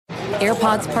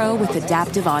AirPods Pro with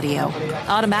adaptive audio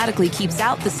automatically keeps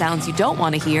out the sounds you don't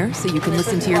want to hear so you can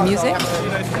listen to your music,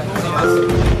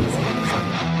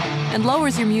 and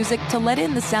lowers your music to let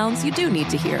in the sounds you do need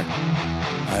to hear.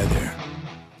 Hi there.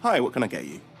 Hi, what can I get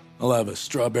you? I'll have a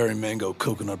strawberry mango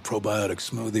coconut probiotic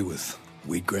smoothie with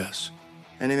wheatgrass.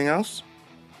 Anything else?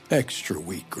 Extra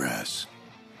wheatgrass.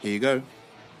 Here you go.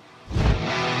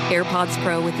 AirPods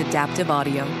Pro with adaptive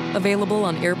audio. Available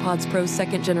on AirPods Pro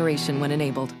 2nd generation when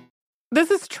enabled. This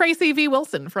is Tracy V.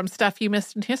 Wilson from Stuff You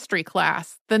Missed in History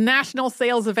class. The national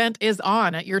sales event is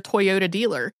on at your Toyota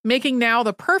dealer, making now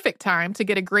the perfect time to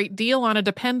get a great deal on a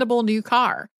dependable new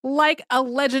car. Like a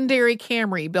legendary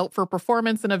Camry built for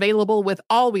performance and available with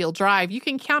all-wheel drive, you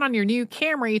can count on your new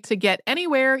Camry to get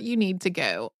anywhere you need to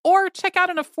go. Or check out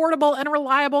an affordable and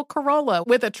reliable Corolla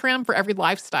with a trim for every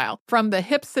lifestyle. From the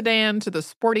hip sedan to the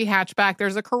sporty hatchback,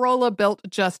 there's a Corolla built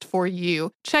just for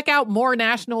you. Check out more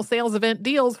national sales event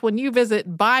deals when you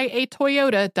visit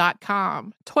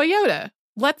buyatoyota.com. Toyota,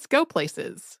 let's go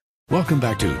places. Welcome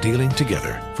back to Dealing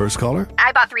Together. First caller?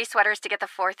 I bought 3 sweaters to get the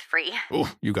 4th free.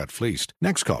 Oh, you got fleeced.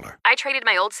 Next caller? I traded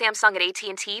my old Samsung at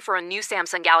AT&T for a new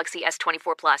Samsung Galaxy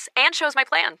S24 Plus and shows my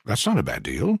plan. That's not a bad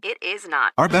deal. It is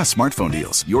not. Our best smartphone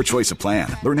deals. Your choice of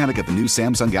plan. Learn how to get the new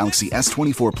Samsung Galaxy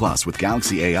S24 Plus with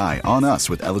Galaxy AI on us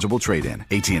with eligible trade-in.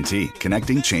 AT&T.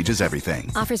 Connecting changes everything.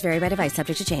 Offers vary by device.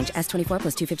 Subject to change. S24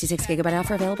 plus 256 gigabyte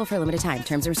offer available for a limited time.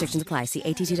 Terms and restrictions apply. See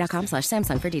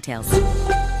att.com/Samsung for details.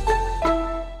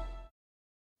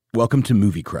 Welcome to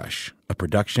Movie Crush, a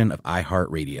production of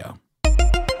iHeartRadio.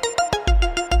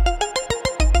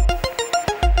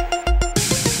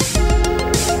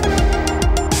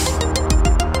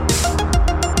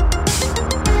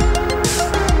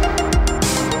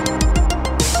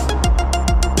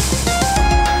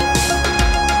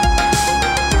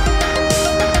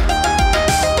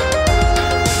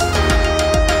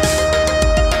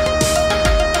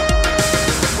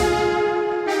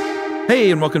 Hey,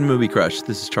 and welcome to Movie Crush.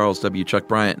 This is Charles W. Chuck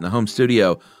Bryant in the home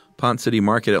studio, Pont City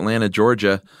Market, Atlanta,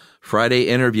 Georgia. Friday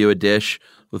interview a dish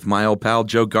with my old pal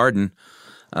Joe Garden.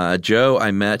 Joe I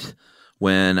met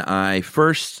when I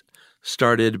first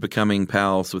started becoming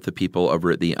pals with the people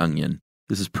over at The Onion.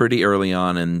 This is pretty early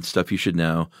on in Stuff You Should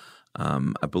Know.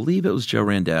 I believe it was Joe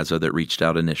Randazzo that reached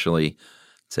out initially,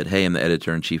 said, hey, I'm the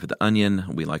editor-in-chief of The Onion.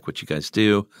 We like what you guys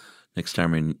do. Next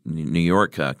time we're in New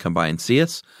York, come by and see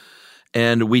us.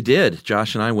 And we did.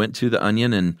 Josh and I went to The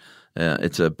Onion, and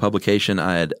it's a publication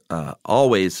I had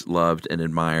always loved and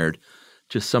admired.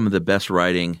 Just some of the best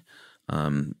writing,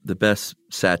 the best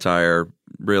satire,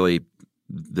 really,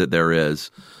 that there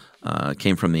is,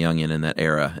 came from The Onion in that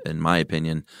era, in my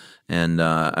opinion. And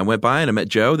I went by and I met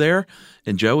Joe there,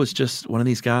 and Joe was just one of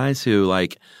these guys who,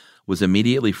 like, was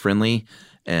immediately friendly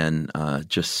and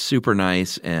just super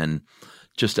nice and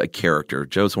just a character.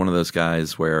 Joe's one of those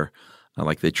guys where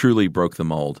like they truly broke the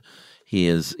mold.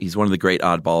 He's one of the great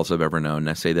oddballs I've ever known. And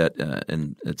I say that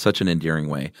in such an endearing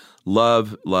way.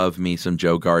 Love me some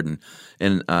Joe Garden.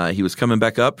 And he was coming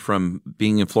back up from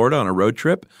being in Florida on a road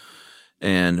trip,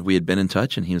 and we had been in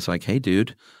touch. And he was like, "Hey,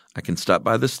 dude, I can stop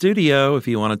by the studio if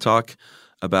you want to talk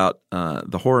about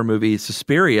the horror movie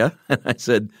Suspiria." And I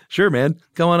said, "Sure, man,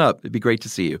 come on up. It'd be great to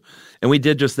see you." And we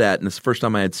did just that. And it's the first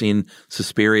time I had seen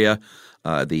Suspiria.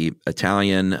 The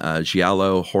Italian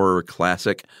giallo horror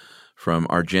classic from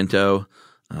Argento.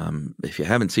 If you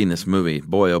haven't seen this movie,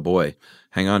 boy, oh boy,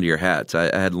 hang on to your hats.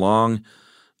 I had long,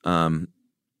 I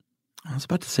was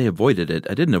about to say avoided it.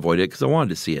 I didn't avoid it because I wanted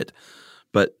to see it.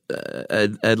 But I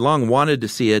had long wanted to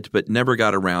see it, but never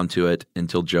got around to it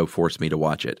until Joe forced me to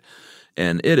watch it.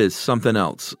 And it is something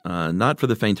else, not for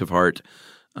the faint of heart.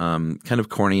 Kind of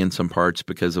corny in some parts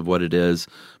because of what it is,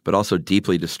 but also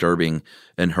deeply disturbing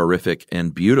and horrific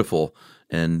and beautiful.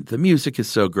 And the music is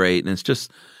so great. And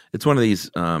it's one of these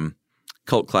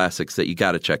cult classics that you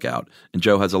got to check out. And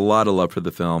Joe has a lot of love for the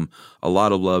film, a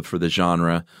lot of love for the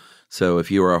genre. So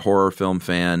if you are a horror film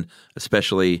fan,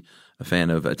 especially a fan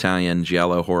of Italian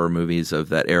giallo horror movies of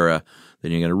that era,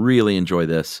 then you're going to really enjoy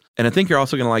this. And I think you're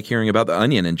also going to like hearing about The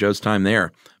Onion and Joe's time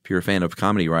there. If you're a fan of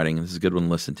comedy writing, this is a good one to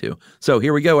listen to. So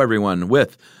here we go, everyone,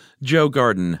 with Joe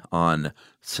Garden on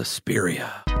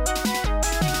Suspiria.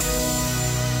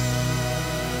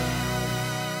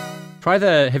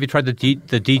 Have you tried the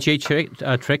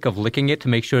DJ trick of licking it to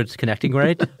make sure it's connecting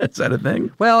right? Is that a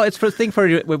thing? Well, it's for a thing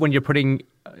for when you're putting,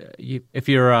 if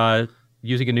you're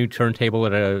using a new turntable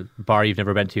at a bar you've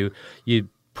never been to, you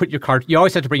put your you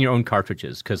always have to bring your own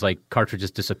cartridges because like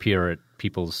cartridges disappear at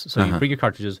people's. So you bring your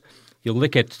cartridges, you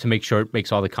lick it to make sure it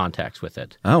makes all the contacts with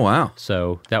it. Oh wow!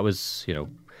 So that was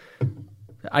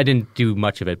I didn't do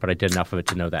much of it, but I did enough of it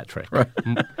to know that trick. Right.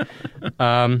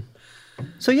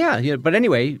 So yeah. But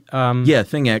anyway,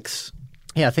 Thing X.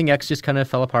 Yeah, Thing X just kind of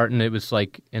fell apart, and it was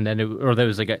like, and then there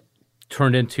was like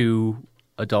turned into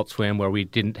Adult Swim, where we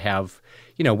didn't have,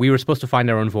 we were supposed to find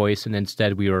our own voice, and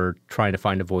instead we were trying to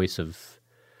find a voice of,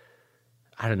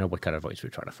 I don't know what kind of voice we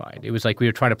were trying to find. It was like we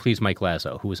were trying to please Mike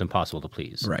Lazo, who was impossible to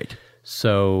please. Right.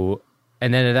 So,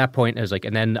 and then at that point, I was like,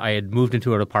 and then I had moved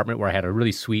into an apartment where I had a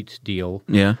really sweet deal.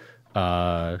 Yeah.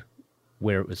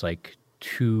 Where it was like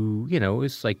it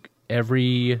was like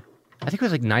I think it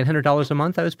was like $900 a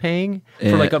month I was paying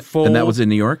for like a full. And that was in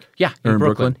New York? Yeah, in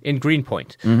Brooklyn, in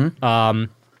Greenpoint.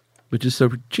 Mm-hmm. Which is so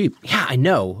cheap. Yeah, I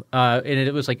know. And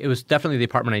it was definitely the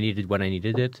apartment I needed when I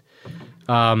needed it.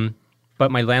 But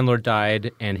my landlord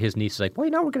died, and his niece is like, well,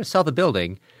 we're going to sell the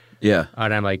building. Yeah.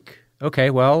 And I'm like,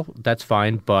 okay, well, that's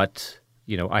fine, but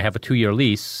I have a 2-year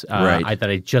lease that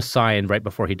I just signed right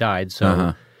before he died,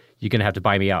 so you're going to have to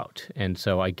buy me out. And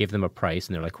so I gave them a price,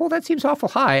 and they're like, well, that seems awful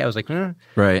high. I was like,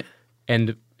 Right.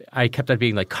 And I kept on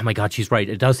being like, oh my God, she's right.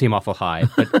 It does seem awful high.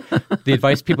 But the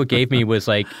advice people gave me was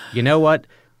like, you know what?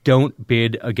 Don't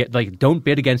bid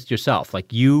against yourself. Like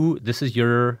this is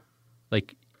your,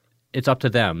 like, it's up to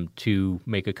them to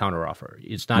make a counteroffer.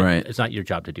 It's not your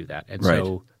job to do that. And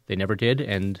so they never did,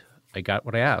 and I got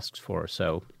what I asked for.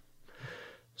 So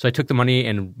I took the money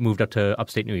and moved up to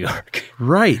upstate New York.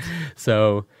 Right.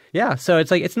 So yeah, so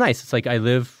it's like, it's nice. It's like I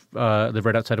live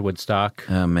right outside of Woodstock.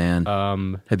 Oh man.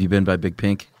 Have you been by Big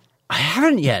Pink? I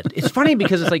haven't yet. It's funny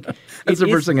because it's like that's the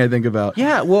first thing I think about.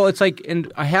 Yeah, well, it's like,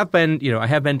 and I have been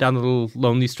down the little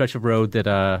lonely stretch of road that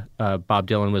Bob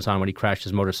Dylan was on when he crashed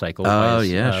his motorcycle.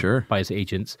 Sure. By his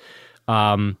agents.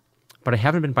 But I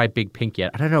haven't been by Big Pink yet.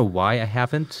 I don't know why I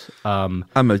haven't. I'm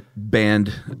a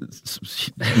band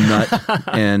nut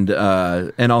and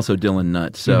also Dylan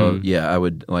nut. So yeah, I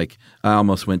would like. I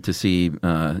almost went to see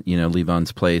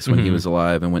Levon's place when he was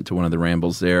alive, and went to one of the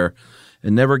rambles there,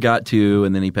 and never got to.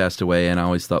 And then he passed away, and I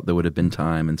always thought there would have been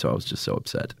time, and so I was just so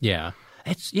upset. Yeah.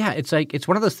 It's like it's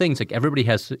one of those things. Like everybody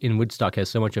in Woodstock has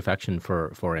so much affection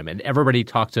for him, and everybody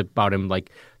talks about him like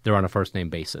they're on a first name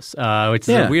basis. Which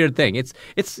is a weird thing. It's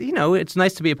it's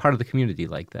nice to be a part of the community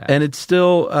like that. And it's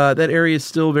still that area is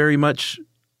still very much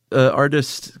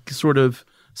artist sort of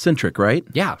centric, right?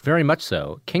 Yeah, very much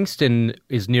so. Kingston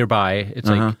is nearby. It's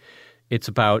like it's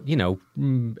about a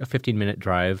 15-minute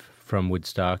drive from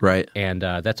Woodstock, right? And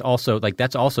that's also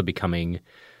becoming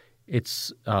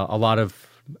a lot of.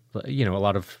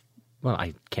 Well,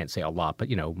 I can't say a lot, but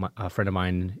a friend of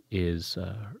mine is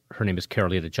her name is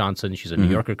Carolina Johnson. She's a New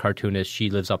Yorker cartoonist. She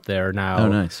lives up there now. Oh,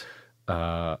 nice.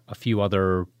 A few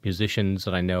other musicians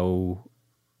that I know,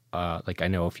 I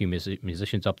know a few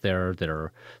musicians up there that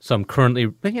are some currently,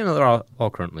 they're all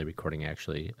currently recording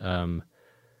actually. And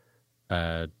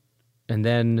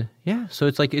then so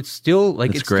it's like it's still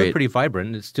still pretty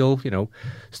vibrant. It's still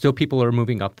still people are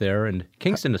moving up there, and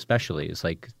Kingston especially is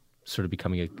like. Sort of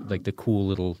becoming the cool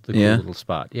little little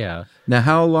spot. Yeah. Now,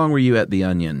 how long were you at The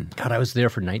Onion? God, I was there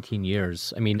for 19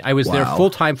 years. I mean, I was there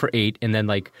full time for 8, and then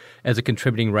like as a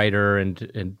contributing writer,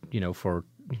 and for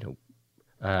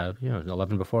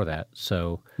 11 before that.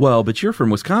 So well, but you're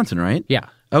from Wisconsin, right? Yeah.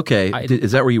 Okay.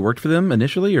 Is that where you worked for them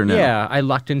initially, or no? Yeah, I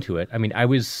locked into it. I mean,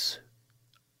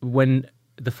 when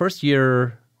the first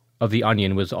year of The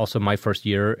Onion was also my first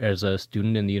year as a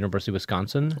student in the University of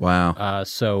Wisconsin. Wow.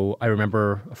 So I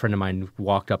remember a friend of mine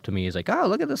walked up to me. He's like, oh,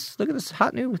 look at this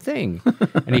hot new thing.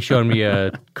 And he showed me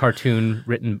a cartoon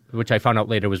written, which I found out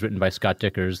later was written by Scott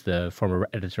Dickers, the former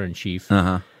editor-in-chief.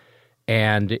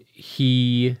 And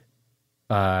he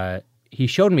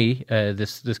showed me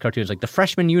this cartoon. It's like the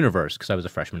Freshman Universe, because I was a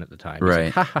freshman at the time. Right.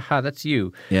 Like, ha, ha, ha, that's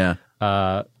you. Yeah.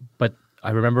 But I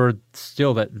remember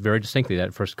still that very distinctly,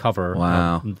 that first cover,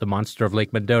 wow. The Monster of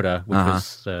Lake Mendota, which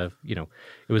was, it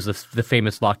was the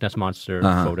famous Loch Ness Monster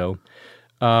photo.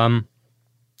 And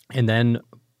then,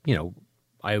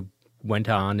 I went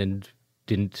on and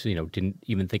didn't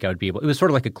even think I would be able. It was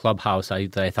sort of like a clubhouse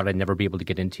that I thought I'd never be able to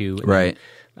get into. And right.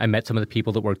 I met some of the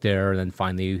people that worked there, and then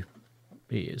finally,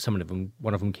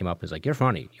 one of them came up and was like, "You're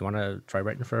funny. You want to try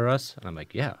writing for us?" And I'm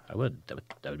like, "Yeah, I would.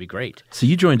 That would be great." So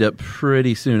you joined up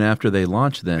pretty soon after they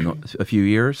launched. Then a few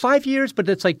years, 5 years, but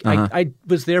it's like I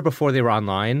was there before they were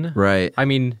online. Right. I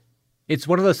mean, it's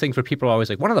one of those things where people are always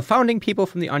like, "One of the founding people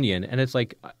from The Onion," and it's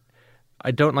like.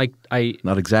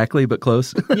 Not exactly, but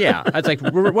close. Yeah, it's like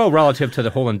relative to the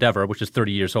whole endeavor, which is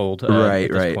 30 years old at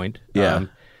this point. Yeah,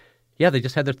 they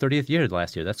just had their 30th year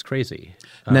last year. That's crazy.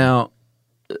 Now,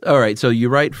 all right. So you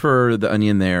write for The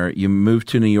Onion. There, you moved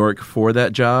to New York for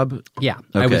that job. Yeah,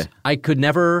 okay. I could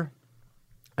never.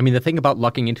 I mean, the thing about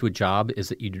lucking into a job is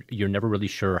that you're never really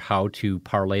sure how to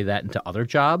parlay that into other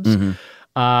jobs.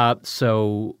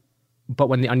 So but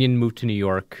when the Onion moved to New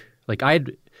York, like I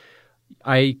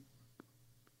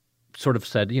sort of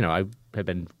said, I have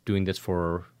been doing this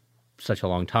for such a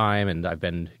long time, and I've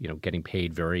been, getting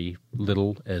paid very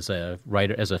little as a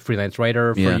writer, as a freelance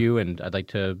writer for you, and I'd like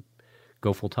to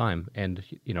go full time. And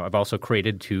I've also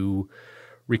created 2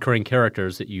 recurring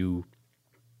characters that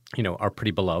are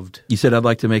pretty beloved. You said I'd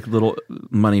like to make little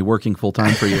money working full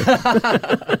time for you.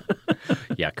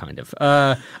 Yeah, kind of.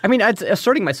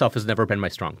 Asserting myself has never been my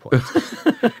strong point.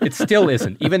 It still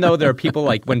isn't. Even though there are people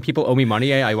like when people owe me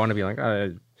money, I want to be like,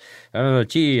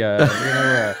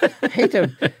 hate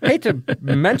to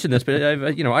mention this, but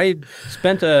I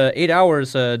spent 8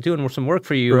 hours doing some work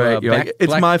for you. Right,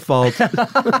 it's my fault.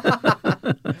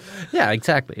 Yeah,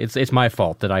 exactly. It's my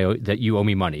fault that you owe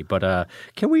me money. But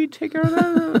can we take care of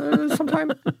that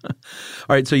sometime? All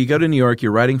right. So you go to New York.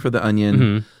 You're writing for the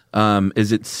Onion. Mm-hmm.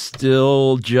 Is it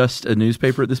still just a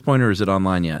newspaper at this point, or is it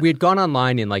online yet? We had gone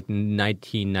online in like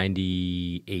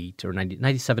 1998 or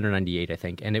 97 or 98, I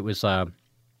think, and it was.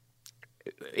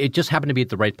 It just happened to be at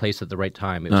the right place at the right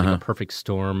time. It was like a perfect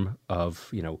storm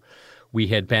of, we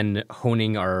had been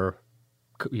honing our,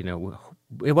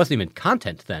 it wasn't even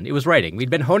content then. It was writing. We'd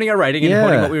been honing our writing and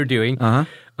honing what we were doing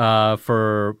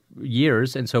for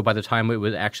years. And so by the time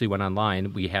it actually went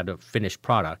online, we had a finished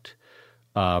product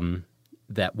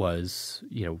that was,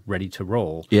 ready to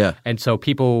roll. Yeah. And so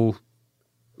people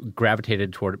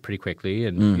gravitated toward it pretty quickly.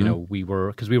 And, we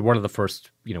were one of the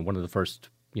first,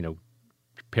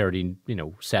 parodying,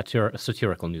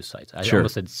 satirical news sites. I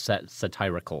almost said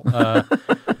satirical.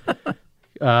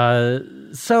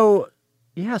 So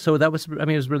that was, it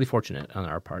was really fortunate on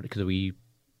our part because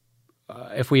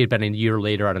if we had been a year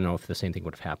later, I don't know if the same thing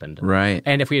would have happened. Right.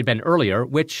 And if we had been earlier,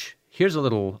 which here's a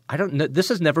little, I don't know, this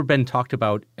has never been talked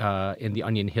about in the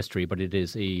Onion history, but it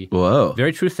is a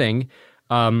very true thing.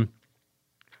 When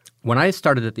I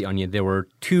started at the Onion, there were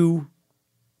 2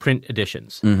 print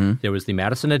editions. Mm-hmm. There was the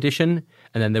Madison edition,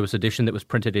 and then there was an edition that was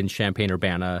printed in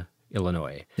Champaign-Urbana,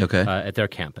 Illinois, at their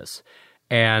campus.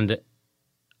 And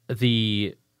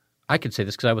I could say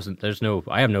this because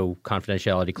I have no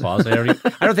confidentiality clause. I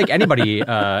don't think anybody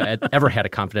ever had a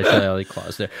confidentiality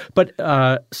clause there. But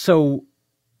so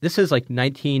this is like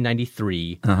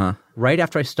 1993. Right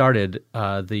after I started,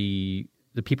 the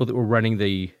people that were running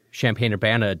the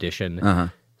Champaign-Urbana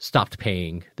edition stopped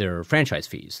paying their franchise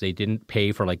fees. They didn't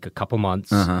pay for like a couple months,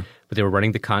 but they were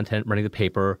running the content, running the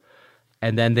paper.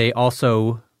 And then they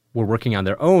also were working on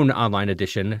their own online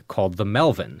edition called The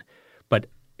Melvin. But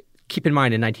keep in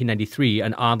mind, in 1993,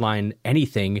 an online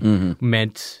anything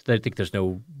meant that I think there's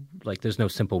no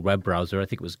simple web browser. I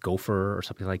think it was Gopher or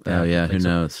something like that. Oh, yeah. Who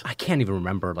knows? I can't even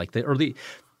remember. Like the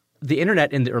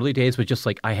internet in the early days was just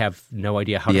like, I have no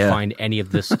idea how to find any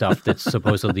of this stuff that's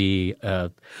supposedly,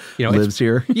 lives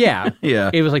here. Yeah.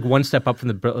 Yeah. It was like one step up from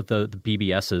the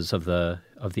BBSs of the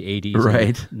 80s.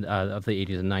 Right. Of the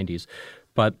 80s and 90s.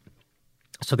 But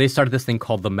so they started this thing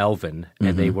called The Melvin,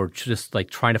 and they were just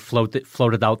like trying to float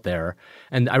it out there.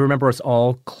 And I remember us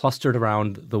all clustered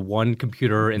around the one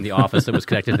computer in the office that was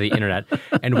connected to the internet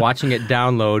and watching it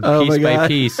download piece by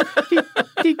piece.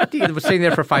 It was sitting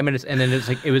there for 5 minutes, and then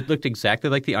it looked exactly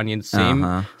like the Onion,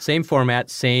 same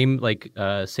format, same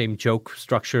joke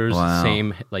structures,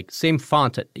 same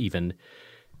font even.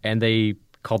 And they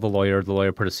called the lawyer. The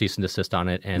lawyer put a cease and desist on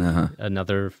it, and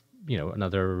another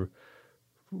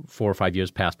 4 or 5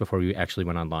 years passed before we actually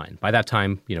went online. By that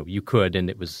time, you could, and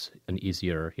it was an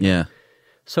easier.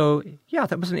 So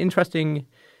that was interesting.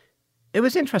 It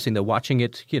was interesting though watching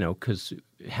it, because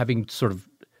having sort of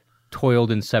toiled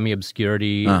in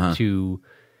semi-obscurity to,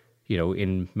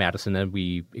 in Madison, then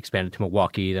we expanded to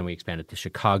Milwaukee, then we expanded to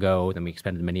Chicago, then we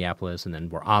expanded to Minneapolis, and then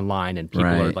we're online and people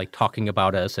are like talking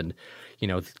about us and,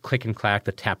 Click and Clack,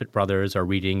 the Tappet brothers are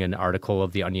reading an article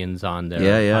of the Onions on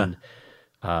their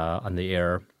on the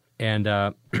air. And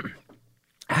I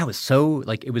was so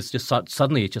it was just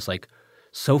suddenly it's just like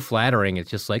so flattering. It's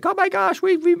just like, oh my gosh,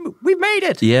 we've made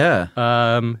it. Yeah.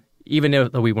 Even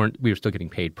though we were still getting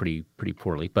paid pretty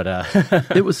poorly, but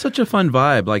it was such a fun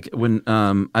vibe. Like when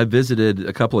I visited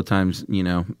a couple of times,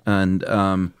 and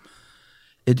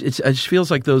it just feels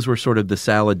like those were sort of the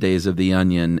salad days of the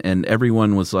Onion, and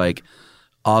everyone was like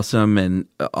awesome, and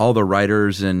all the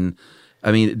writers, and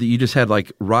I mean, you just had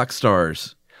like rock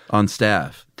stars on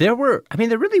staff. There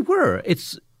really were.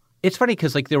 It's funny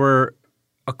because there were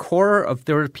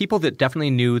there were people that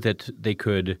definitely knew that they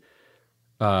could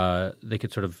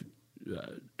sort of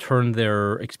turn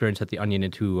their experience at the Onion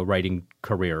into a writing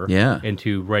career,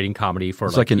 into writing comedy for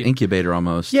it's like an incubator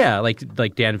almost. Yeah, like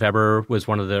Dan Weber was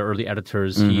one of the early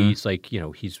editors. He's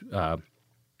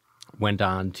went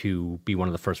on to be one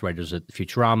of the first writers at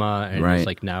Futurama, and is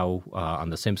like now on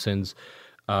The Simpsons.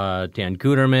 Dan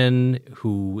Guterman,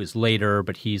 who is later,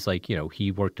 but he's like,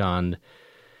 he worked on,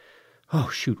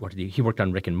 he worked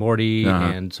on Rick and Morty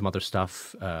and some other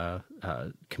stuff,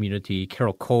 Community.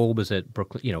 Carol Kolb is at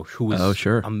Brooklyn, who was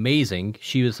amazing.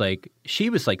 She was like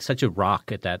such a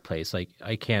rock at that place. Like,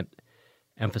 I can't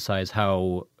emphasize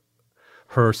how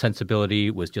her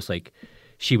sensibility was just like,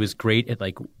 she was great at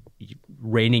like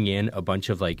reining in a bunch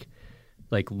of like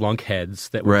lunkheads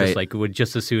that were just like would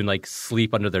just as soon like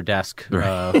sleep under their desk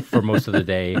for most of the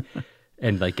day,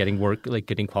 and like getting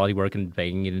quality work and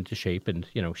banging it into shape. And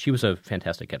she was a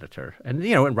fantastic editor. And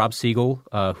and Rob Siegel,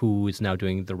 who is now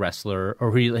doing The Wrestler,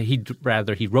 or he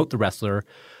wrote The Wrestler.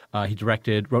 He wrote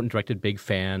and directed Big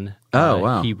Fan. Oh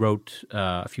wow! He wrote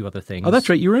a few other things. Oh, that's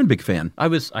right. You were in Big Fan. I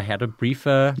had a brief.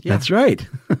 That's right.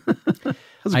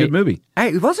 That was a good movie.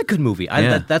 It was a good movie.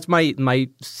 That's my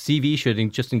CV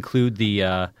should just include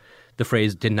the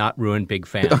phrase "did not ruin Big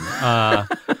Fan."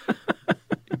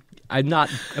 I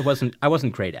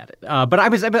wasn't great at it, but I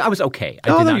was okay.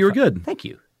 You were good. Thank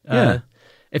you. Yeah.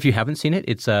 If you haven't seen it,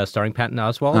 it's starring Patton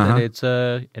Oswalt,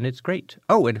 and it's great.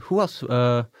 Oh, and who else?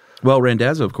 Well,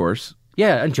 Randazzo, of course.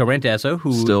 Yeah, and Joe Randazzo,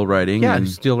 who still writing. Yeah,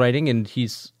 still writing, and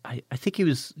he's. I think he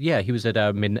was. Yeah, he was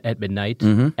at midnight.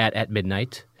 At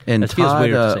midnight. And that feels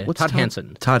weird to say. Todd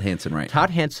Hansen. Todd Hansen, right?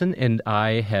 Todd Hansen and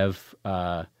I have.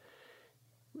 Todd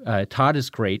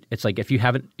is great. It's like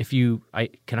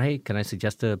can I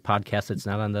suggest a podcast that's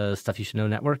not on the Stuff You Should Know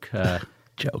network?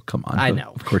 Joe, come on! I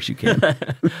know. Of course you can.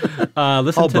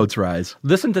 All boats rise.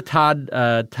 Listen to Todd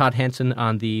Hansen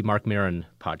on the Mark Maron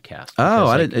podcast.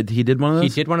 Oh, he did one of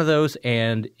those? He did one of those,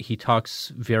 and he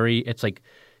talks it's like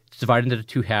it's divided into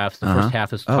two halves. The first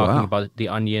half is talking about The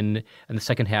Onion, and the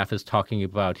second half is talking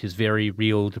about his very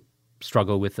real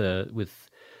struggle with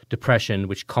depression,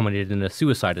 which culminated in a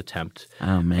suicide attempt.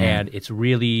 Oh, man. And it's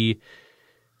really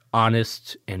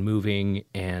honest and moving,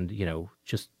 and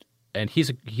and he's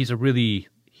a really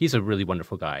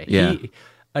wonderful guy. Yeah.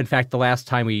 In fact, the last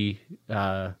time we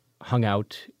hung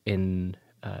out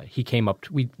he came up.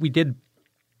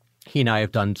 He and I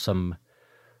have done some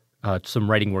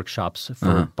writing workshops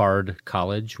for Bard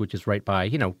College, which is right by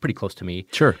pretty close to me.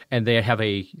 Sure. And they have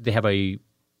the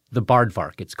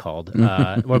Bardvark, it's called.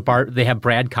 They have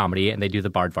Brad Comedy, and they do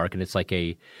the Bardvark, and it's like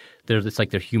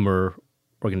their humor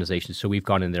organization. So we've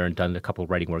gone in there and done a couple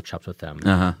of writing workshops with them.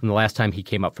 And the last time he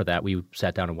came up for that, we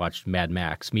sat down and watched Mad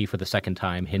Max. Me for the second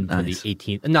time, him for the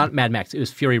 18th. Not Mad Max. It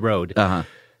was Fury Road.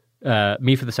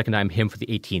 Me for the second time, him for the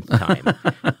 18th time.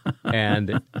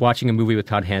 And watching a movie with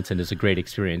Todd Hansen is a great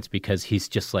experience because he's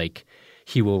just like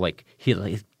he'll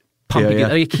pumping it.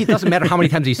 Like, it doesn't matter how many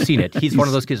times he's seen it. He's one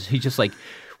of those kids. He just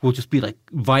will just be like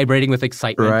vibrating with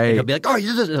excitement. Right. And he'll be like,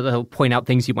 he'll point out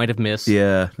things you might have missed.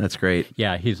 Yeah, that's great.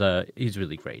 Yeah, he's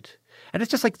really great. And it's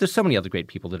just like there's so many other great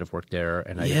people that have worked there.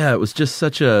 And it was just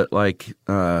such a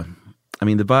the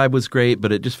vibe was great,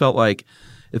 but it just felt like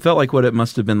what it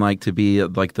must have been like to be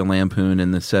like the Lampoon in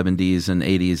the 70s and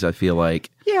 80s, I feel like.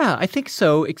 Yeah, I think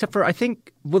so, except for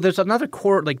there's another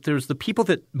core, like there's the people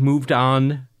that moved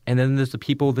on, and then there's the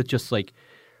people that just like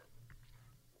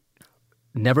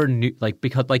never knew, like,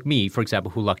 because like me, for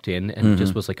example, who lucked in and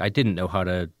just was like, I didn't know how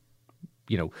to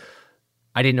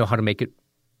make it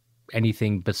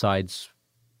anything besides,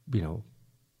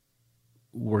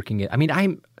 working it. I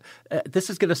mean, this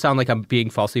is going to sound like I'm being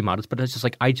falsely modest, but it's just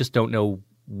like, I just don't know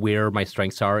where my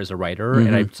strengths are as a writer.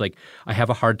 And I have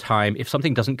a hard time, if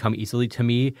something doesn't come easily to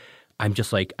me, I'm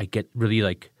just like, I get really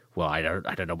like, well, I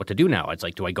don't know what to do now. It's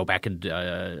like, do I go back and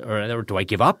or do I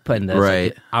give up? And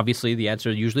right. Obviously the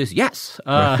answer usually is yes.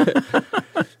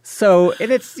 So,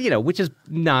 and it's, which is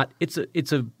not, it's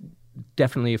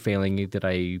definitely a failing that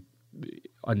I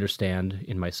understand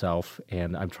in myself,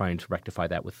 and I'm trying to rectify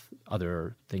that with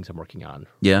other things I'm working on.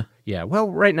 Yeah? Yeah.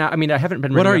 Well, right now, I mean, I haven't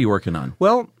been... What are you working on?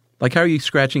 Well... Like, how are you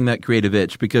scratching that creative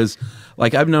itch? Because,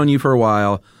 like, I've known you for a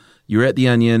while. You were at The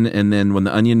Onion, and then when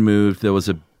The Onion moved, it was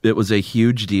a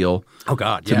huge deal. Oh,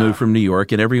 God, to move from New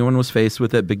York, and everyone was faced with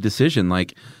that big decision.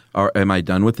 Like, am I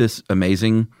done with this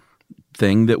amazing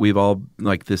thing that we've all,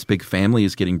 like, this big family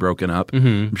is getting broken up?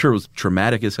 Mm-hmm. I'm sure it was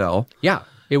traumatic as hell. Yeah.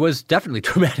 It was definitely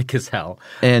traumatic as hell.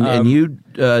 And you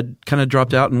kind of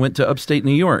dropped out and went to upstate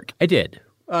New York. I did.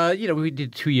 We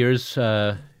did 2 years.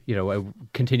 I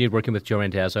continued working with Joe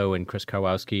Randazzo and Chris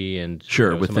Karwowski and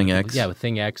with Thing X. Yeah, with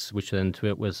Thing X, which then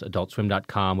it was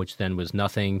AdultSwim.com, which then was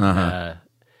nothing.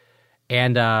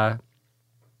 And I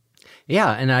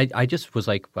just was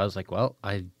like, well,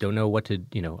 I don't know what to,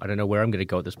 I don't know where I'm going to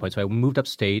go at this point. So I moved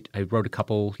upstate. I wrote a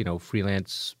couple,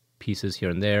 freelance pieces here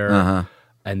and there,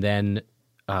 and then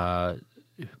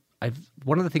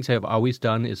one of the things I've always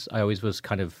done is I always was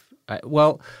kind of I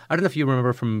don't know if you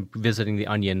remember from visiting the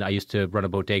Onion. I used to run a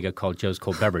bodega called Joe's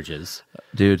Cold Beverages.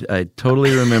 Dude, I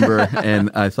totally remember, and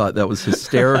I thought that was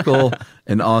hysterical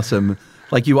and awesome.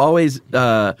 Like you always,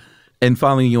 and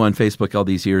following you on Facebook all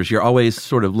these years, you're always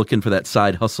sort of looking for that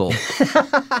side hustle.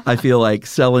 I feel like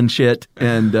selling shit,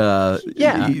 and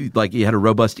you had a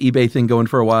robust eBay thing going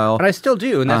for a while, and I still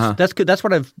do, and that's good. That's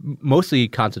what I've mostly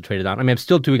concentrated on. I mean, I'm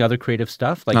still doing other creative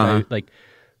stuff,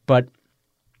 but.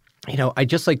 You know, I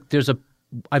just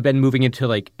I've been moving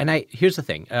into here's the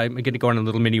thing. I'm going to go on a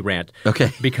little mini rant.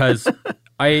 Okay. Because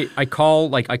I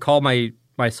call my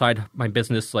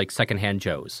business like Secondhand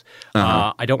Joe's.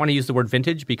 I don't want to use the word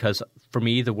vintage because for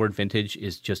me, the word vintage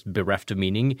is just bereft of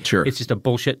meaning. Sure. It's just a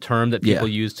bullshit term that people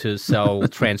use to sell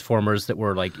Transformers that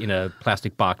were like in a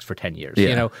plastic box for 10 years. Yeah.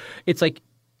 You know, it's like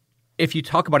if you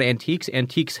talk about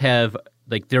antiques have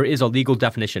there is a legal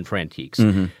definition for antiques.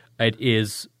 Mm-hmm. It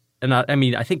is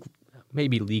I think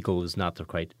maybe legal is not the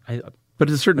right but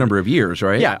it's a certain number of years,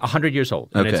 right? Yeah, 100 years old,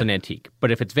 and it's an antique. But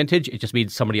if it's vintage, it just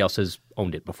means somebody else has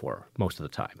owned it before most of the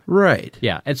time. Right.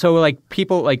 Yeah, and so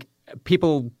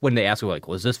people when they ask, well,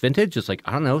 is this vintage? It's like,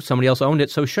 I don't know, somebody else owned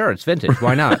it, so sure, it's vintage.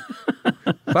 Why not?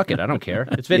 Fuck it, I don't care.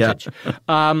 It's vintage.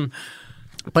 Yeah.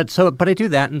 But I do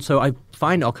that, and so I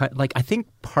find all kind I think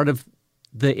part of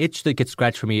the itch that gets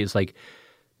scratched for me is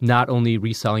not only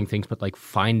reselling things, but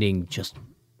finding just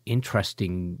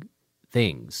interesting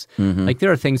things. Mm-hmm.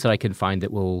 There are things that I can find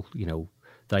that will,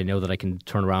 that I know that I can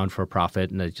turn around for a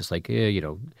profit, and it's just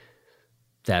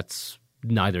that's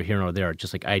neither here nor there.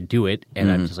 Just I do it, and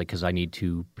I'm just because I need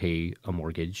to pay a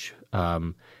mortgage,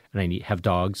 and I have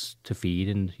dogs to feed,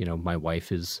 and my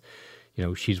wife is,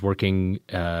 she's working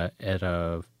in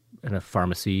a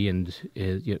pharmacy and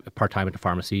part time at a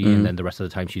pharmacy, and then the rest of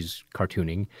the time she's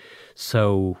cartooning.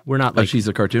 So we're not she's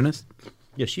a cartoonist?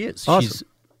 Yeah, she is. Awesome.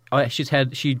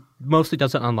 She mostly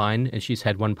does it online, and she's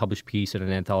had one published piece in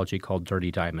an anthology called Dirty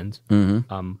Diamonds.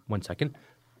 Mm-hmm. 1 second.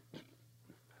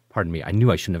 Pardon me. I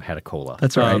knew I shouldn't have had a cola.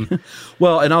 That's all right.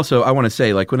 Well, and also I want to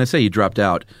say, when I say you dropped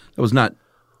out, it was not.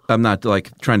 I'm not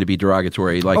trying to be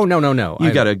derogatory. Oh no.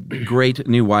 You got a great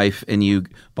new wife, and you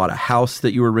bought a house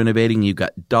that you were renovating. You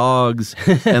got dogs,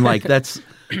 and that's.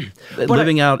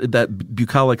 Living out that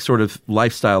bucolic sort of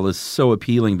lifestyle is so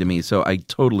appealing to me. So I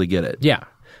totally get it. Yeah,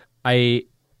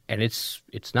 and it's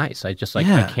nice. I just I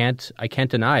can't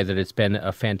deny that it's been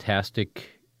a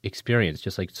fantastic experience.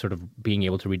 Just sort of being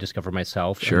able to rediscover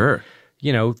myself. Sure.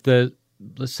 And,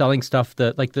 the selling stuff.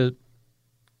 The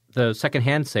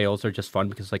secondhand sales are just fun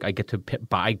because I get to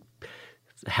buy.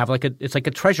 Have it's like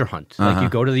a treasure hunt. You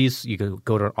go to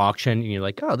go to an auction, and you're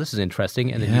like, oh, this is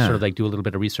interesting, and then you sort of do a little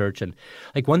bit of research. And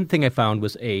one thing I found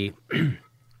was an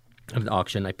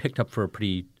auction I picked up for a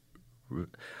pretty.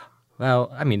 Well,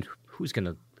 I mean, who's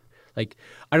gonna I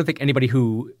don't think anybody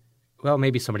who. Well,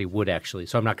 maybe somebody would actually.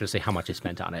 So I'm not going to say how much I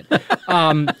spent on it,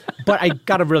 but I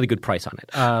got a really good price on it.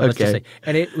 Let's just say,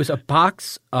 and it was a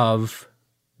box of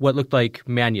what looked like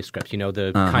manuscripts.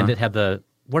 The kind that have the.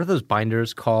 What are those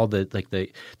binders called? They're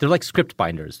like script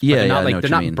binders. Yeah, they're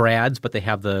not brads, but they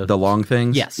have the long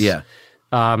things. Yes. Yeah.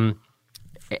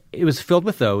 It was filled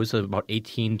with those, about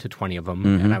 18 to 20 of them,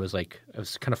 and I was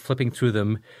kind of flipping through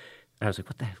them, and I was like,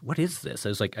 what is this? I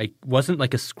was like, I wasn't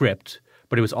like a script,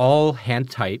 but it was all hand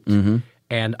typed,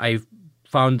 and I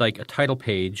found a title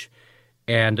page,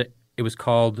 and it was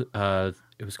called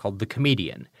The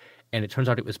Comedian, and it turns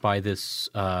out it was by this.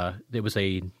 It was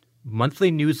a monthly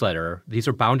newsletter. These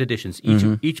are bound editions.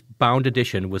 Each bound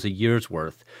edition was a year's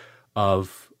worth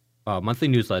of monthly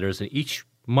newsletters, and each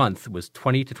month was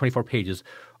 20 to 24 pages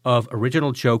of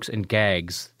original jokes and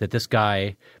gags that this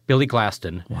guy, Billy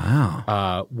Glaston,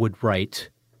 would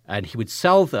write, and he would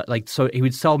sell he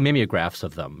would sell mimeographs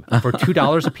of them for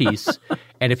 $2 a piece.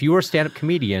 And if you were a stand-up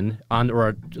comedian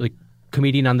or a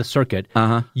comedian on the circuit,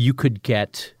 you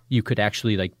could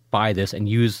actually buy this and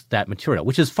use that material,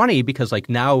 which is funny because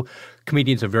now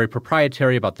comedians are very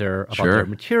proprietary about their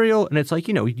material, and it's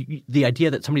the idea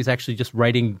that somebody's actually just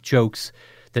writing jokes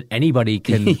that anybody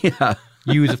can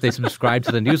use if they subscribe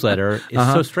to the newsletter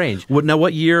is so strange. What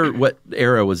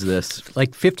era was this?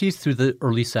 50s through the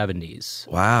early 70s.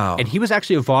 Wow. And he was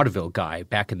actually a vaudeville guy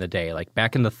back in the day,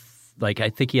 back in the I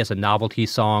think he has a novelty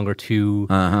song or two.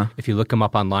 If you look him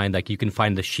up online, you can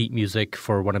find the sheet music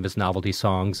for one of his novelty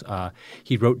songs.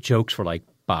 He wrote jokes for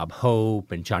Bob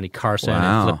Hope and Johnny Carson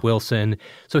and Flip Wilson.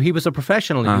 So he was a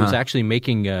professional, and he was actually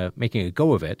making a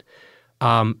go of it.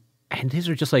 And these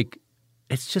are just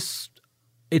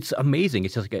it's amazing.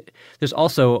 It's just there's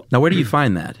also now. Where do you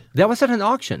find that? That was at an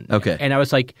auction. Okay, and I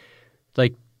was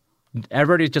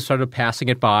everybody just started passing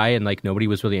it by, and like nobody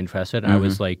was really interested. I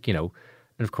was like, and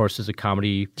of course, as a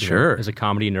comedy, as a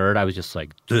comedy nerd, I was just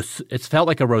like, this. It felt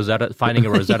like finding a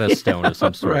Rosetta Stone of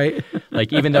some sort. Right.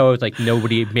 Like even though it was like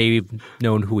nobody maybe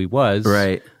known who he was.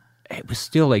 Right. It was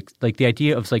still like the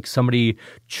idea of like somebody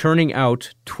churning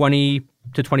out 20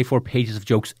 to 24 pages of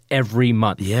jokes every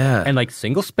month. Yeah. And like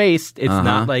single spaced. It's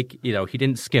not like, he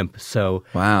didn't skimp. So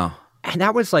wow. And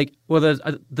that was like, well,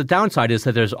 the downside is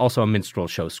that there's also a minstrel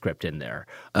show script in there.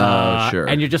 Sure.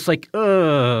 And you're just like,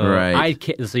 ugh. Right. I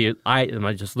can't see.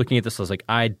 I'm just looking at this. I was like,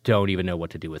 I don't even know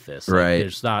what to do with this. Like, right.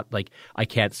 There's not like I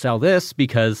can't sell this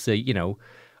because if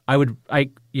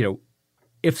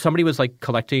somebody was like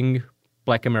collecting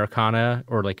Black Americana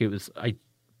or like it was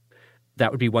that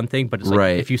would be one thing, but it's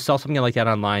like if you sell something like that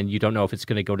online, you don't know if it's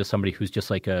going to go to somebody who's just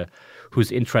like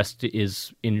whose interest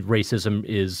is in racism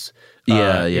is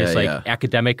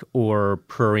academic or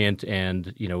prurient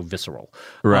and visceral.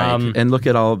 Right. And look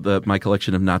at all my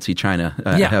collection of Nazi china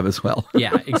I have as well.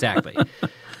 Yeah, exactly.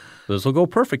 This will go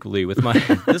perfectly with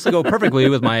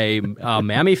my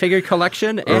mammy figure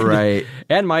collection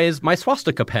and my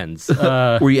swastika pens.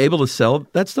 Were you able to sell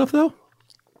that stuff though?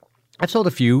 I've sold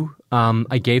a few.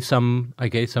 I gave some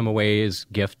away as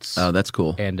gifts. Oh, that's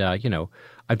cool. And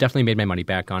I've definitely made my money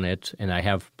back on it, and I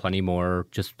have plenty more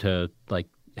just to like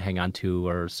hang on to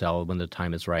or sell when the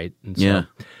time is right. And so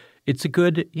it's a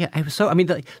good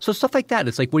so stuff like that.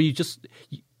 It's like where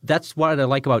that's what I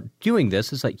like about doing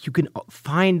this is like you can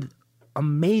find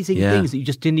amazing things that you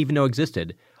just didn't even know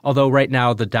existed. Although right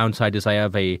now the downside is I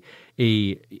have a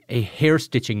hair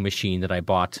stitching machine that I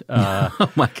bought.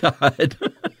 Oh my God.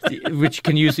 Which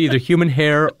can use either human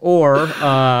hair or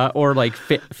like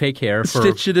fake hair.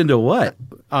 Stitch it into what?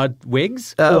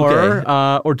 Wigs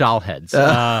or doll heads.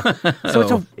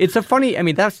 So it's a funny. I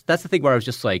mean, that's the thing where I was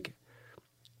just like,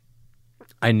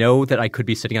 I know that I could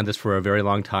be sitting on this for a very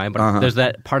long time, but there's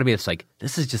that part of me that's like,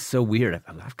 this is just so weird.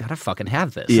 I've got to fucking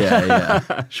have this.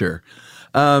 Yeah, sure.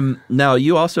 Now,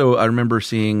 you also, I remember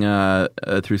seeing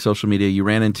through social media, you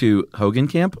ran into Hogan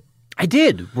Camp. I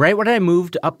did. Right when I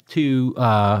moved up to,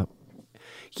 I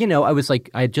was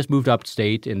like, I had just moved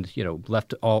upstate and,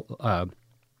 left all.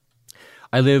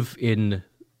 I live in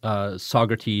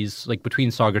Saugerties, like between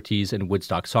Saugerties and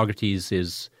Woodstock. Saugerties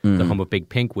is the home of Big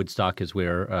Pink. Woodstock is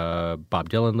where Bob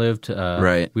Dylan lived.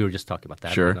 Right. We were just talking about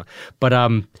that. Sure. But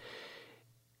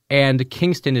and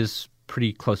Kingston is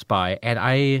pretty close by, and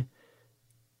I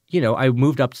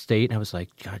moved upstate and I was like,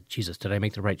 God, Jesus, did I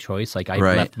make the right choice? Like I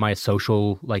left my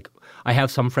social, like I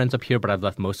have some friends up here, but I've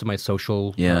left most of my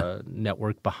social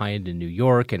network behind in New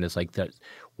York. And it's like,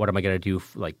 what am I going to do?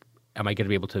 Like, am I going to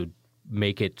be able to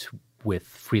make it with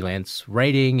freelance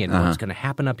writing and what's going to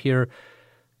happen up here?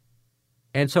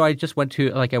 And so I just went to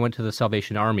the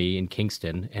Salvation Army in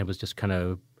Kingston and was just kind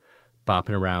of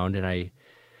bopping around, and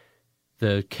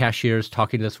the cashier's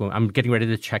talking to this woman. I'm getting ready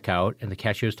to check out, and the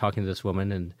cashier's talking to this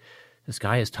woman, and this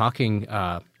guy is talking.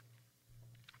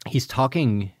 He's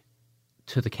talking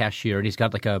to the cashier, and he's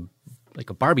got like a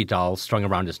Barbie doll strung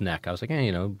around his neck. I was like,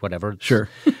 whatever. Sure.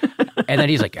 And then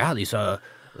he's like,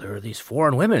 there are these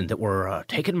foreign women that were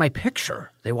taking my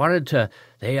picture. They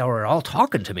were all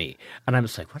talking to me. And I'm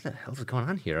just like, what the hell is going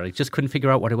on here? I just couldn't figure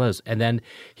out what it was. And then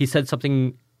he said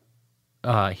something.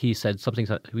 He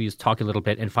was talking a little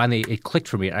bit, and finally it clicked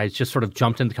for me. I just sort of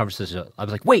jumped into the conversation. I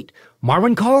was like, wait,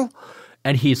 Marwin Call?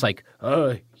 And he's like,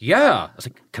 yeah. I was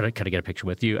like, could I get a picture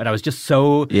with you? And I was just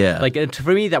so, like, and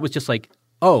for me, that was just like,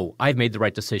 oh, I've made the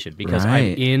right decision because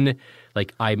I'm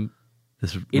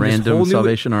this random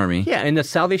Salvation Army. Yeah, in the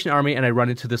Salvation Army, and I run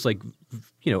into this like,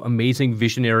 amazing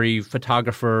visionary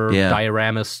photographer,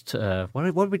 dioramist.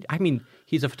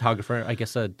 He's a photographer, I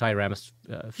guess a dioramist.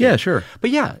 Yeah, sure.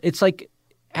 But yeah, it's like,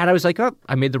 and I was like, oh,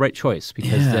 I made the right choice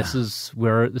because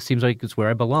this seems like it's where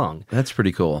I belong. That's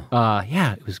pretty cool.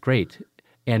 Yeah, it was great.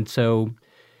 And so,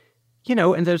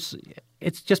 and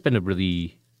it's just been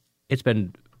it's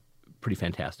been pretty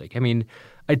fantastic. I mean,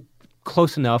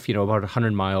 close enough, about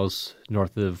 100 miles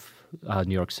north of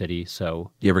New York City.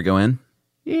 So, you ever go in?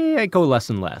 Yeah, I go less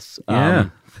and less. Yeah,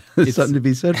 there's something to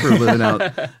be said for living out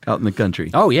in the country.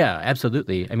 Oh yeah,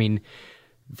 absolutely. I mean,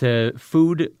 the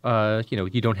food,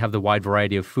 you don't have the wide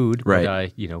variety of food, right?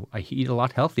 But I eat a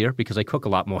lot healthier because I cook a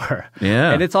lot more.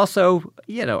 Yeah, and it's also,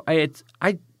 I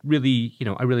really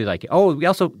like it. Oh,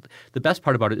 the best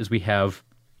part about it is we have.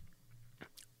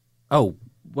 Oh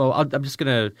well, I'm just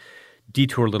gonna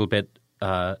detour a little bit.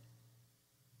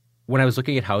 When I was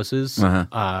looking at houses,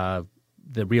 the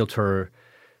realtor,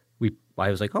 I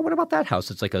was like, oh, what about that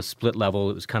house? It's like a split level.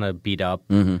 It was kind of beat up.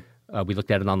 We looked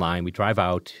at it online. We drive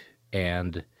out,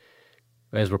 and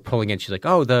as we're pulling in, she's like,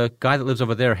 "Oh, the guy that lives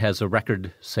over there has a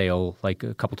record sale like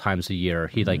a couple times a year.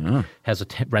 He like has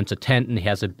rents a tent, and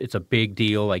it's a big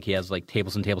deal. Like he has like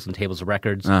tables and tables and tables of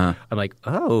records." I'm like,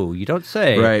 "Oh, you don't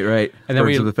say." Right. And then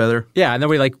Birds of the feather. Yeah, and then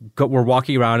we're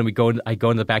walking around, and I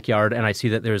go in the backyard, and I see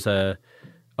that there's a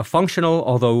functional,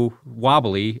 although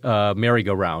wobbly,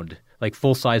 merry-go-round, like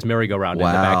full-size merry-go-round in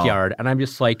the backyard, and I'm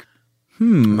just like,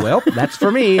 well, that's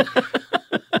for me.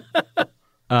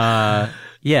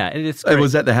 Yeah, it's great.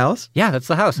 Was that the house? Yeah, that's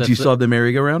the house. Do you still have the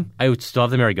merry-go-round? I would still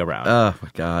have the merry-go-round. Oh my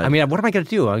god! I mean, what am I going to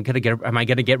do? Am I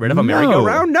going to get rid of a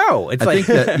merry-go-round? No. It's I think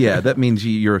that means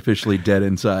you're officially dead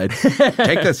inside.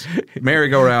 Take this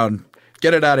merry-go-round.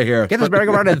 Get it out of here. Get this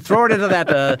merry-go-round and throw it into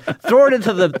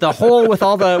the hole with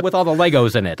all the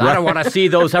Legos in it. Right. I don't want to see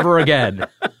those ever again.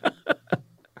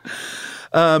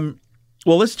 Well,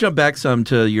 let's jump back some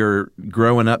to your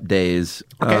growing up days.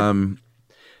 Okay.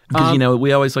 Because,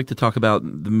 we always like to talk about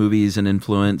the movies and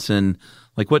influence and,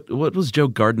 like, what was Joe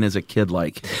Garden as a kid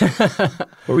like? What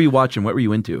were you watching? What were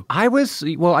you into? I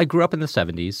grew up in the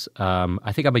 70s.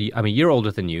 I think I'm a year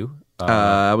older than you.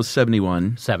 I was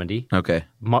 71. 70. Okay.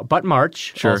 But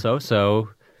March also, so...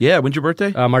 Yeah, when's your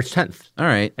birthday? March 10th. All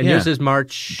right. And yours is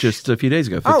March... Just a few days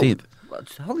ago, 15th.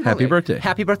 Holy Happy birthday.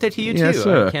 Happy birthday to you, yes, too.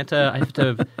 Sir. I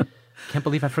can't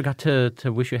believe I forgot to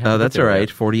wish you a happy birthday. Oh, that's all right.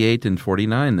 48 and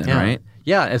 49 then, right?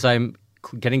 Yeah, as I'm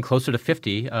getting closer to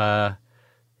 50,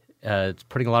 it's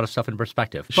putting a lot of stuff in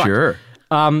perspective. But, sure.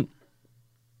 But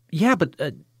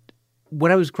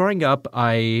when I was growing up,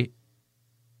 I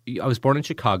was born in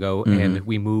Chicago, and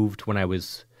we moved when I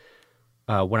was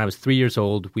 3 years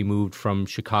old. We moved from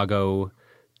Chicago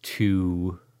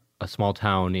to a small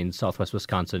town in southwest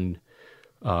Wisconsin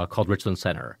called Richland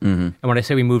Center. And when I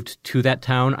say we moved to that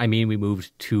town, I mean we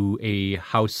moved to a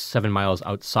house 7 miles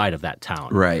outside of that town.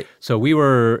 Right. So we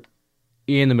were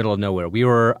in the middle of nowhere. We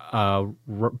were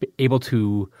able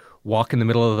to walk in the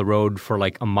middle of the road for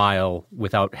like a mile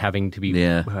without having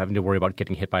to worry about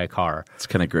getting hit by a car. It's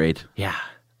kind of great. Yeah,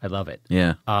 I love it.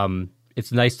 Yeah.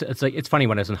 It's nice. It's funny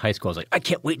when I was in high school. I was like, I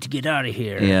can't wait to get out of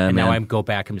here. Yeah, and man. now I go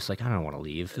back. I'm just like, I don't want to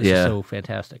leave. This is so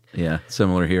fantastic. Yeah,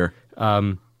 similar here.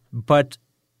 But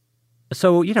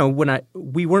so when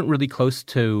we weren't really close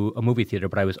to a movie theater,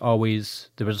 but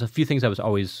there was a few things I was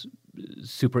always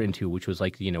super into, which was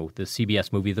like the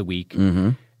CBS movie of the week,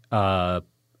 and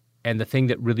the thing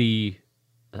that really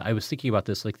I was thinking about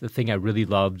this, like the thing I really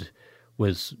loved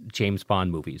was James Bond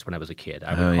movies when I was a kid.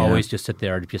 I would always just sit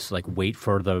there and just like wait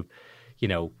for James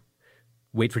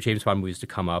Bond movies to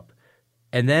come up,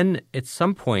 and then at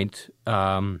some point.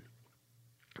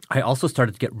 I also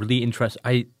started to get really interested.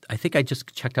 I think I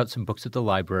just checked out some books at the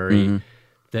library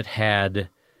that had,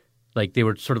 like, they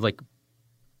were sort of like,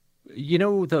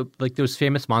 those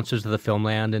famous Monsters of the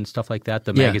Filmland and stuff like that.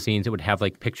 The magazines that would have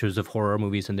like pictures of horror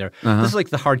movies in there. This is like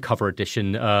the hardcover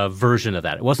edition version of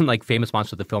that. It wasn't like famous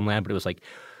Monsters of the Filmland, but it was like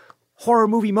horror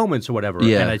movie moments or whatever.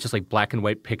 Yeah. And it's just like black and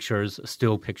white pictures,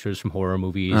 still pictures from horror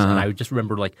movies. And I would just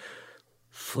remember like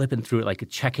flipping through it, like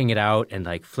checking it out and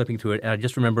like flipping through it. And I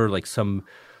just remember like some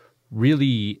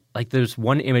really, like, there's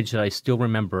one image that I still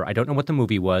remember. I don't know what the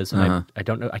movie was, and I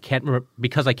don't know. I can't remember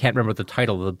because I can't remember the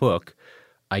title of the book.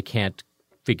 I can't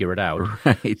figure it out.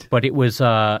 Right. But it was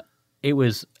a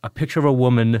picture of a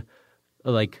woman,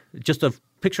 like just a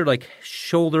picture, like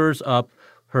shoulders up,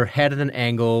 her head at an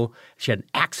angle. She had an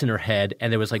axe in her head, and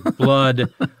there was like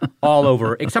blood all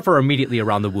over, except for immediately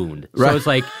around the wound. So it was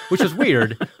like, which was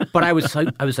weird. But I was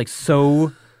like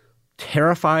so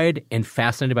terrified and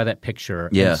fascinated by that picture.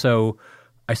 Yeah. And so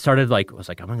I started I'm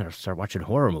going to start watching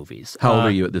horror movies. How old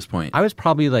are you at this point? I was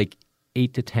probably like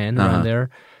 8 to 10 around there.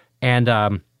 And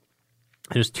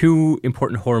there's two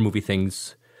important horror movie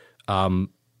things.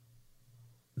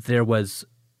 There was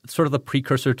sort of the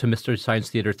precursor to Mystery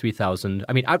Science Theater 3000.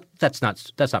 I mean, that's not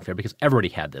fair because everybody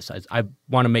had this. I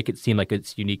want to make it seem like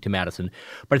it's unique to Madison,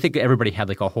 but I think everybody had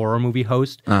like a horror movie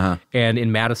host. And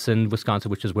in Madison,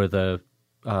 Wisconsin, which is where the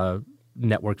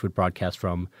networks would broadcast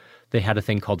from, they had a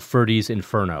thing called Ferdy's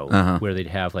Inferno, where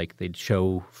they'd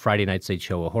show Friday nights. They'd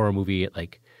show a horror movie at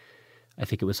like, I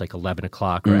think it was like 11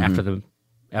 o'clock or after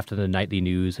the nightly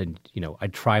news, and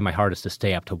I'd try my hardest to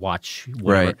stay up to watch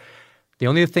whatever. Right. The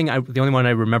only one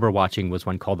I remember watching was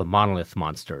one called The Monolith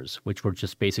Monsters, which were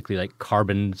just basically like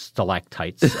carbon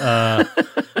stalactites that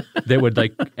would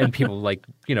like, and people like,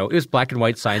 it was black and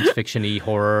white science fiction-y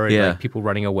horror and like people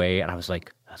running away, and I was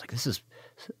like,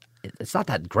 it's not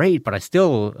that great, but I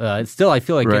still I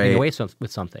feel like getting away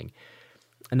with something.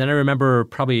 And then I remember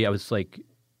probably I was like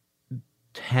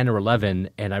 10 or 11,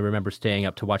 and I remember staying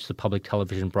up to watch the public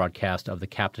television broadcast of the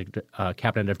Cabinet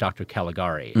of Dr.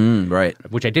 Caligari, right?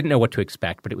 Which I didn't know what to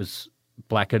expect, but it was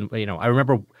black and I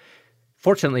remember.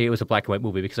 Fortunately, it was a black and white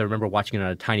movie because I remember watching it on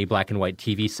a tiny black and white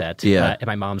TV set at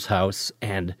my mom's house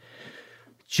and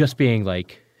just being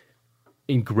like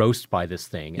engrossed by this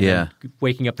thing. And then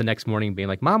waking up the next morning being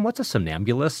like, Mom, what's a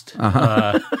somnambulist?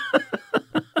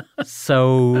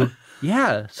 So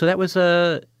that was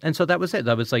and so that was it.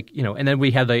 That was like, and then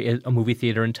we had a movie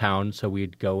theater in town, so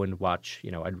we'd go and watch,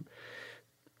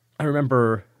 I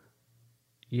remember,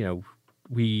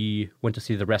 we went to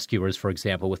see The Rescuers, for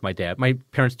example, with my dad. My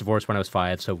parents divorced when I was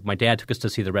 5, so my dad took us to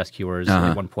see The Rescuers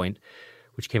at one point,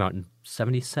 which came out in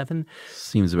 1977.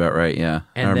 Seems about right, yeah.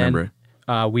 And I remember.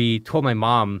 Then we told my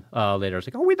mom later, I was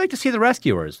like, we'd like to see The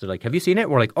Rescuers. They're like, have you seen it?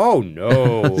 We're like, oh,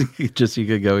 no. Just so you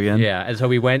could go again? Yeah, and so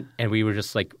we went, and we were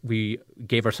just like, we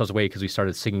gave ourselves away because we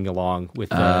started singing along with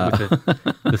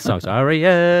the songs.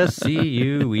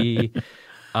 R-A-S-C-U-E.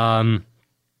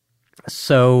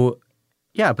 So...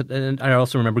 Yeah, but then I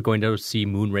also remember going to see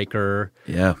Moonraker.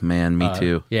 Yeah, man, me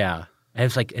too. Yeah. And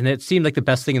it's like, and it seemed like the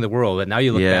best thing in the world. And now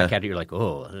you look back at it, you're like,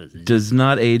 oh. Does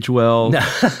not age well.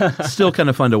 Still kind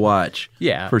of fun to watch.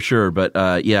 Yeah. For sure. But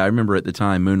I remember at the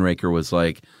time, Moonraker was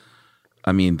like,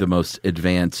 the most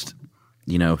advanced,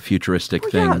 futuristic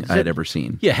thing I had ever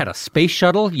seen. You had a space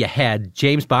shuttle. You had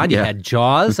James Bond. You had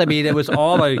Jaws. It was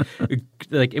all like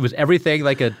it was everything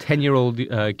like a 10-year-old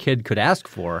kid could ask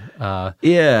for.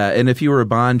 And if you were a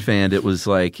Bond fan, it was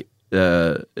like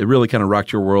it really kind of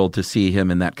rocked your world to see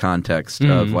him in that context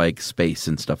of like space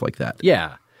and stuff like that.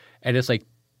 Yeah, and it's like,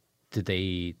 did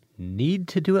they need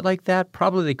to do it like that?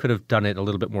 Probably they could have done it a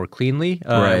little bit more cleanly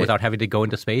without having to go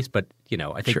into space. But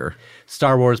I think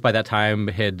Star Wars by that time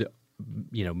had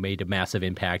made a massive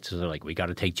impact. So they're like, we got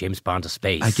to take James Bond to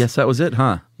space. I guess that was it,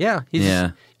 huh? Yeah.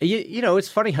 It's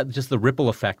funny how just the ripple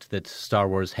effect that Star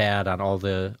Wars had on all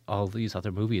these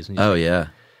other movies. And now,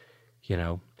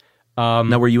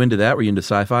 were you into that? Were you into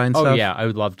sci-fi and stuff? Oh, yeah. I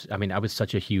was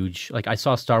such a huge, I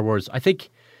saw Star Wars. I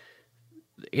think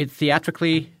it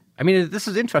theatrically, this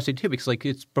is interesting too, because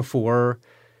it's before,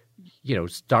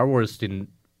 Star Wars didn't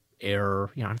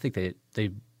air, I don't think they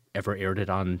ever aired it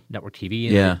on network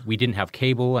TV. And we didn't have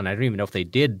cable, and I don't even know if they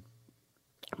did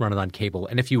run it on cable.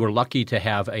 And if you were lucky to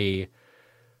have a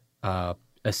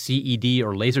CED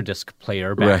or Laserdisc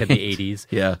player back in the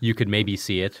 80s, you could maybe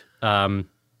see it.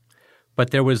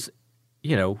 But there was,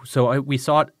 so I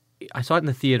saw it in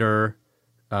the theater,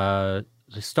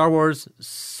 Star Wars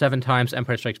 7 times,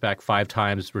 Empire Strikes Back 5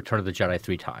 times, Return of the Jedi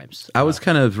 3 times. I was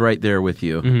kind of right there with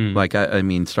you.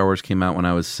 Mm-hmm. Star Wars came out when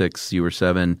I was 6, you were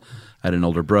 7. I had an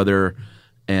older brother,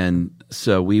 and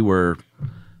so we were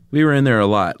in there a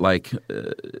lot.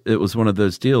 It was one of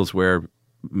those deals where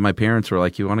my parents were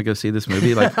like, "You want to go see this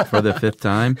movie for the 5th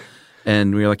time?"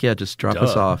 And we were like, "Yeah, just drop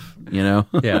us off." Yeah.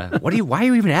 Why are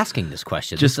you even asking this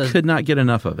question? Just could not get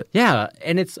enough of it. Yeah,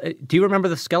 and it's. Do you remember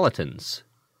the skeletons?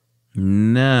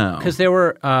 No, because there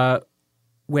were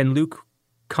when Luke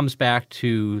comes back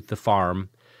to the farm,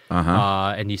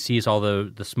 and he sees all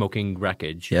the smoking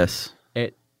wreckage. Yes.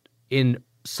 In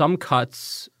some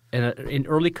cuts, in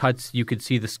early cuts, you could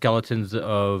see the skeletons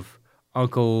of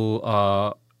Uncle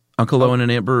Owen and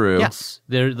Aunt Beru. Yes,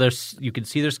 you could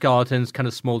see their skeletons kind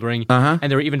of smoldering, and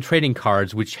there were even trading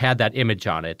cards which had that image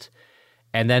on it.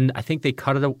 And then I think they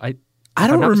cut it. I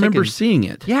don't remember seeing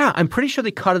it. Yeah, I'm pretty sure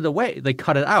they cut it away. They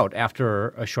cut it out after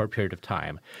a short period of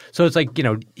time. So it's like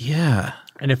yeah.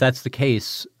 And if that's the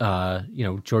case,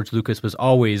 George Lucas was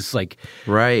always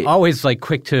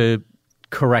quick to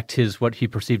correct what he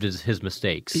perceived as his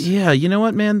mistakes. Yeah, you know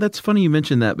what, man? That's funny you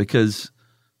mentioned that because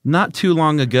not too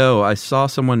long ago, I saw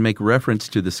someone make reference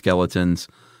to the skeletons,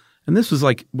 and this was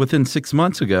within 6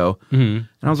 months ago, and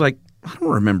I was like, I don't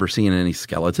remember seeing any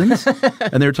skeletons.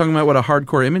 And they were talking about what a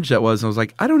hardcore image that was, and I was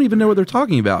like, I don't even know what they're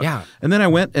talking about. Yeah. And then I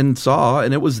went and saw,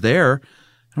 and it was there,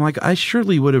 and I'm like, I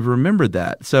surely would have remembered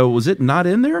that. So was it not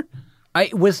in there?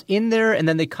 It was in there, and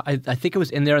then I think it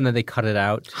was in there, and then they cut it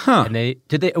out. Huh? And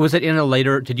was it in a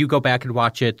later? Did you go back and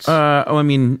watch it?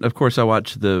 Of course, I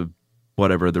watched the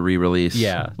re-release.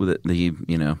 Yeah, with it,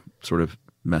 sort of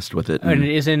messed with it. And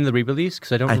it is in the re-release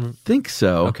because I think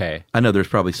so. Okay, I know there's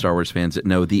probably Star Wars fans that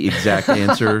know the exact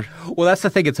answer. Well, that's the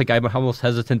thing. It's I'm almost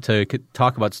hesitant to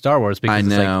talk about Star Wars because I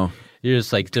know. You're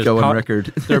just go on record.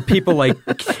 There are people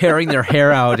tearing their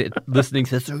hair out listening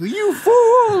to this. You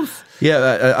fools!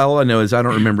 Yeah, all I know is I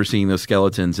don't remember seeing those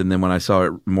skeletons. And then when I saw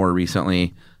it more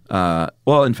recently,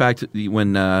 in fact,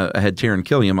 when I had Taron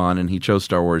Killam on and he chose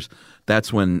Star Wars,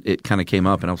 that's when it kind of came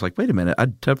up. And I was like, wait a minute, I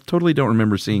totally don't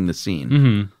remember seeing the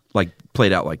scene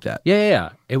played out like that. Yeah.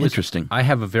 It was interesting. I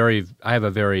have a very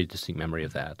distinct memory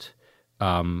of that.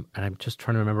 And I'm just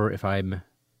trying to remember if I'm.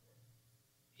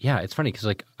 yeah, it's funny because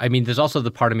like I mean, there's also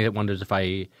the part of me that wonders if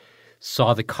I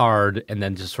saw the card and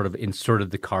then just sort of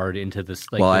inserted the card into this.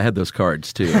 Like, I had those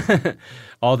cards too.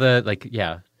 all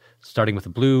the starting with the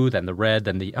blue, then the red,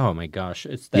 then the oh my gosh,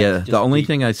 it's that yeah. The only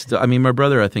thing my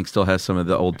brother I think still has some of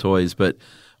the old toys, but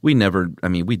we never. I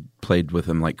mean, we played with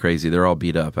them like crazy. They're all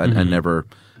beat up. I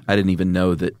didn't even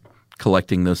know that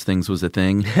collecting those things was a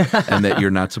thing and that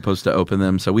you're not supposed to open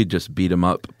them. So we just beat them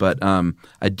up. But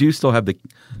I do still have the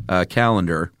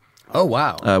calendar. Oh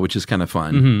wow, which is kind of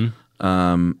fun.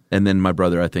 And then my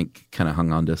brother, I think, kind of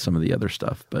hung on to some of the other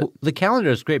stuff. But the calendar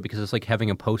is great because it's like having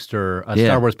a poster,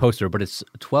 Star Wars poster, but it's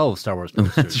 12 Star Wars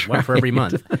posters, one for every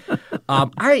month.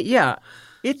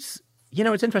 It's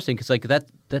it's interesting because like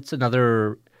that's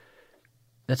another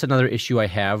issue I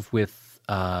have with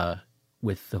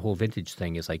the whole vintage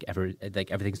thing is like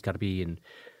everything's got to be in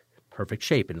perfect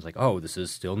shape, and it's like, oh, this is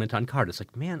still mint on card. It's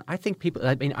like, man, I think people.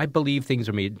 I mean, I believe things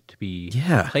are made to be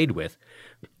played with.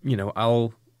 I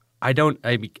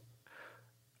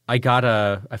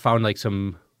found like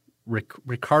some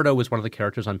Ricardo was one of the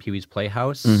characters on Pee-wee's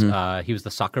Playhouse. He was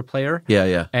the soccer player.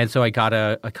 Yeah. And so I got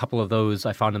a couple of those.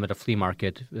 I found them at a flea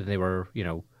market. They were,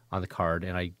 on the card,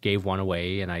 and I gave one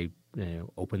away, and I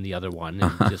opened the other one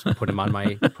and just put them on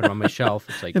my shelf.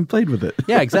 It's like and played with it.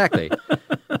 Yeah, exactly.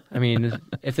 I mean,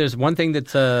 if there's one thing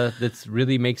that's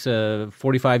really makes a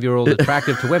 45-year-old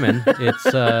attractive to women,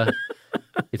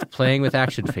 it's playing with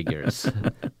action figures.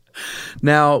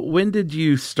 Now, when did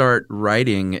you start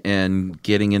writing and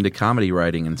getting into comedy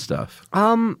writing and stuff?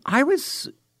 The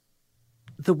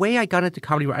way I got into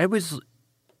comedy, I would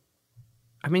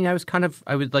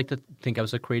like to think I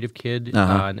was a creative kid,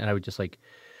 and I would just like,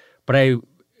 but I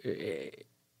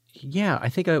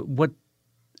think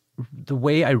the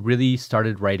way I really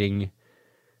started writing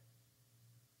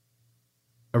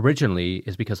originally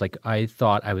is because like I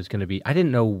thought I was going to be. I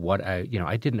didn't know what I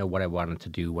wanted to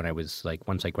do when I was like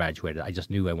once I graduated. I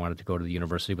just knew I wanted to go to the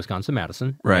University of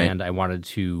Wisconsin-Madison, right? And I wanted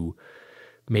to.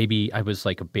 Maybe I was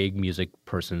like a big music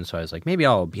person, so I was like, maybe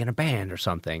I'll be in a band or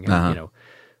something, and,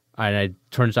 And it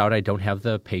turns out I don't have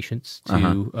the patience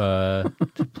to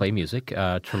play music,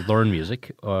 to learn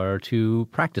music, or to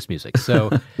practice music. So,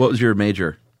 what was your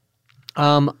major?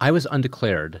 I was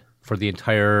undeclared for the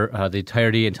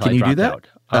entirety until Can I you dropped do that? out.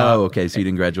 Oh, okay. So you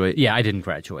didn't graduate? Yeah, I didn't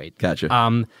graduate. Gotcha.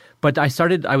 But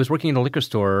I was working in a liquor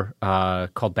store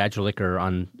called Badger Liquor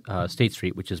on State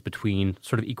Street, which is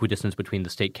sort of equidistant between the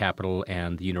state capitol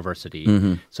and the university.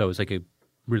 Mm-hmm. So it was like a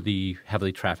really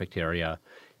heavily trafficked area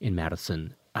in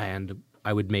Madison. And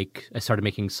I started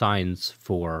making signs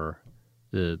for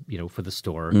for the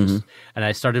store. Mm-hmm. And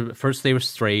I started, first they were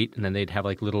straight, and then they'd have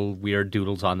like little weird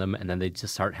doodles on them, and then they'd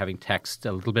just start having text,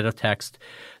 a little bit of text,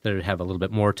 then it would have a little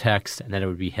bit more text, and then it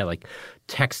would be like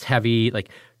text heavy, like,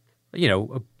 a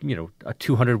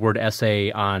 200-word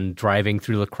essay on driving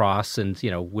through La Crosse and,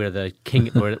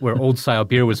 where old style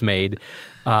beer was made.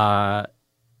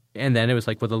 And then it was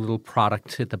like with a little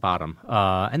product at the bottom.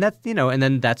 And that's, and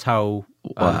then that's how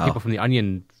people from The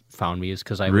Onion found me, is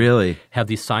because I would have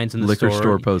these signs in the liquor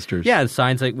store posters. Yeah, the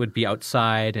signs that would be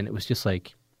outside, and it was just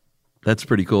like, that's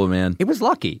pretty cool, man. It was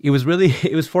lucky. It was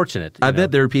fortunate. I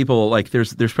bet there are people like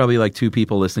there's probably like 2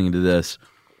 people listening to this.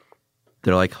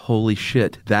 They're like, holy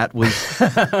shit, that's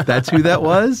who that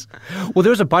was? Well, there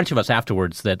was a bunch of us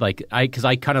afterwards that because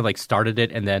I kind of like started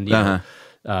it, and then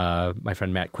my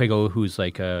friend Matt Quiggle, who's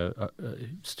like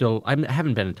still, I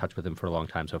haven't been in touch with him for a long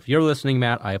time. So if you're listening,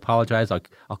 Matt, I apologize.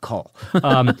 I'll call.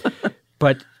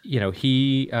 But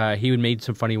he would made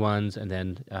some funny ones, and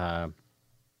then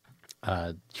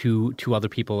two other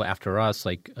people after us,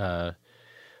 like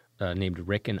named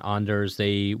Rick and Anders,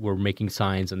 they were making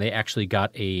signs, and they actually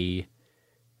got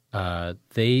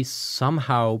they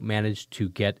somehow managed to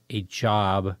get a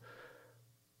job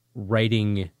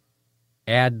writing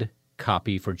ad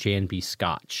copy for J&B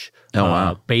Scotch. Oh,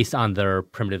 wow. Based on their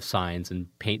primitive signs and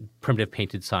primitive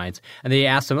painted signs. And they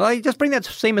asked them, just bring that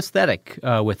same aesthetic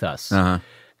with us. Uh-huh.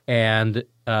 And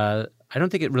I don't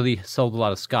think it really sold a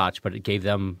lot of Scotch, but it gave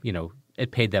them,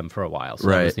 it paid them for a while. So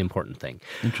that was the important thing.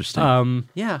 Interesting.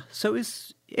 So it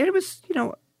was,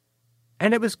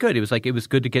 and it was good. It was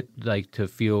good to get to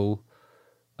feel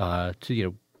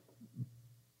to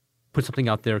put something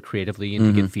out there creatively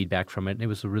and to get feedback from it. And it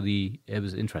was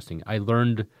interesting. I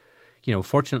learned,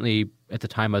 fortunately at the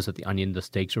time I was at The Onion, the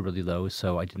stakes were really low,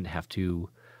 so I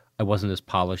wasn't as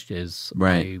polished as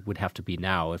I would have to be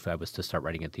now if I was to start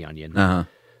writing at The Onion. Uh-huh.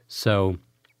 So,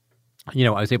 I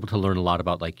was able to learn a lot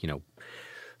about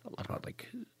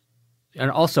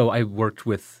and also I worked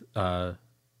with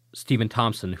Stephen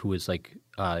Thompson, who was like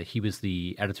he was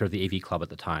the editor of the AV Club at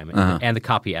the time and the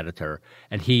copy editor,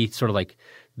 and he sort of like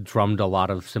drummed a lot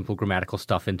of simple grammatical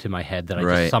stuff into my head that I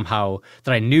just somehow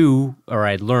that I knew or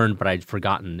I'd learned but I'd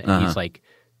forgotten. And he's like,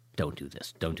 "Don't do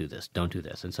this, don't do this, don't do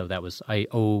this." And so that was I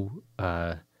owe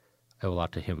a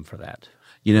lot to him for that.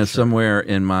 You know, somewhere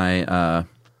in my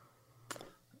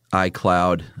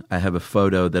iCloud, I have a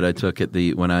photo that I took at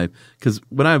because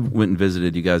when I went and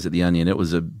visited you guys at the Onion, it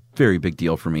was a very big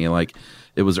deal for me. Like,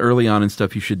 it was early on in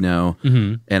Stuff You Should Know,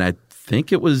 and I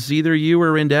think it was either you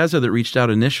or Randazzo that reached out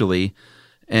initially,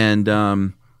 and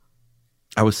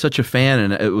I was such a fan,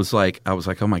 and it was like I was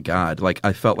like, oh my God, like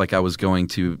I felt like I was going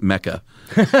to Mecca,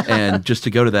 and just to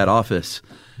go to that office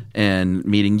and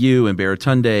meeting you and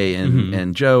Baratunde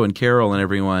and Joe and Carol and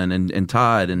everyone and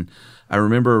Todd. And I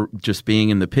remember just being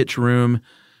in the pitch room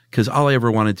because all I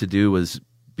ever wanted to do was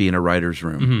be in a writer's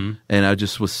room. And I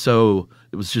just was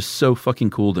it was just so fucking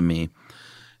cool to me.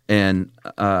 And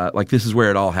like, this is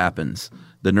where it all happens.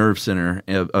 The nerve center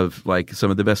of like some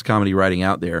of the best comedy writing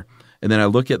out there. And then I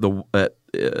look at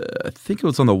I think it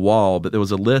was on the wall, but there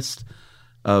was a list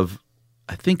of,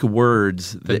 I think,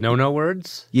 words. The no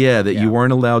words? Yeah, that you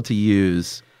weren't allowed to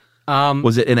use.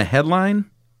 Was it in a headline?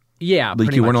 Yeah,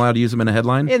 like you weren't allowed to use them in a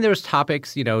headline? And there was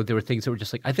topics, there were things that were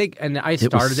just like, I think, and I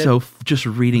started it. Just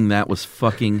reading that was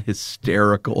fucking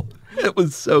hysterical. It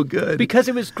was so good. Because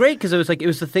it was great, because it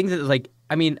was the thing that was like,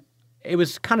 I mean, it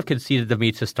was kind of conceited of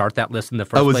me to start that list in the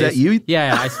first place. Oh, was that you?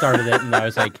 Yeah, I started it, and I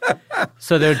was like,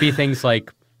 so there would be things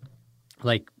like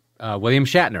William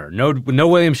Shatner, no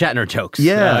William Shatner jokes.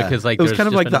 Yeah, because like it was kind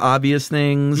of like the obvious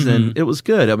things, and it was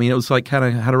good. I mean, it was like kind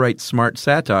of how to write smart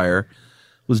satire.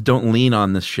 Was don't lean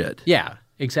on this shit. Yeah,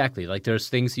 exactly. Like there's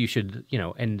things you should,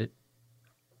 and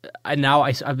now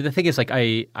the thing is like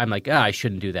I'm like I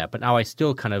shouldn't do that, but now I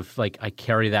still kind of like I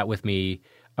carry that with me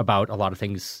about a lot of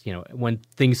things. When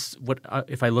things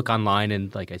if I look online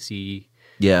and like I see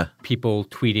people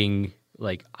tweeting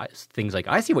like things like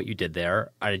I see what you did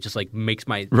there, it just like makes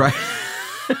my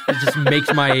It just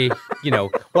makes my,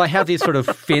 I have these sort of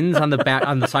fins on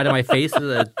the side of my face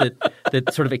that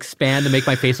sort of expand to make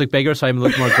my face look bigger so I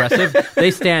look more aggressive.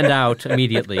 They stand out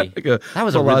immediately. Like that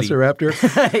was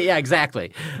velociraptor? Yeah,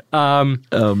 exactly.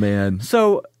 Oh, man.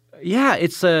 So, yeah,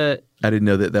 it's a... I didn't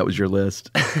know that was your list.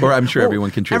 Or I'm sure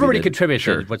everyone contributed. Everybody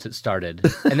contributed once it started.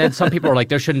 And then some people were like,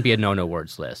 there shouldn't be a no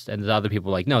words list. And the other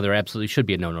people were like, no, there absolutely should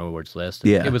be a no words list.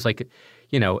 Yeah. It was like,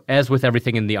 as with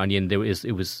everything in The Onion,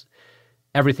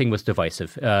 everything was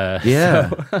divisive. Yeah.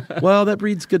 Well, that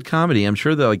breeds good comedy. I'm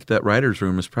sure that that writer's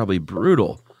room was probably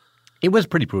brutal. It was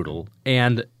pretty brutal.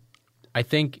 And I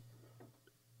think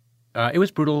it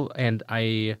was brutal, and but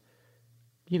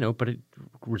it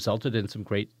resulted in some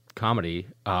great comedy.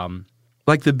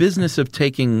 Like the business of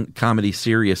taking comedy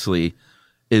seriously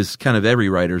is kind of every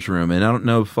writer's room. And I don't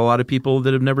know if a lot of people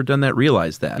that have never done that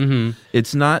realize that.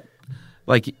 It's not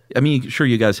like, I mean, sure,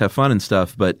 you guys have fun and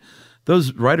stuff, but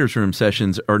those writer's room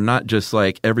sessions are not just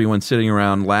like everyone sitting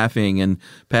around laughing and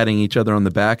patting each other on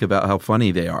the back about how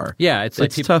funny they are. Yeah, it's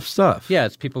like tough stuff. Yeah,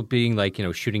 it's people being like,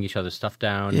 shooting each other's stuff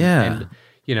down. Yeah.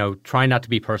 And, trying not to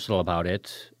be personal about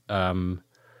it. But,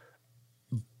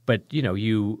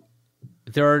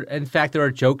 there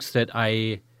are jokes that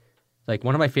like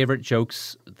one of my favorite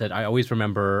jokes that I always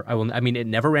remember. It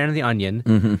never ran in The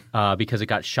Onion because it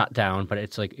got shut down, but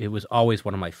it's like it was always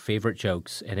one of my favorite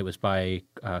jokes, and it was by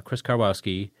Chris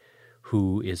Karwowski,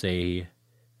 who is he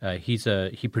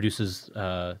produces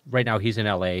right now he's in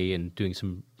LA and doing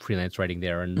some freelance writing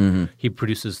there, and he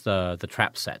produces the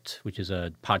Trap Set, which is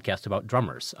a podcast about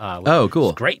drummers. Oh, cool!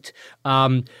 Which is great.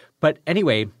 But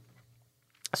anyway,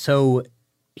 so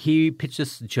he pitched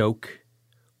this joke,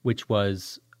 which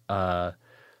was. Okay,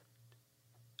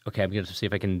 I'm going to see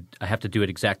if I have to do it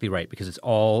exactly right because it's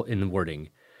all in the wording.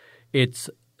 It's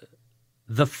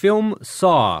the film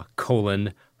Saw,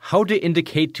 how to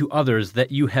indicate to others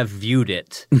that you have viewed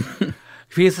it.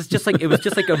 Because it was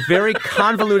just like a very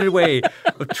convoluted way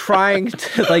of trying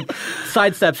to like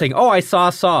sidestep saying, oh, I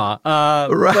saw.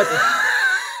 Right.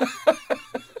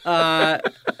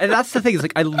 And that's the thing. Is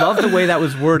like I love the way that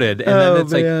was worded. And then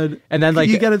it's man. Like, and then like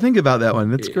you got to think about that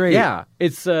one. That's great. Yeah,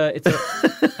 it's and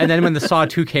then when the Saw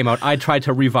 2 came out, I tried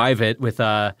to revive it with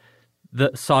the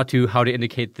Saw 2, how to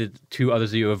indicate that to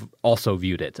others that you have also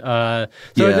viewed it.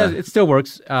 It still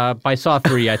works. By Saw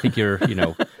 3, I think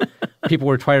people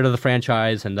were tired of the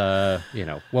franchise, and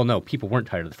people weren't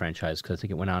tired of the franchise because I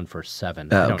think it went on for 7.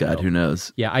 Oh God, who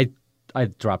knows? Yeah, I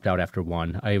dropped out after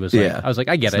 1. I was like,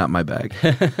 I get it's it. Not my bag.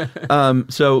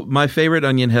 So my favorite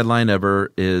Onion headline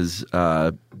ever is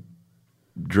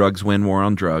 "Drugs Win War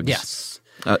on Drugs." Yes.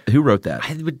 Who wrote that?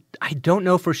 I don't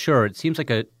know for sure. It seems like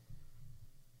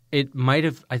it might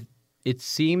have. It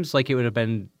seems like it would have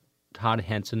been Todd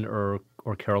Hanson or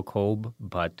Carol Kolb,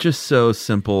 but just so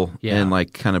simple and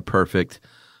like kind of perfect.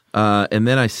 And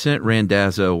then I sent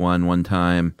Randazzo one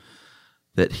time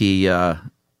that he. I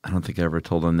don't think I ever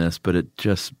told him this, but it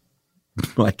just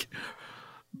like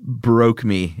broke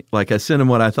me. Like I sent him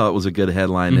what I thought was a good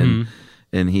headline,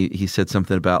 and he said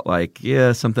something about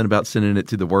something about sending it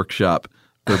to the workshop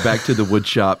or back to the wood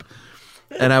shop.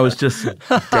 And I was just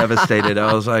devastated.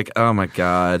 I was like, oh my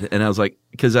God. And I was like,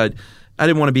 because I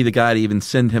didn't want to be the guy to even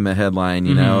send him a headline,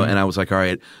 you know? And I was like, all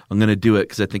right, I'm going to do it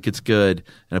because I think it's good.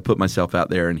 And I put myself out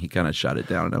there and he kind of shot it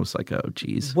down. And I was like, oh,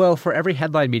 geez. Well, for every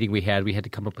headline meeting we had to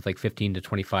come up with like 15 to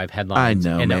 25 headlines. I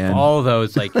know, and man. of all of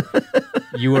those, like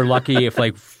you were lucky if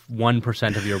like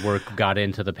 1% of your work got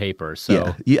into the paper.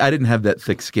 So I didn't have that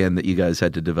thick skin that you guys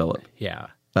had to develop. Yeah.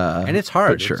 And it's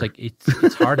hard. Sure. It's like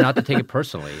it's hard not to take it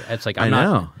personally. It's like I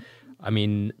know. I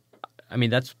mean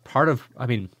that's part of. I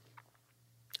mean,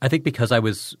 I think because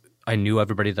I knew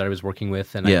everybody that I was working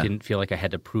with, and I didn't feel like I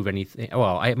had to prove anything.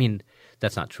 Well, I mean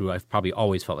that's not true. I've probably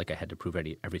always felt like I had to prove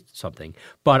something,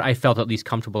 but I felt at least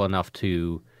comfortable enough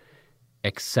to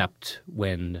accept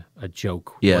when a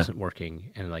joke wasn't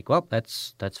working, and like, well,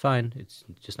 that's fine. It's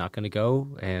just not going to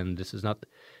go, and this is not.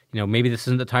 Maybe this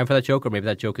isn't the time for that joke, or maybe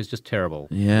that joke is just terrible.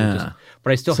 Yeah.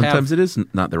 But I still sometimes it is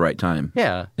not the right time.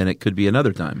 Yeah. And it could be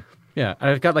another time. Yeah.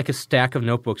 I've got like a stack of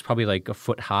notebooks, probably like a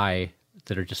foot high,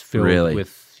 that are just filled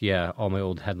with, all my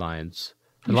old headlines.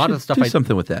 A lot of the stuff do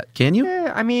something with that. Can you?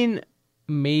 Yeah, I mean,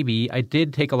 maybe. I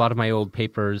did take a lot of my old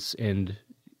papers and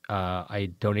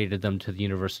I donated them to the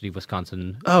University of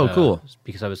Wisconsin. Oh, cool.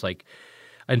 Because I was like,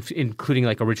 including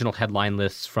like original headline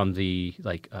lists from the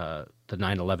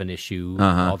 9/11 issue,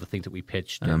 all the things that we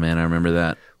pitched. Oh man, I remember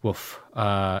that. Woof.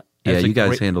 You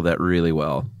guys handled that really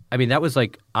well. I mean, that was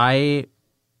like I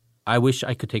wish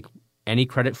I could take any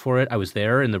credit for it. I was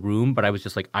there in the room, but I was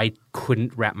just like I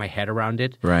couldn't wrap my head around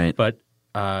it. Right. But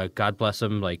God bless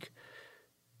him, like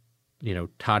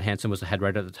Todd Hanson was the head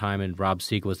writer at the time, and Rob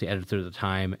Siegel was the editor at the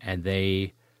time, and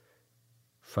they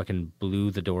fucking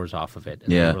blew the doors off of it.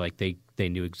 And they were like they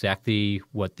knew exactly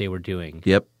what they were doing.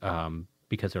 Yep.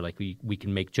 Because they're like we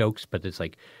can make jokes, but it's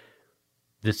like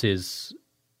this is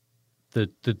the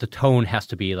tone has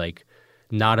to be like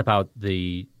not about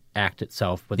the act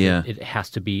itself, but it has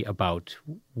to be about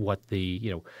what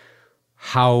the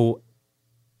how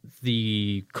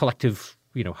the collective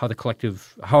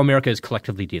how America is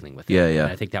collectively dealing with it. Yeah, yeah.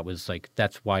 And I think that was like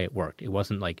that's why it worked. It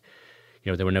wasn't like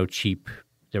there were no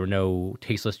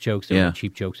tasteless jokes, there were no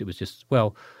cheap jokes. It was just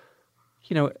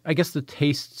I guess the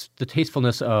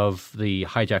tastefulness of the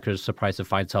hijackers surprised to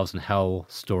find themselves in hell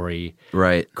story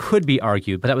could be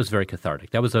argued, but that was very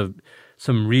cathartic. That was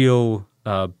some real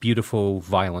beautiful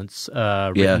violence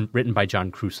written by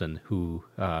John Crewson, who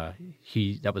I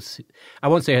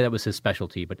won't say that was his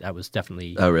specialty, but that was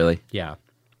definitely yeah,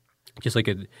 just like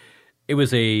it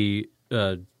was a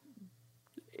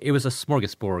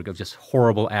smorgasbord of just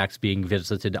horrible acts being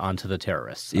visited onto the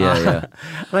terrorists. Yeah.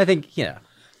 And I think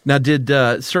Now, did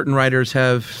certain writers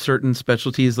have certain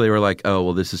specialties? They were like, oh,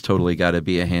 well, this has totally got to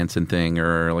be a Hanson thing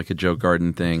or like a Joe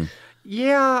Garden thing.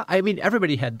 Yeah, I mean,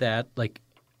 everybody had that. Like,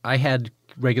 I had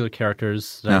regular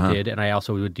characters that I did, and I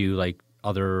also would do like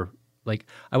other like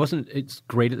I wasn't. It's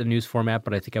great at the news format,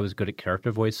 but I think I was good at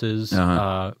character voices.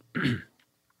 Todd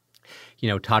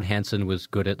Hanson was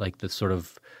good at like the sort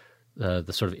of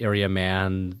area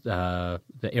man, the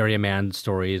area man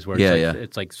stories where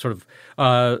it's like sort of.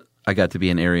 I got to be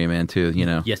an area man too,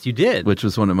 Yes, you did. Which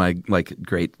was one of my like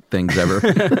great things ever.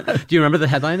 Do you remember the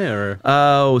headline or?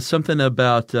 Oh, something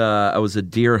about I was a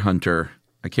deer hunter.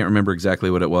 I can't remember exactly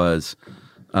what it was.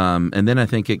 And then I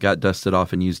think it got dusted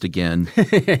off and used again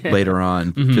later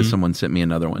on because someone sent me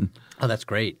another one. Oh, that's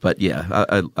great. But yeah,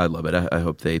 I love it. I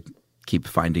hope they keep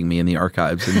finding me in the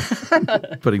archives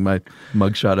and putting my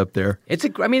mugshot up there.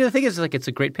 The thing is, like, it's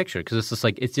a great picture because it's just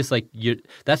like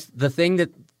that's the thing that.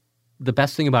 The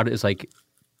best thing about it is like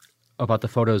about the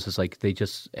photos is like they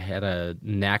just had a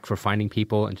knack for finding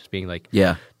people and just being like,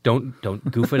 don't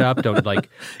goof it up, don't be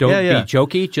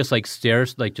jokey, just like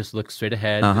stares, like just look straight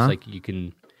ahead, just like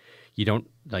you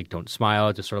don't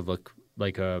smile, just sort of look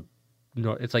like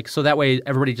it's like so that way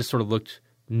everybody just sort of looked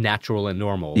natural and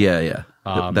normal. Yeah.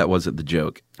 That wasn't the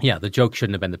joke. Yeah, the joke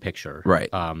shouldn't have been the picture, right?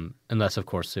 Unless of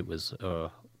course it was.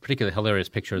 Particularly hilarious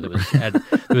picture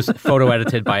that was photo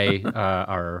edited by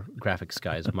our graphics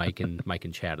guys, Mike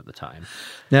and Chad at the time.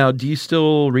 Now, do you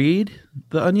still read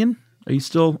The Onion? Are you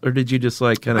still, or did you just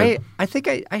like kind of? I think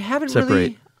I haven't separate?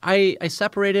 really. I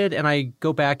separated and I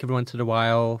go back every once in a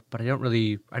while, but I don't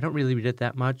really read it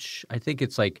that much. I think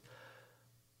it's like,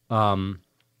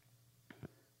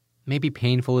 maybe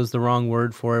painful is the wrong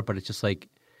word for it, but it's just like,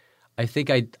 I think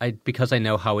I because I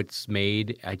know how it's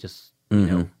made, I just you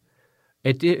know,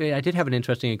 I did have an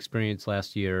interesting experience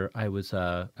last year. I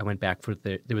went back for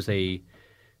there was a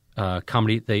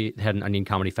comedy. They had an Onion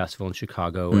Comedy Festival in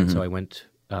Chicago, and so I went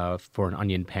for an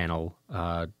Onion panel.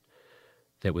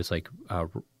 That was like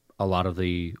a lot of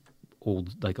the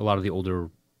older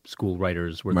school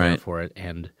writers were there for it,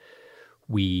 and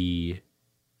we,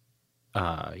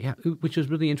 which was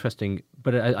really interesting.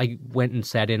 But I went and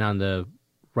sat in on the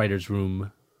writers'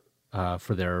 room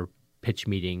for their pitch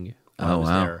meeting. I was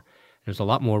there. There's a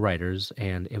lot more writers,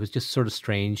 and it was just sort of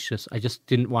strange. I just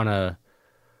didn't want to.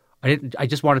 I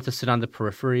just wanted to sit on the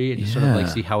periphery and just sort of like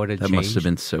see how it had changed. That must have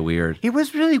been so weird. It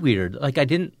was really weird. Like I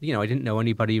didn't know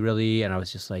anybody really, and I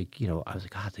was just like, I was like,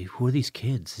 God, who are these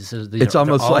kids? It's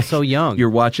almost all like so young.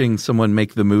 You're watching someone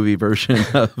make the movie version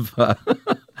of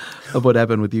what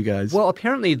happened with you guys. Well,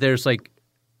 apparently there's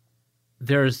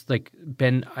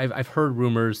been I've heard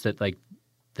rumors that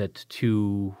that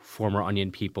two former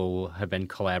Onion people have been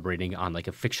collaborating on like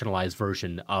a fictionalized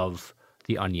version of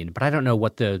The Onion, but I don't know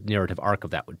what the narrative arc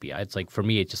of that would be. It's like, for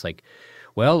me, it's just like,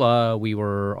 well, we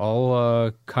were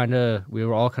all kind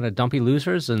of dumpy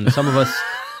losers, and some of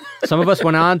us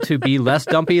went on to be less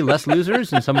dumpy, less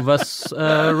losers, and some of us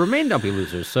remain dumpy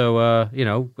losers. So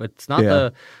it's not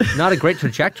a great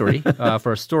trajectory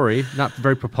for a story, not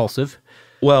very propulsive.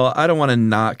 Well, I don't want to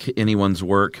knock anyone's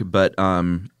work, but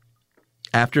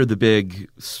after the big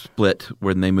split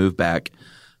when they moved back,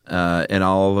 and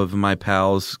all of my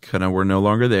pals kind of were no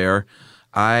longer there,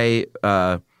 I,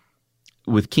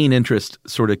 with keen interest,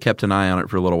 sort of kept an eye on it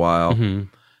for a little while,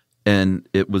 and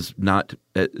it was not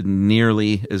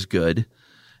nearly as good.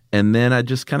 And then I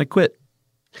just kind of quit.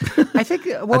 I think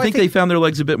they found their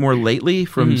legs a bit more lately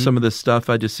from some of the stuff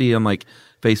I just see on like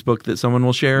Facebook that someone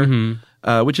will share,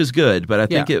 which is good. But I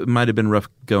think it might have been rough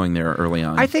going there early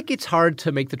on. I think it's hard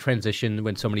to make the transition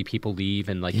when so many people leave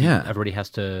and everybody has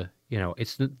to.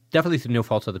 It's definitely through no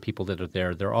fault of the people that are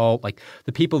there. They're all like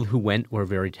the people who went were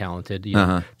very talented.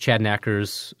 Chad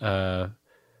Nackers,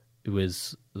 it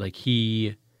was like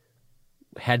he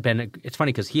had been. It's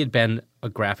funny because he had been a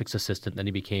graphics assistant, then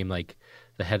he became like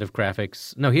the head of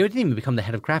graphics. No, he didn't even become the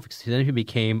head of graphics. Then he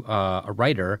became a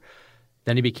writer.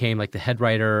 Then he became like the head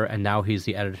writer, and now he's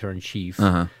the editor in chief.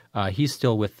 He's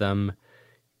still with them.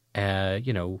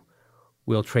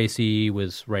 Will Tracy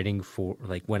was writing for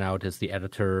went out as the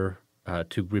editor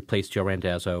to replace Joe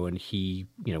Randazzo, and he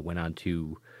went on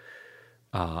to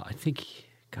I think,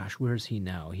 gosh, where is he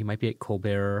now? He might be at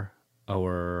Colbert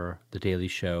or The Daily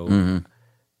Show.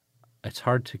 It's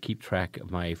hard to keep track of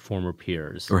my former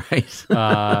peers, right?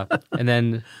 And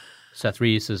then Seth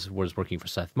Reese was working for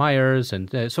Seth Meyers,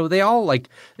 and so they all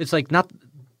it's like not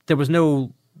there was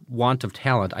no want of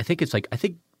talent. I think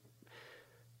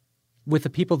with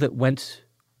the people that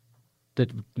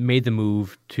made the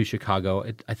move to Chicago,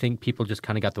 I think people just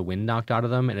kind of got the wind knocked out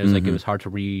of them, and it was it was hard to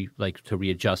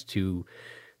readjust to,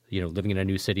 living in a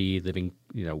new city, living,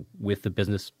 with the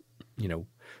business,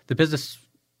 the business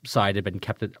side had been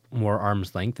kept at more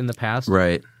arm's length in the past,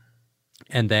 right?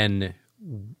 And then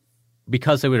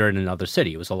because they were in another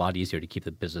city, it was a lot easier to keep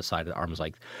the business side at arm's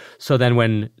length. So then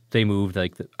when they moved,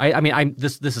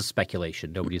 this is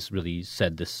speculation. Nobody's really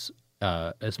said this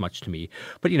as much to me,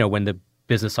 but when the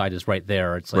business side is right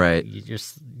there, it's like right. You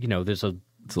just it's a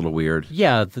little weird.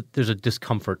 Yeah, there's a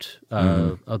discomfort,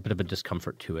 a bit of a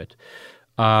discomfort to it,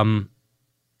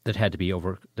 that had to be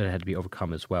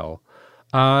overcome as well.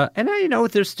 And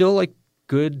there's still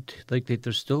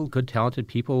there's still good talented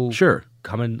people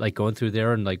coming going through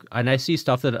there, and I see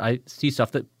stuff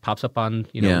that pops up on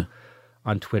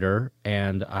on Twitter,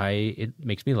 and it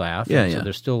makes me laugh. So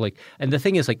there's still and the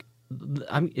thing is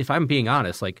if I'm being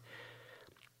honest,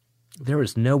 there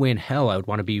is no way in hell I would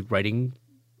want to be writing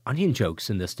Onion jokes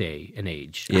in this day and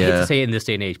age. I hate to say in this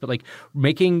day and age, but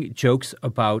making jokes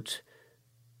about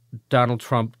Donald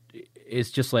Trump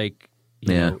is just you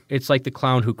know, it's like The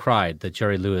Clown Who Cried, the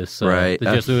Jerry Lewis, the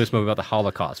Jerry Lewis movie about the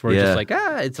Holocaust, where it's just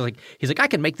it's he's like, I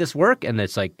can make this work, and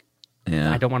it's I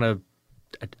don't want to.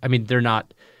 I mean, they're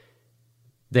not.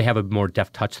 They have a more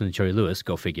deft touch than Jerry Lewis.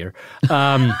 Go figure.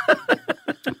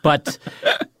 But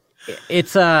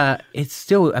it's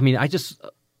still. I mean, I just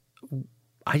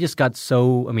got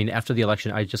so. I mean, after the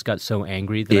election, I just got so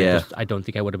angry that I don't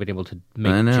think I would have been able to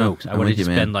make jokes. I would have just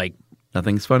been like,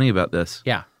 nothing's funny about this.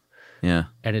 Yeah. Yeah.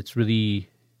 And it's really,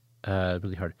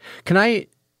 really hard. Can I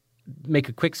make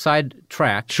a quick side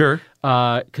track. Sure.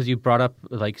 Because you brought up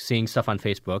like seeing stuff on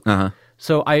Facebook.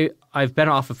 So I've been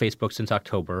off of Facebook since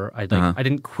October. I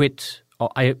didn't quit.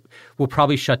 I will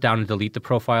probably shut down and delete the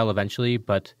profile eventually.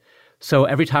 But so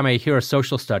every time I hear a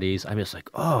social studies, I'm just like,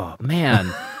 oh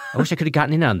man, I wish I could have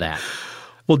gotten in on that.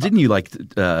 Well, didn't you like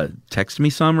text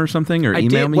me some or something, or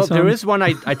email me some? Well, there is one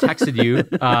I texted you,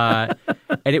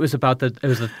 and it was about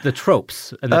the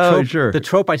tropes. And sure. The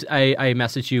trope I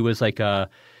messaged you was like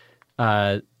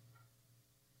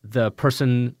the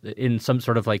person in some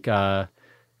sort of like in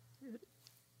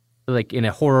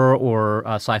a horror or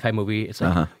sci-fi movie. It's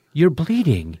like you're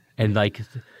bleeding, and like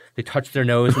they touch their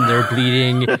nose and they're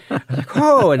bleeding. I'm like,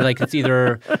 oh, and like it's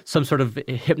either some sort of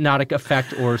hypnotic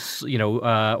effect or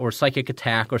or psychic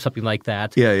attack or something like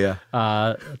that. Yeah.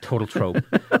 Total trope.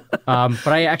 But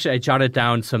I jotted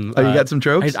down some. Oh, you got some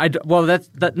tropes? Well, that's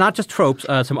not just tropes.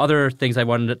 Some other things I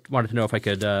wanted to know if I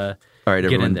could. All right, get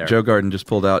everyone. in there. Joe Garden just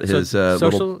pulled out his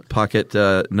little pocket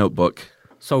notebook.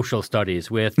 Social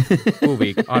studies with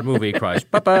Movie Crush.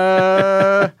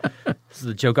 This is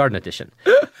the Joe Garden edition.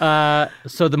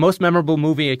 So the most memorable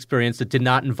movie experience that did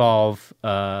not involve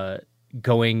the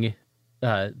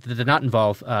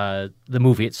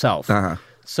movie itself.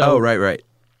 So right.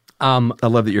 I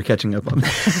love that you're catching up on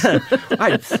this.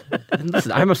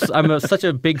 I'm such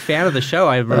a big fan of the show.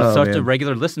 I'm such a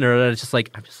regular listener that it's just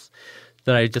like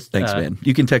Thanks, man.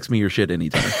 You can text me your shit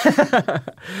anytime.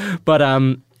 But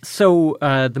So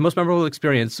the most memorable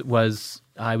experience was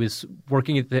I was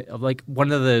working at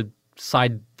one of the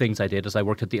side things I did is I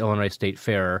worked at the Illinois State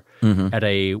Fair at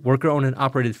a worker-owned and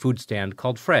operated food stand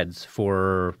called Fred's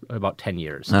for about 10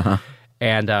 years.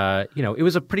 And it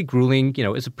was a pretty grueling,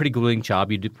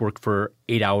 job. You'd work for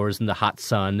 8 hours in the hot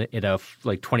sun at a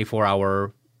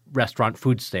 24-hour restaurant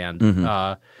food stand.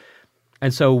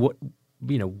 And so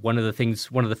one of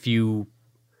the few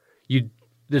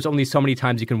there's only so many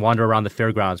times you can wander around the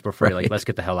fairgrounds before you're like, let's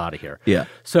get the hell out of here. Yeah.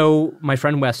 So my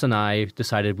friend Wes and I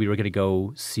decided we were going to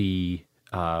go see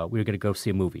a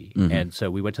movie. And so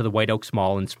we went to the White Oaks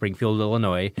Mall in Springfield,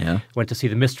 Illinois. Yeah. Went to see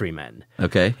The Mystery Men.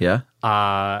 Okay, yeah.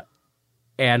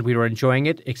 And we were enjoying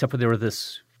it, except for there were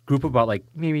this group of about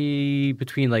maybe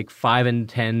between 5 and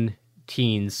 10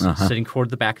 teens sitting toward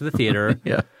the back of the theater.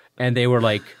 Yeah. And they were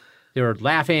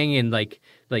laughing and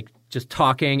just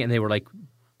talking, and they were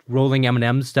rolling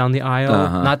M&Ms down the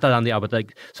aisle. Not down the aisle, but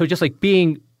just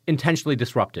being intentionally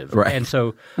disruptive. Right. And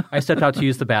so I stepped out to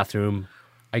use the bathroom.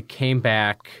 I came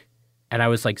back, and I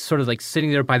was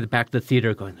sitting there by the back of the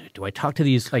theater going, do I talk to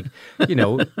these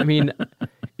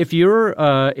if you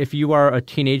are a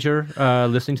teenager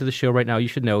listening to the show right now, you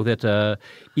should know that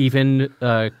even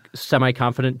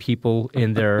semi-confident people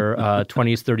in their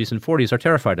 20s, 30s, and 40s are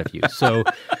terrified of you. So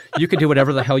you can do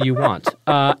whatever the hell you want.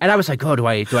 And I was like, oh, do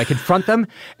I confront them?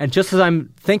 And just as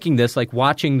I'm thinking this,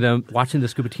 watching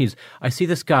this group of teens, I see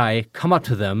this guy come up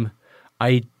to them.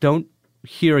 I don't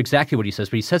hear exactly what he says,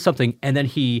 but he says something, and then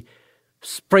he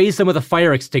sprays them with a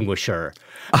fire extinguisher.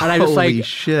 And I was Holy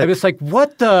shit. I was like,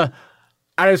 what the?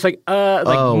 And I was like,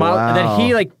 wow. And then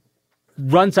he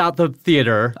runs out the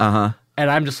theater, and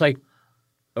I'm just like,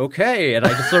 okay. And I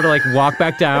just sort of walk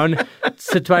back down,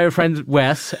 sit to my friend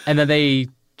Wes, and then they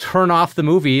turn off the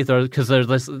movie because there's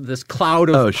this cloud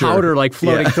of powder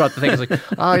floating throughout the thing. It's like,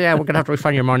 oh yeah, we're gonna have to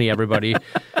refund your money, everybody.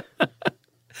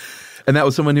 And that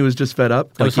was someone who was just fed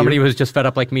up. That was somebody who was just fed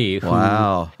up like me.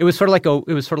 Wow. It was sort of like a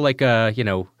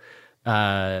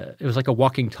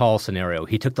walking tall scenario.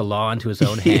 He took the law into his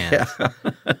own hands.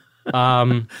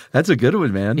 That's a good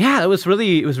one, man. Yeah, it was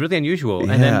really unusual.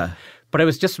 And then, but I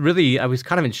was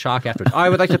kind of in shock afterwards. I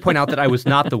would like to point out that I was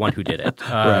not the one who did it.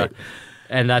 Right.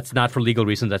 And that's not for legal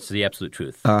reasons. That's the absolute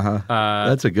truth.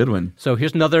 That's a good one. So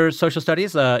here's another social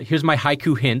studies. Here's my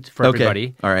haiku hint for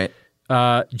everybody. All right.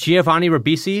 Giovanni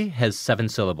Ribisi has 7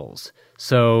 syllables.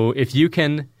 So if you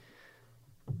can...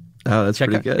 Oh, that's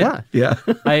pretty good. Yeah.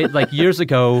 I years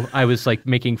ago, I was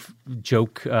making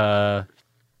joke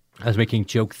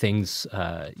things,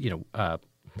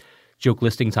 joke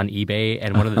listings on eBay,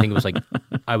 and one of the things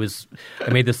was I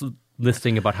made this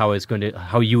listing about how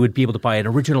you would be able to buy an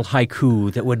original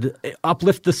haiku that would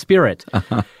uplift the spirit,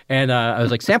 and I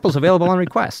was like, samples available on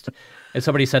request, and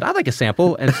somebody said, I'd like a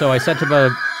sample, and so I sent him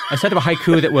a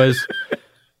haiku that was,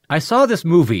 I saw this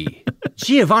movie,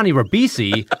 Giovanni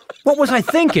Ribisi. What was I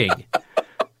thinking?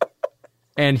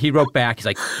 And he wrote back. He's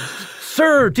like,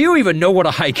 sir, do you even know what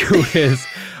a haiku is?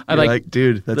 I'm like,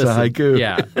 dude, that's a haiku.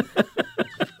 Yeah.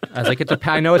 I was like,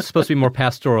 I know it's supposed to be more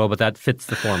pastoral, but that fits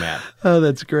the format. Oh,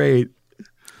 that's great.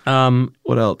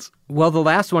 What else? Well, the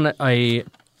last one,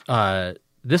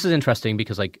 this is interesting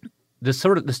because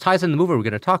this ties in the movie we're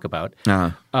going to talk about,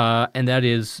 and that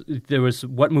is there was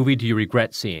what movie do you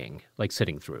regret seeing, like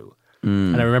sitting through?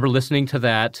 And I remember listening to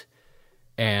that,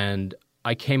 and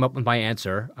I came up with my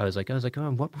answer. I was like, oh,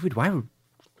 what movie do I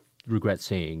regret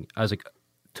seeing? I was like,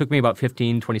 took me about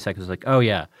 15, 20 seconds. I was like, oh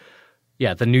yeah,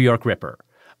 The New York Ripper.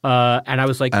 And I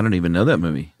was like, I don't even know that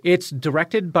movie. It's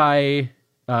directed by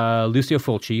Lucio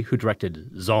Fulci, who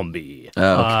directed Zombie.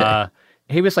 Oh, okay.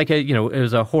 He was like it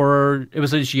was a horror. It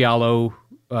was a giallo,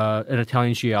 an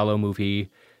Italian giallo movie,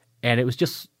 and it was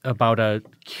just about a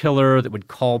killer that would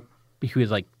call. He would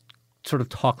like sort of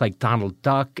talk like Donald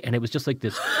Duck, and it was just like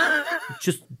this,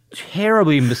 just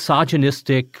terribly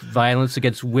misogynistic violence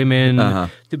against women.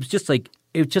 It was just like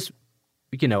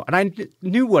and I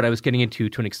knew what I was getting into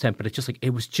to an extent, but it's just like it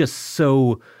was just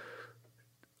so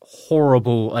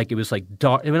horrible. Like it was like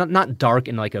dark, not dark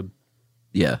in like a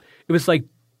It was like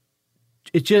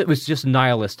it was just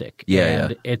nihilistic.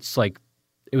 It's like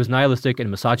it was nihilistic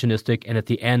and misogynistic, and at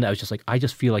the end I was just like, I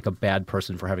just feel like a bad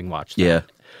person for having watched that.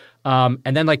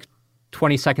 And then like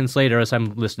 20 seconds later, as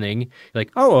I'm listening,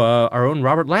 like, our own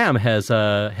Robert Lamb has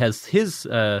his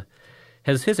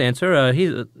answer.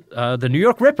 He's the New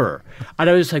York Ripper. And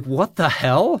I was just like, what the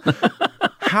hell?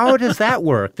 How does that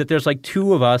work? That there's like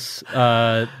two of us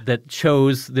that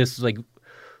chose this like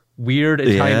weird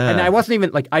Italian. And I wasn't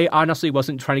even like, I honestly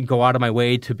wasn't trying to go out of my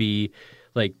way to be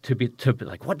like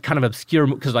what kind of obscure,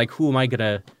 because like who am I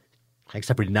gonna,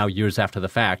 except for now years after the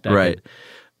fact, I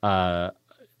could,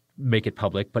 make it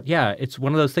public. But yeah, it's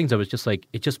one of those things that was just like,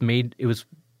 it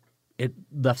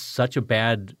left such a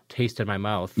bad taste in my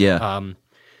mouth. And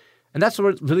that's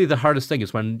really the hardest thing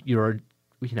is when you're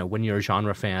a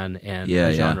genre fan and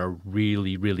the genre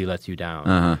really, really lets you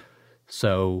down.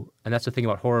 So, and that's the thing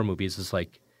about horror movies is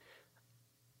like,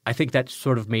 I think that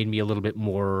sort of made me a little bit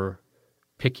more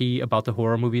picky about the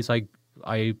horror movies I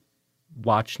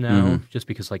watch now, just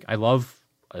because like it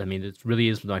really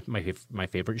is my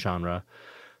favorite genre.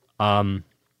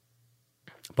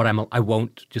 But I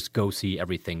won't just go see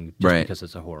everything just because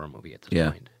it's a horror movie at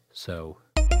this point. So,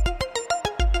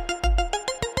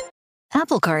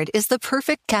 Apple Card is the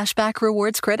perfect cashback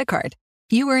rewards credit card.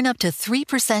 You earn up to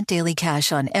 3% daily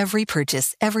cash on every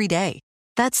purchase every day.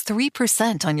 That's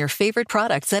 3% on your favorite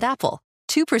products at Apple,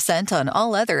 2% on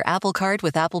all other Apple Card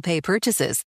with Apple Pay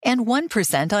purchases, and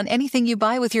 1% on anything you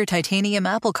buy with your titanium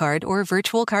Apple Card or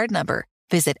virtual card number.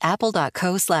 Visit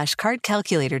apple.co/card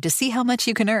calculator to see how much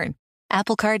you can earn.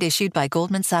 Apple Card issued by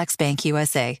Goldman Sachs Bank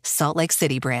USA, Salt Lake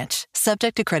City branch.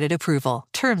 Subject to credit approval.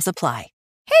 Terms apply.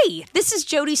 Hey, this is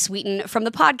Jodie Sweetin from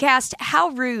the podcast How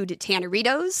Rude,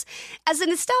 Tanneritos. As a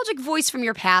nostalgic voice from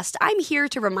your past, I'm here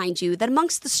to remind you that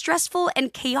amongst the stressful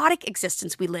and chaotic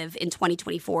existence we live in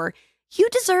 2024, you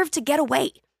deserve to get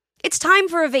away. It's time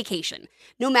for a vacation,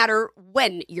 no matter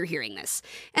when you're hearing this.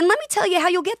 And let me tell you how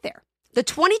you'll get there. The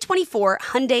 2024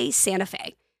 Hyundai Santa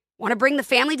Fe. Want to bring the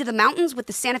family to the mountains with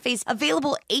the Santa Fe's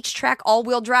available H-Track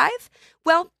all-wheel drive?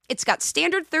 Well, it's got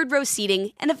standard third-row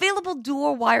seating and available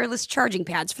dual wireless charging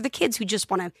pads for the kids who just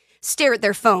want to stare at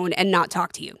their phone and not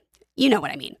talk to you. You know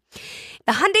what I mean.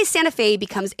 The Hyundai Santa Fe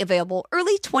becomes available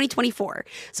early 2024,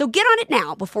 so get on it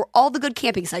now before all the good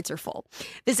camping sites are full.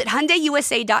 Visit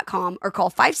HyundaiUSA.com or call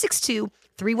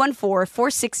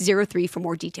 562-314-4603 for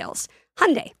more details.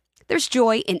 Hyundai. There's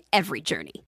joy in every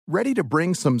journey. Ready to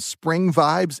bring some spring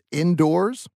vibes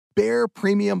indoors? Behr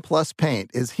Premium Plus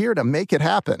paint is here to make it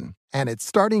happen, and it's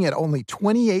starting at only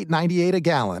 $28.98 a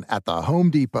gallon at the Home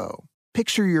Depot.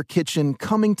 Picture your kitchen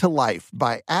coming to life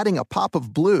by adding a pop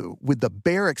of blue with the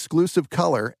Behr exclusive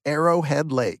color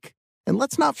Arrowhead Lake. And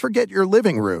let's not forget your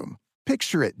living room.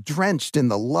 Picture it drenched in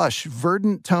the lush,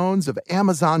 verdant tones of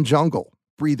Amazon jungle,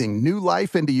 breathing new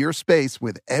life into your space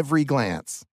with every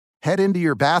glance. Head into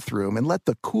your bathroom and let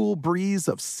the cool breeze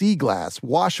of sea glass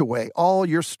wash away all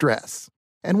your stress.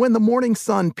 And when the morning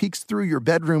sun peeks through your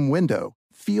bedroom window,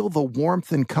 feel the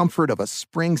warmth and comfort of a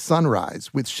spring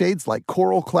sunrise with shades like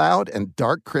coral cloud and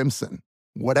dark crimson.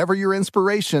 Whatever your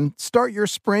inspiration, start your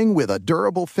spring with a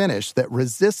durable finish that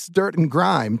resists dirt and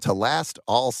grime to last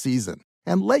all season.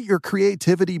 And let your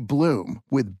creativity bloom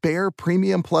with Behr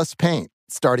Premium Plus paint,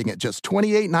 starting at just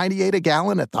 $28.98 a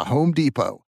gallon at the Home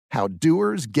Depot. How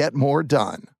doers get more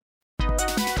done.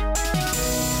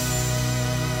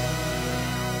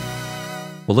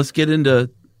 Well, let's get into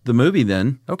the movie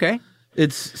then. Okay.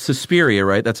 It's Suspiria,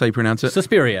 right? That's how you pronounce it?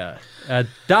 Suspiria.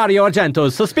 Dario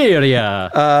Argento's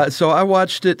Suspiria. So I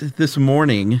watched it this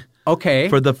morning. Okay.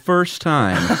 For the first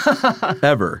time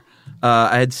ever.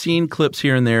 I had seen clips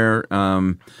here and there,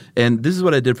 and this is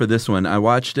what I did for this one. I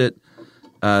watched it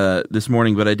this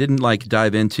morning, but I didn't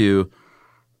dive into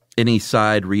any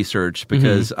side research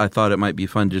because I thought it might be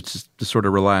fun just to sort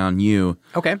of rely on you.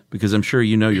 Okay. Because I'm sure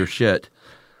you know your shit.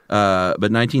 But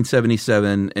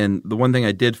 1977, and the one thing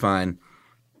I did find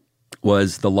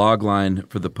was the log line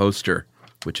for the poster,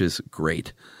 which is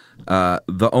great.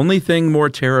 The only thing more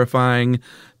terrifying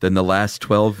than the last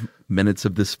 12 minutes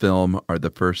of this film are the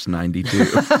first 92.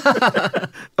 That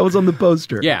was on the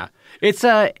poster. Yeah.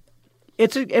 I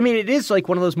mean, it is like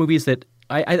one of those movies that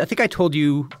I think I told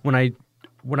you when I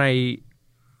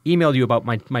emailed you about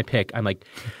my pick. I'm like,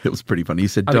 it was pretty funny. You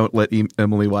said, "Don't let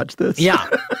Emily watch this." Yeah,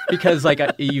 because like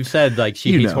you said, like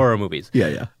she hates horror movies.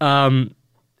 Yeah.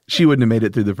 She wouldn't have made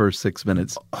it through the first 6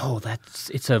 minutes. Oh,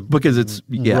 it's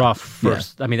rough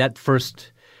first. Yeah. I mean, that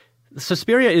first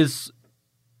Suspiria is.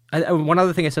 One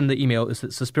other thing I said in the email is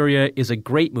that Suspiria is a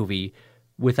great movie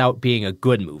without being a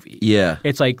good movie. Yeah,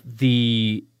 it's like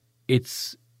the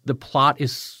plot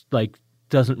is like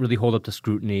doesn't really hold up to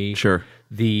scrutiny. Sure,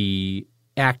 the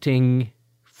acting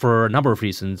for a number of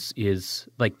reasons is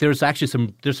like there's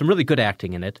some really good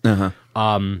acting in it.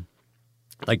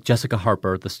 Like Jessica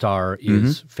Harper, the star,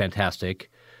 is fantastic,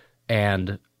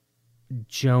 and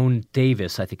Joan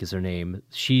Davis, I think is her name.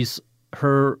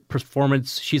 Her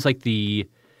performance. She's not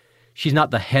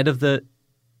the head of the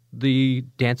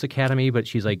dance academy, but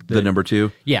she's like the number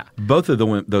 2. Yeah, both of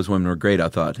those women were great. I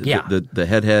thought. Yeah, the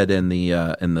head and the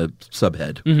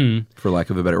subhead, for lack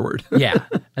of a better word. Yeah,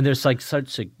 and there's like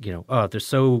such a they're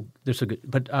so good.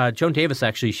 But Joan Davis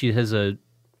actually, she has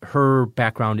her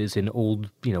background is in old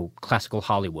classical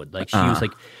Hollywood. Like she was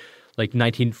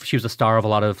she was a star of a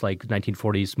lot of like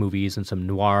 1940s movies and some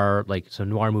noir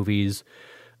movies.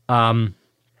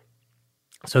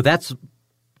 So that's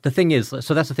the thing is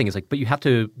like, but you have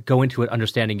to go into it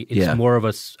understanding it's more of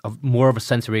a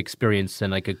sensory experience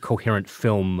than like a coherent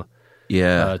film.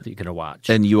 Yeah, that you're gonna watch.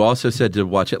 And you also said to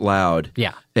watch it loud.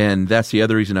 Yeah, and that's the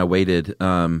other reason I waited.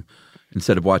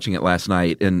 Instead of watching it last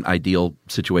night, an ideal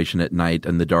situation at night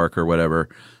in the dark or whatever.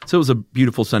 So it was a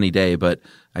beautiful sunny day, but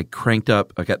I got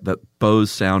the Bose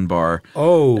sound bar.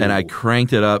 Oh. And I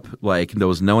cranked it up like there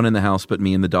was no one in the house but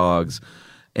me and the dogs.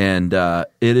 And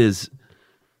it is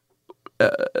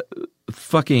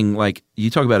fucking like, you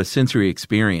talk about a sensory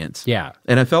experience. Yeah.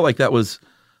 And I felt like that was,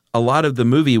 a lot of the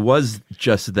movie was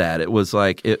just that. It was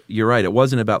like, you're right, it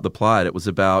wasn't about the plot. It was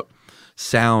about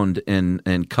sound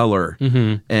and color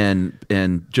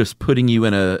and just putting you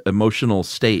in a emotional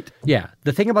state. Yeah,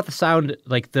 the thing about the sound,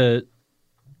 like the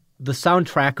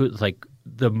soundtrack was like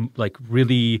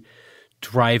really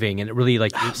driving, and it really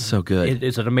so good.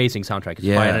 It's an amazing soundtrack. It's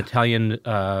by an Italian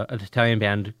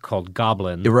band called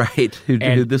Goblin, right? Who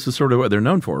this is sort of what they're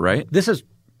known for, right? This is.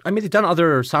 I mean, they've done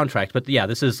other soundtracks, but yeah,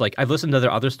 this is like I've listened to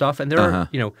their other stuff, and their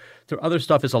other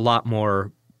stuff is a lot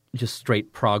more just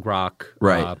straight prog rock,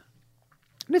 right?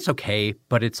 And it's okay,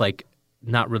 but it's like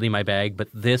not really my bag. But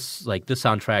this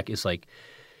soundtrack is like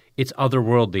it's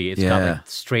otherworldly. It's got like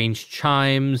strange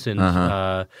chimes and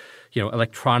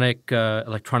electronic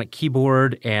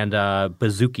keyboard and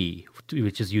bazooki,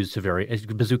 which is used to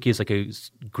bazooki is like a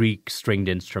Greek stringed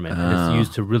instrument, and it's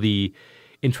used to really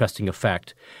interesting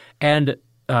effect. And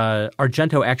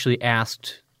Argento actually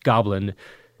asked Goblin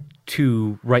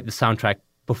to write the soundtrack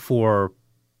before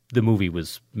the movie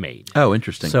was made. Oh,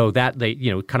 interesting. So that they,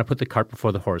 kind of put the cart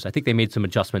before the horse. I think they made some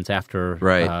adjustments after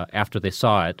they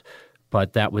saw it,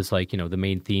 but that was like, the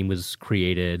main theme was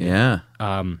created. Yeah.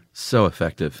 So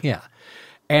effective. Yeah.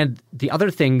 And the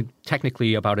other thing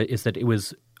technically about it is that it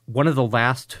was one of the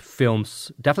last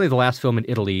films, definitely the last film in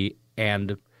Italy,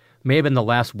 and may have been the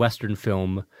last Western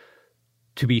film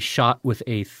to be shot with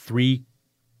a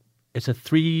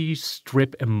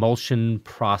 3-strip emulsion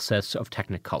process of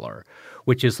Technicolor,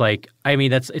 which is like, I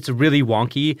mean, it's really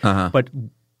wonky, but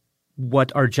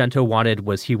what Argento wanted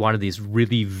was he wanted these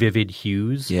really vivid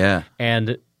hues. Yeah.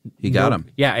 And he got them.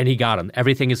 Yeah, and he got them.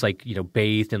 Everything is like,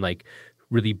 bathed in like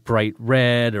really bright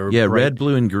red or red,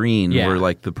 blue, and green were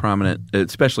like the prominent,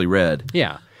 especially red.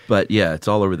 Yeah. But yeah, it's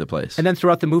all over the place. And then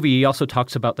throughout the movie, he also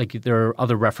talks about like there are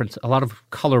other a lot of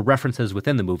color references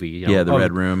within the movie. The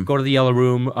red room. Go to the yellow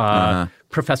room.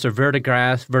 Professor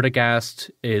Verdigast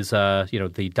is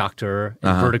the doctor.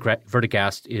 And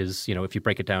Verdigast is if you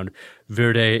break it down,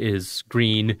 Verde is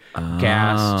green,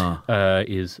 Gast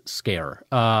is scare.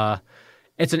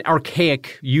 It's an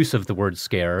archaic use of the word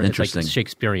scare. Interesting. It's like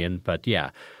Shakespearean, but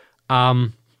yeah.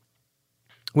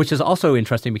 Which is also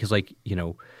interesting because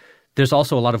there's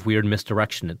also a lot of weird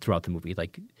misdirection throughout the movie.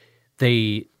 Like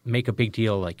they make a big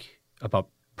deal about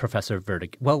Professor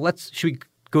Verdig. Well, should we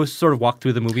go sort of walk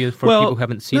through the movie for people who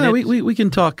haven't seen it? We can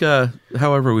talk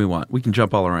however we want. We can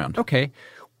jump all around. Okay.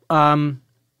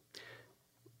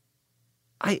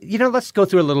 let's go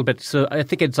through a little bit. So I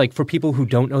think it's like for people who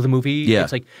don't know the movie,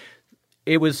 it's like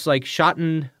it was like shot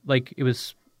in like it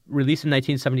was released in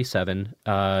 1977,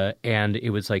 and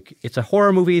it was like it's a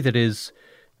horror movie that is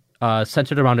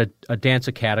centered around a dance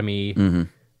academy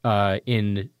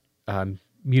in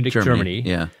Munich, Germany.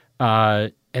 Yeah,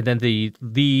 and then the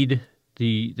lead,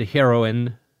 the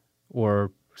heroine,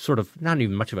 or sort of not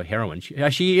even much of a heroine.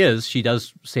 She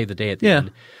does save the day at the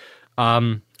end.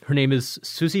 Her name is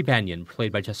Susie Banyan,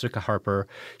 played by Jessica Harper.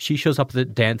 She shows up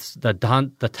at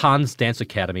the Tanz Dance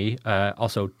Academy.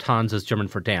 Also, Tanz is German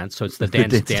for dance, so it's the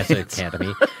Dance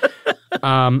Academy.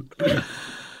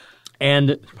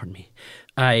 And pardon me,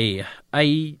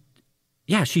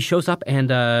 she shows up,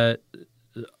 and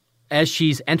as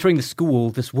she's entering the school,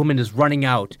 this woman is running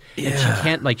out, and she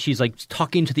can't she's like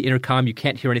talking to the intercom. You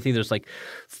can't hear anything. There's like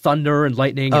thunder and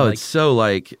lightning. Oh, and, it's so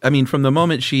like I mean, from the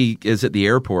moment she is at the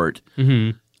airport.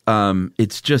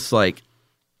 It's just like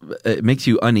it makes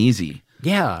you uneasy.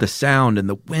 Yeah. The sound and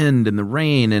the wind and the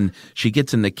rain, and she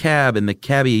gets in the cab and the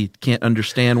cabbie can't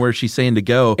understand where she's saying to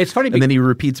go. It's funny. And then he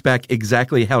repeats back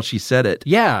exactly how she said it.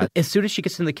 Yeah. As soon as she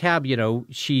gets in the cab,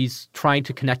 she's trying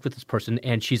to connect with this person,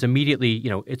 and she's immediately,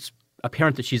 it's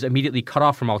apparent that she's immediately cut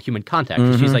off from all human contact.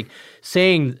 She's like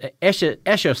saying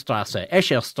Escherstrasse.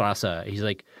 He's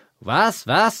like, was?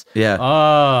 Yeah.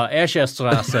 Oh,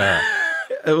 Escherstrasse.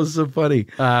 It was so funny.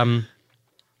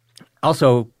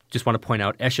 Also, just want to point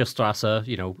out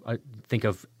Escherstrasse, I think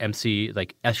of MC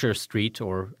like Escher Street,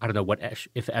 or I don't know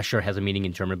if Escher has a meaning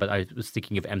in German, but I was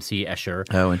thinking of MC Escher.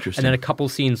 Oh, interesting. And then a couple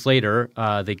scenes later,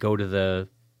 they go to the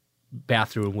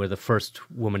bathroom where the first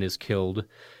woman is killed,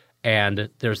 and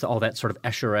there's all that sort of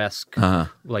Escher-esque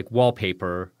like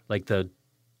wallpaper, like the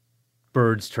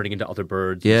birds turning into other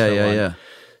birds. Yeah.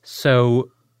 So...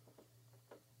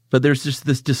 But there's just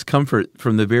this discomfort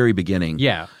from the very beginning.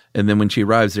 Yeah. And then when she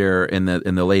arrives there and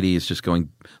the lady is just going,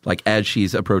 like as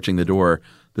she's approaching the door,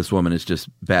 this woman is just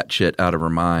batshit out of her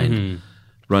mind,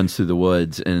 runs through the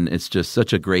woods, and it's just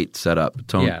such a great setup,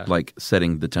 like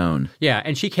setting the tone. Yeah,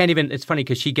 and she can't even, it's funny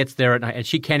because she gets there at night and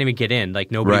she can't even get in. Like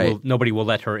nobody will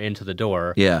let her into the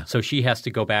door. Yeah. So she has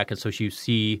to go back, and so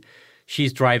she's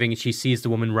driving and she sees the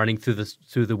woman running through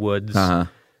the woods. And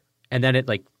then it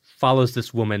like follows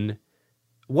this woman.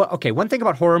 One thing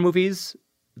about horror movies,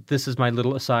 this is my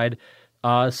little aside.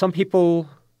 Some people,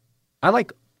 I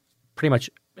like pretty much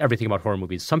everything about horror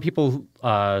movies. Some people,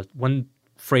 one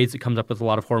phrase that comes up with a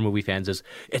lot of horror movie fans is,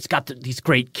 it's got these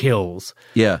great kills.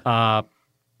 Yeah.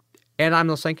 And I'm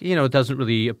just like, it doesn't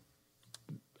really,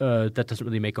 that doesn't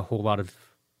really make a whole lot of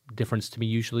difference to me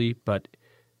usually. But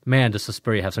man, does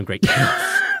Suspiria have some great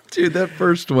kills. Dude, that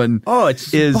first one. Oh, it's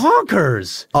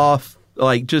bonkers. Off.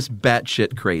 Like just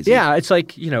batshit crazy. Yeah, it's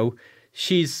like,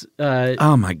 she's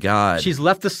oh my God. She's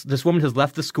left this woman has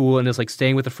left the school and is like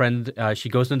staying with a friend. She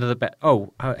goes into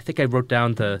I think I wrote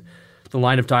down the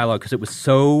line of dialogue because it was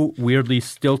so weirdly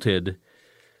stilted.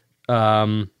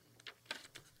 It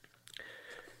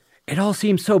all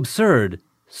seems so absurd,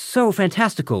 so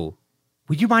fantastical.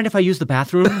 Would you mind if I use the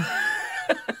bathroom?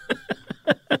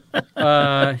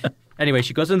 Anyway,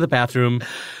 she goes into the bathroom.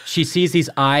 She sees these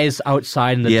eyes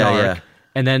outside in the dark,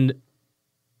 and then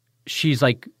she's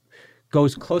like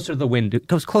goes closer to the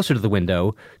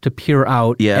window to peer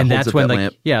out. Yeah, and that's when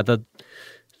lamp. the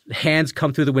hands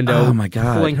come through the window. Oh my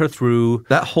God, pulling her through.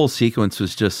 That whole sequence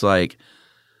was just like,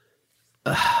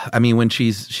 I mean, when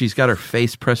she's got her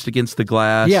face pressed against the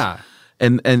glass. Yeah.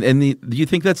 And you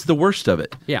think that's the worst of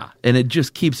it. Yeah. And it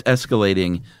just keeps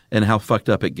escalating and how fucked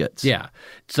up it gets. Yeah.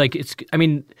 It's like,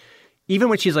 even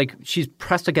when she's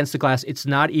pressed against the glass, it's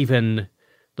not even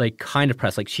like kind of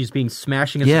pressed. Like she's being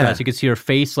smashed against the glass. You can see her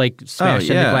face like smashed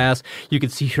in the glass. You can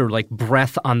see her like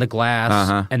breath on the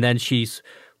glass. And then she's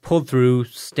pulled through,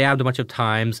 stabbed a bunch of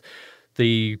times.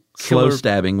 The slow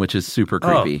stabbing, which is super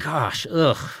creepy. Oh gosh,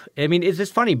 ugh. I mean, it's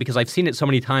just funny because I've seen it so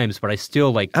many times, but I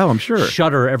still I'm sure,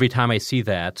 shudder every time I see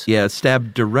that. Yeah,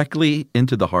 stabbed directly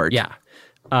into the heart. Yeah,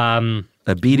 a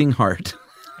beating heart.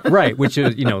 Right, which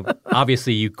is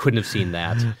obviously you couldn't have seen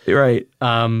that. Right.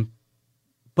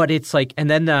 But it's like, and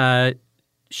then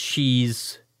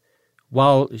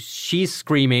while she's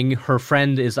screaming, her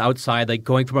friend is outside, like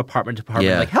going from apartment to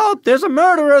apartment, like, help, there's a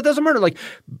murderer, like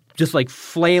just like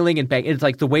flailing and banging. It's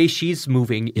like the way she's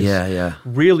moving is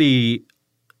really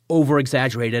over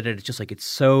exaggerated, and it's just like, it's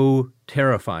so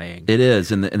terrifying. It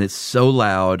is, and it's so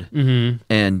loud,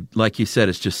 and like you said,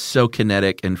 it's just so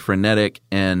kinetic and frenetic,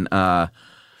 and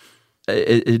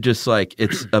it just like,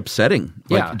 it's upsetting,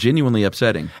 like genuinely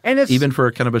upsetting, and it's even for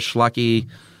kind of a schlocky,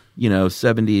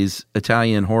 70s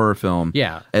Italian horror film.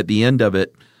 Yeah. At the end of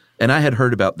it, and I had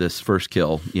heard about this first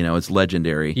kill, it's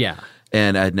legendary. Yeah.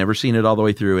 and I'd never seen it all the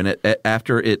way through. And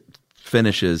after it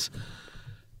finishes,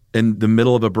 in the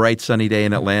middle of a bright sunny day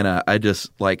in Atlanta, I just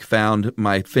like found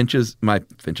my fists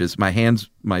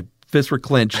were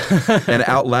clenched, and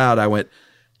out loud I went,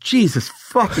 Jesus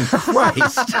fucking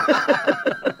Christ.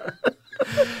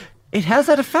 It has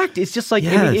that effect. It's just like,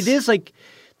 yes. I mean, it is like,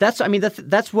 that's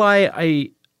why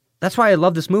I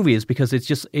love this movie, is because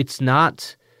it's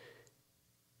not,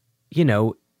 you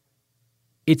know,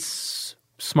 it's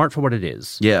smart for what it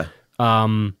is. Yeah.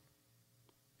 And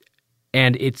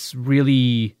it's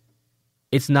really,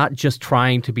 it's not just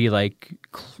trying to be like,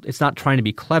 it's not trying to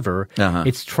be clever. Uh-huh.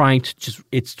 It's trying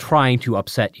to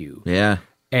upset you. Yeah.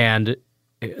 And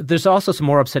there's also some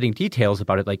more upsetting details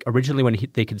about it. Like originally when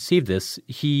they conceived this,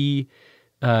 he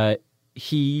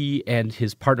and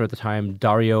his partner at the time,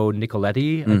 Dario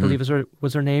Nicoletti, I believe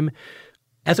was her name.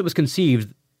 As it was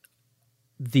conceived,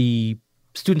 the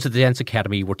students at the dance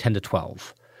academy were 10 to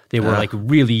 12. They were like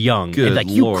really young. Good and like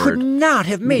Lord. You could not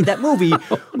have made that movie.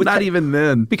 Not even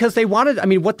then. Because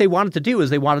what they wanted to do is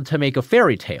they wanted to make a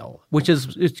fairy tale, which is,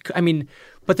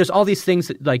 but there's all these things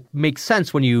that like make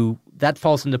sense that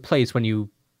falls into place when you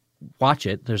watch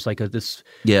it. There's like this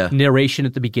narration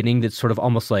at the beginning that's sort of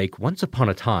almost like once upon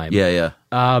a time. Yeah.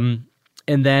 And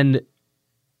then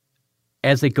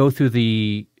as they go through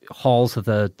the halls of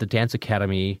the dance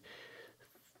academy,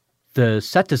 the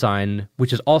set design,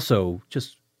 which is also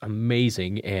just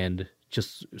amazing and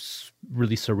just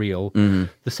really surreal. Mm-hmm.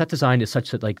 The set design is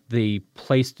such that like they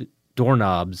placed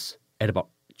doorknobs at about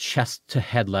chest to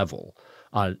head level.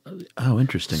 Oh,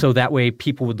 interesting. So that way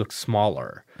people would look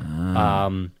smaller.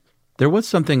 There was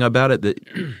something about it that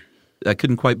I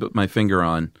couldn't quite put my finger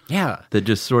on. Yeah. That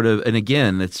just sort of, and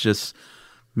again, it's just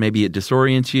maybe it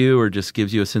disorients you or just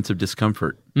gives you a sense of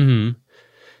discomfort. Mm-hmm.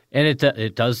 And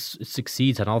it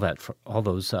succeeds on all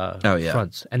those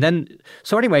fronts. And then,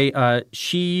 so anyway, it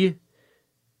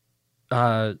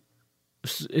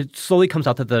slowly comes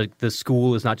out that the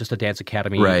school is not just a dance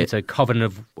academy. Right. It's a coven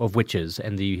of witches,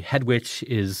 and the head witch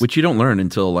is... Which you don't learn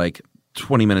until like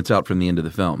 20 minutes out from the end of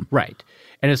the film. Right.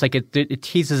 And it's like it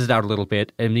teases it out a little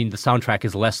bit. I mean, the soundtrack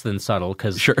is less than subtle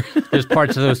because there's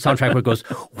parts of the soundtrack where it goes,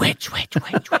 witch, witch,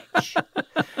 witch, witch.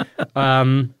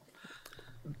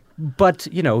 But,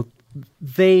 you know,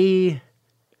 the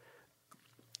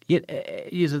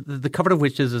Coven of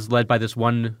Witches is led by this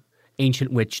one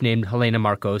ancient witch named Helena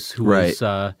Marcos, who was,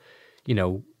 in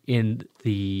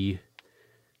the,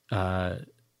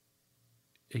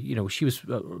 she was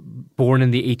born in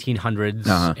the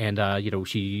 1800s, and,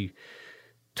 she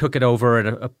took it over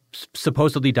and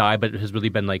supposedly died, but has really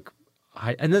been like,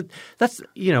 that's,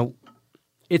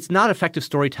 it's not effective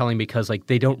storytelling because like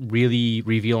they don't really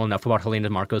reveal enough about Helena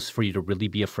Marcos for you to really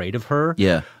be afraid of her.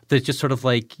 Yeah. There's just sort of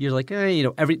like you're like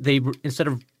instead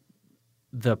of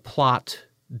the plot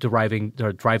driving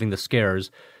the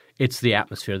scares, it's the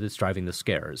atmosphere that's driving the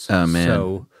scares. Oh man.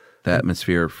 So the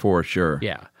atmosphere for sure.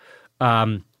 Yeah.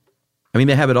 I mean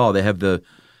they have it all. They have the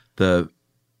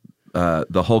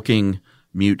hulking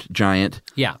mute giant.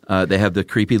 Yeah. They have the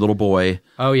creepy little boy.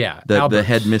 Oh yeah. The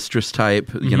headmistress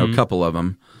type, a couple of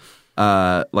them.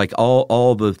 Like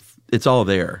all the it's all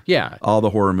there. Yeah. All the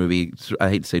horror movie, I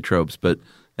hate to say tropes, but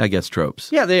I guess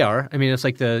tropes. Yeah, they are. I mean, it's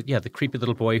like the creepy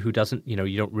little boy who doesn't,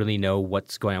 you don't really know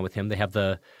what's going on with him. They have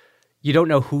you don't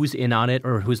know who's in on it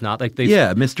or who's not. Like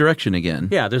misdirection again.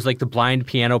 Yeah, there's like the blind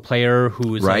piano player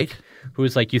who's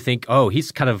like you think, oh,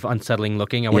 he's kind of unsettling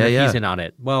looking. I wonder if he's in on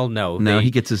it. Well, no.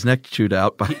 He gets his neck chewed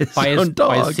out by his own dog.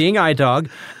 By his seeing eye dog.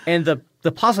 And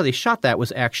the plaza they shot that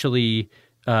was actually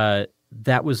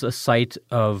that was a site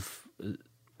of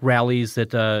rallies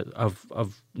that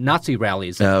of Nazi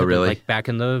rallies. Oh, really? Like back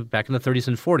in the 30s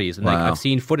and 40s. And I've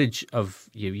seen footage of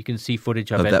you can see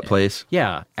footage of it. That place.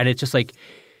 Yeah, and it's just like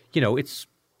it's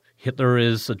Hitler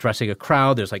is addressing a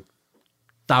crowd. There's like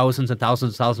thousands and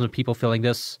thousands and thousands of people filling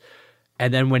this.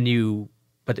 And then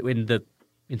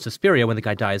in Suspiria, when the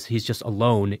guy dies, he's just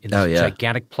alone in this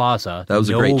gigantic plaza. That was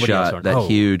a great shot. That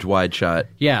huge wide shot.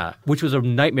 Yeah, which was a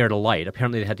nightmare to light.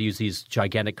 Apparently, they had to use these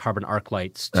gigantic carbon arc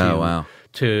lights to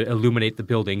illuminate the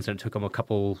buildings, and it took them a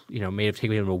couple. May have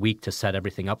taken them a week to set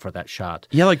everything up for that shot.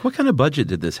 Yeah, like what kind of budget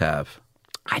did this have?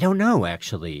 I don't know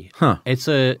actually. Huh? It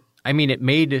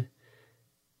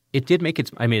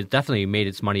definitely made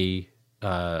its money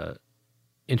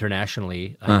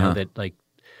internationally. I know that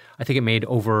I think it made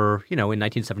over, in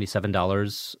 1977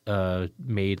 dollars,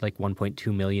 made like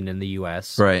 $1.2 million in the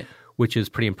U.S. Right. Which is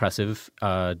pretty impressive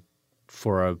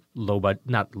for a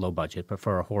not low budget, but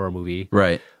for a horror movie.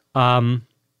 Right.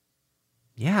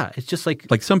 Yeah, it's just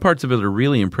like some parts of it are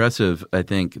really impressive, I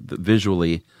think,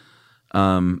 visually.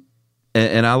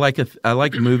 And I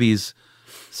like movies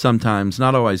sometimes,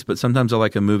 not always, but sometimes I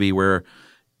like a movie where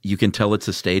you can tell it's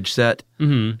a stage set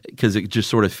because it just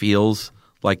sort of feels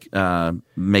like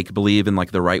make believe in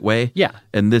like the right way. Yeah.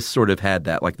 And this sort of had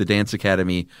that. Like the Dance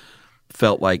Academy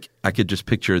felt like I could just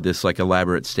picture this like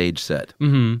elaborate stage set.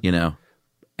 You know.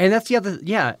 And that's the other,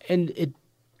 and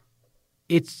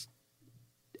it's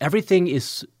everything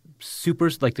is super,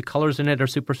 like the colors in it are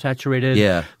super saturated.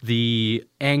 Yeah. The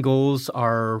angles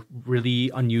are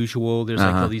really unusual. There's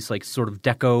like all these like sort of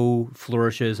deco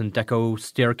flourishes and deco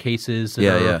staircases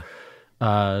that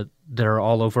are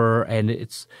all over,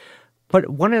 but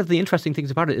one of the interesting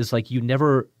things about it is like two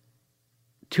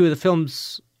of the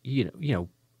films, you know,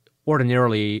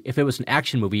 ordinarily, if it was an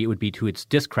action movie, it would be to its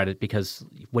discredit because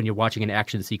when you're watching an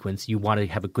action sequence, you want to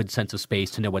have a good sense of space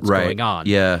to know what's going on.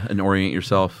 Yeah, and orient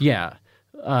yourself. Yeah.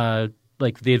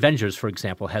 Like The Avengers, for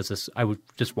example, has this – I would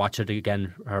just watch it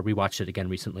again or rewatched it again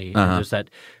recently. And there's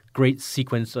that great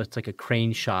sequence. It's like a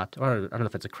crane shot. Or I don't know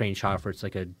if it's a crane shot or it's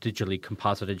like a digitally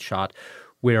composited shot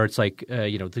where it's like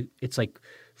it's like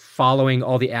following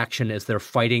all the action as they're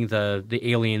fighting the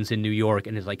aliens in New York,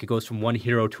 and it's like it goes from one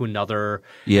hero to another.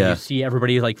 Yeah. And you see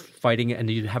everybody like fighting,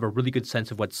 and you have a really good sense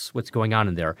of what's going on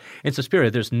in there. In Suspiria,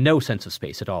 there's no sense of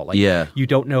space at all. Like you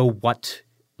don't know what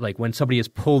 – like when somebody is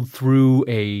pulled through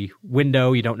a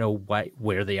window, you don't know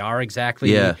where they are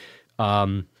exactly. Yeah.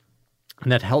 And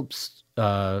that helps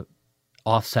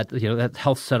offset. That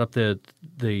helps set up the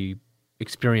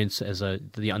experience as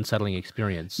the unsettling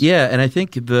experience. Yeah, and I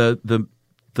think the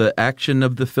action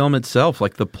of the film itself,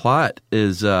 like the plot,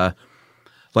 is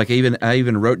like I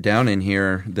even wrote down in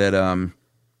here that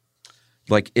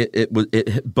like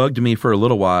it bugged me for a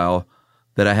little while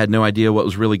that I had no idea what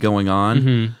was really going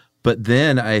on. But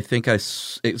then I think it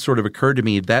sort of occurred to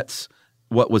me that's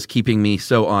what was keeping me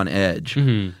so on edge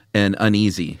and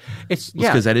uneasy. It's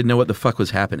because I didn't know what the fuck was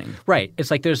happening. Right.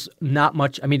 It's like there's not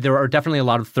much. I mean, there are definitely a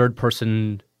lot of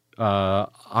third-person,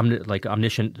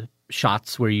 omniscient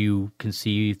shots where you can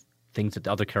see things that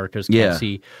the other characters can't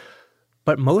see.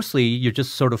 But mostly, you're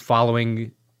just sort of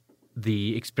following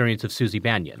the experience of Susie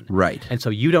Bannion. Right. And so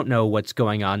you don't know what's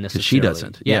going on necessarily. Because she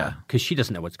doesn't. Yeah. Because she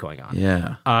doesn't know what's going on.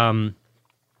 Yeah.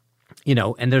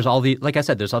 And there's all like I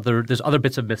said, there's other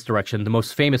bits of misdirection. The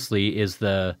most famously is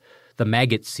the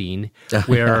maggot scene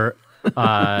where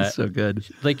so good.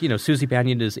 Like, Susie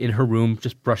Bannion is in her room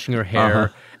just brushing her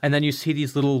hair, and then you see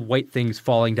these little white things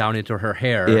falling down into her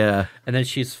hair. Yeah. And then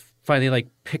she's finally like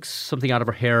picks something out of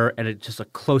her hair, and it's just a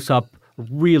close up,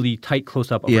 really tight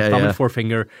close up of her thumb and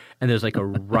forefinger, and there's like a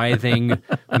writhing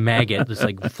maggot that's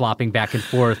like flopping back and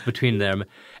forth between them,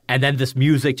 and then this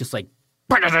music just like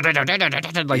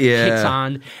kicks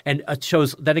on, and it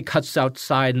shows. Then it cuts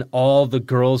outside, and all the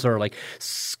girls are like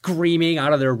screaming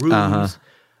out of their rooms.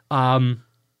 And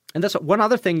that's one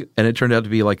other thing. And it turned out to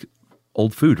be like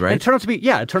old food, right? It turned out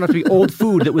to be old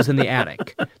food that was in the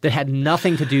attic that had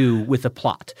nothing to do with the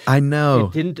plot. I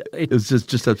know. It was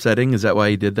just upsetting. Is that why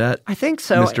he did that? I think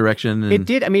so. Misdirection. It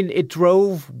did. I mean, it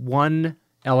drove one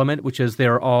element, which is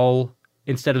they're all.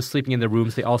 Instead of sleeping in their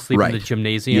rooms, they all sleep in the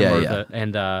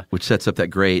gymnasium. Which sets up that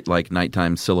great like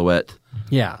nighttime silhouette.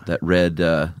 Yeah. That red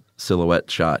silhouette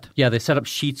shot. Yeah, they set up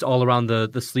sheets all around the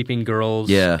sleeping girls.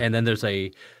 Yeah. And then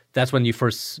that's when you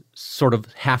first sort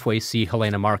of halfway see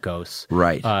Helena Marcos.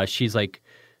 Right. She's like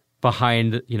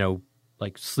behind,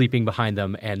 like sleeping behind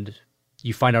them, and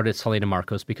you find out it's Helena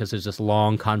Marcos because there's this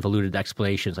long convoluted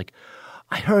explanation. It's like,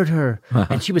 I heard her,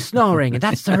 and she was snoring, and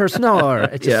that's her snore.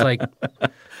 It's just like...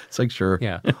 It's like, sure.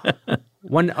 Yeah.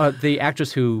 The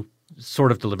actress who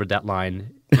sort of delivered that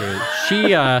line,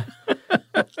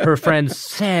 her friend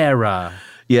Sarah.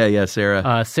 Yeah,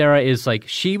 Sarah. Sarah is like,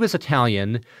 she was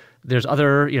Italian. There's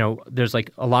other, there's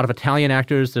like a lot of Italian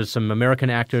actors. There's some American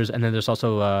actors, and then there's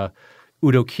also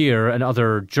Udo Kier and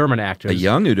other German actors. A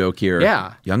young Udo Kier.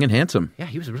 Yeah. Young and handsome. Yeah,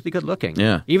 he was really good looking.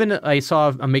 Yeah. Even I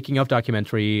saw a making of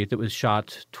documentary that was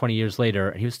shot 20 years later,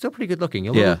 and he was still pretty good looking.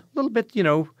 A little bit,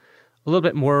 a little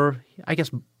bit more, I guess,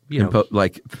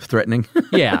 like threatening.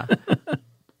 Yeah.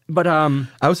 But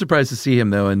I was surprised to see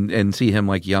him though, and see him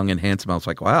like young and handsome. I was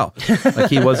like, wow, like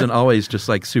he wasn't always just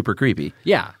like super creepy.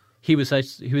 Yeah, he was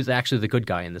actually the good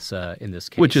guy in this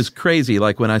case, which is crazy.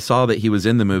 Like when I saw that he was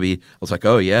in the movie, I was like,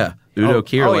 oh yeah, Udo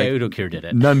Kier. Oh like, yeah, Udo Kier did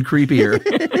it. None creepier.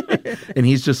 And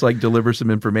he's just like delivers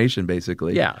some information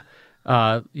basically. Yeah.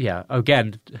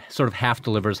 Again, sort of half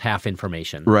delivers, half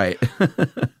information. Right.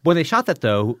 When they shot that,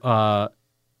 though,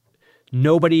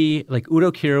 nobody – like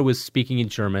Udo Kier was speaking in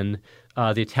German.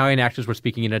 The Italian actors were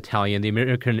speaking in Italian. The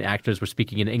American actors were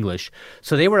speaking in English.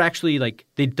 So they were actually like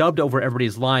 – they dubbed over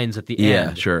everybody's lines at the end.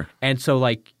 Yeah, sure. And so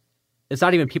like it's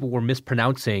not even people were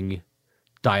mispronouncing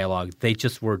dialogue. They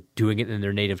just were doing it in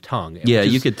their native tongue. Yeah,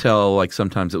 you could tell like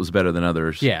sometimes it was better than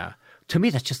others. Yeah. To me,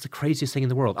 that's just the craziest thing in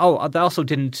the world. Oh, they also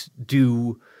didn't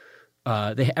do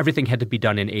everything had to be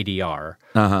done in ADR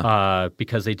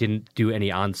because they didn't do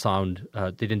any on-sound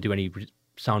they didn't do any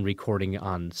sound recording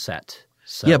on set.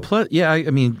 So. Yeah, I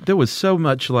mean, there was so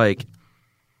much like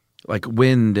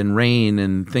wind and rain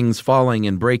and things falling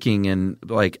and breaking and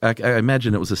like I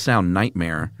imagine it was a sound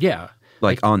nightmare. Yeah.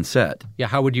 Like on set. Yeah,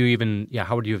 how would you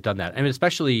have done that? I mean,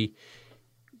 especially,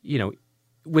 you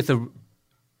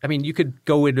could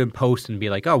go in and post and be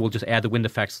like, oh, we'll just add the wind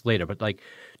effects later. But like,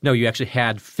 no, you actually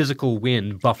had physical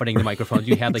wind buffeting the microphones.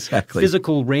 You had like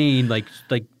physical rain, like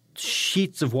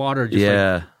sheets of water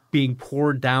just being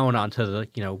poured down onto the,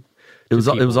 It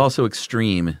was also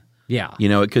extreme. Yeah.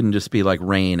 It couldn't just be like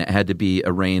rain. It had to be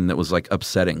a rain that was like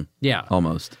upsetting. Yeah.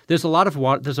 Almost. There's a lot of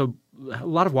water. There's a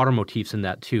lot of water motifs in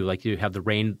that too. Like you have the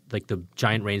rain, like the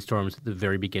giant rainstorms at the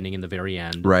very beginning and the very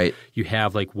end. Right. You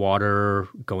have like water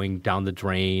going down the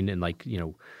drain and like,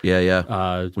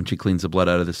 when she cleans the blood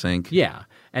out of the sink. Yeah.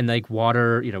 And like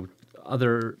water,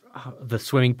 the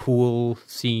swimming pool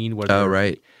scene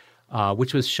where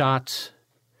which was shot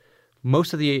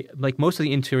most of the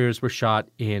interiors were shot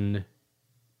in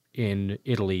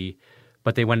Italy,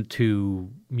 but they went to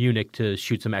Munich to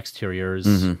shoot some exteriors,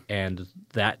 and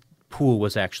that pool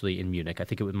was actually in Munich. I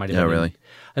think it might have been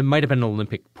it might have been an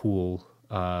Olympic pool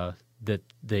that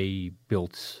they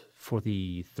built for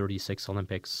the 36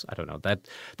 Olympics. I don't know.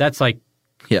 That's like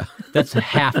that's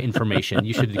half information.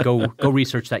 You should go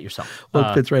research that yourself.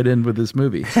 Well, it fits right in with this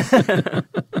movie.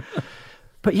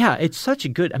 But yeah, it's such a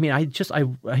good. I mean, I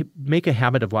make a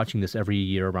habit of watching this every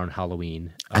year around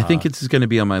Halloween. I think it's going to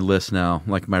be on my list now,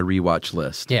 like my rewatch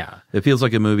list. Yeah, it feels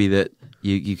like a movie that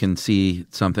you can see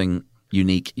something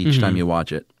unique each time you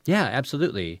watch it. Yeah,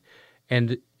 absolutely,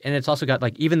 and it's also got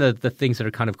like even the things that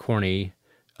are kind of corny,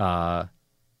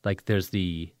 like there's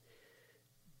the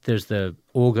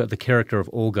Olga, the character of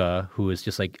Olga, who is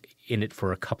just like in it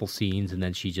for a couple scenes and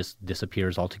then she just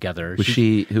disappears altogether. Who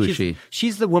is she?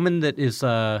 She's the woman that is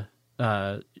Olga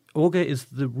is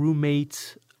the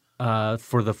roommate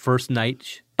for the first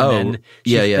night. And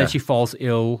then she falls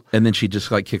ill. And then she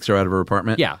just like kicks her out of her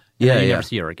apartment? Yeah. And then you never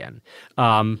see her again.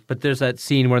 But there's that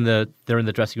scene where they're in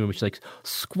the dressing room and she's like,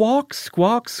 squawk,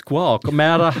 squawk, squawk,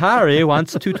 Mata Hari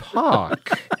wants to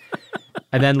talk.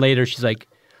 And then later she's like,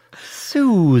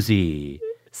 Susie,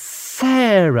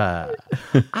 Sarah,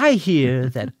 I hear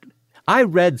that I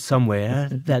read somewhere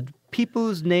that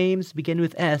people's names begin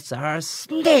with S are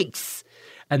snakes.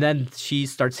 And then she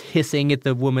starts hissing at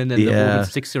the woman and the woman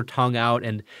sticks her tongue out.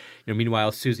 And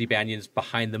meanwhile, Susie Bannion's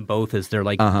behind them both as they're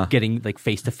like getting like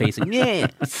face to face.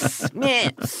 Yes.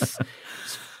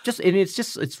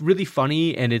 It's really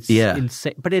funny and it's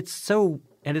insane. But it's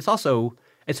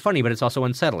funny, but it's also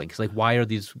unsettling because, like, why are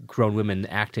these grown women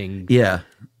acting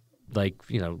like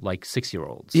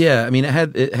 6-year-olds? Yeah, I mean,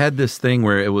 it had this thing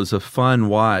where it was a fun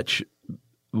watch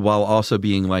while also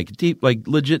being like deep, like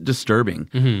legit disturbing.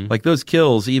 Like those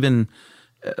kills, even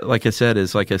like I said,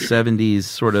 is like a 70s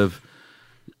sort of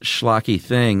schlocky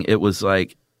thing. It was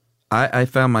like I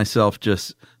found myself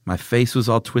just my face was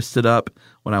all twisted up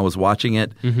when I was watching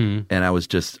it, and I was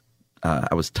just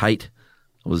I was tight,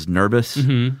 I was nervous.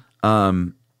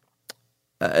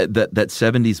 That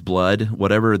 70s blood,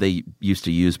 whatever they used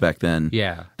to use back then,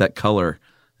 that color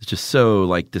is just so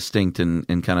like distinct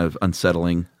and kind of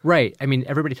unsettling. Right. I mean,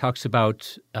 everybody talks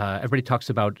about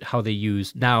how they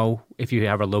use now. If you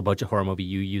have a low budget horror movie,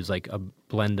 you use like a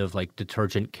blend of like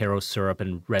detergent, Karo syrup,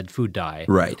 and red food dye,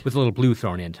 right, with a little blue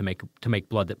thrown in to make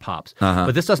blood that pops.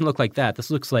 But this doesn't look like that.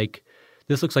 This looks like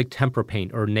tempera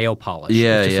paint or nail polish.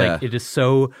 Yeah, it's just like it is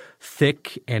so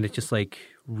thick and it's just like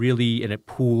really, and it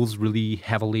pools really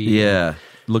heavily. Yeah,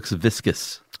 looks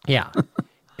viscous. Yeah,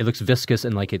 it looks viscous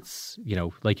and like it's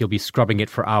like you'll be scrubbing it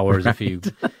for hours if you.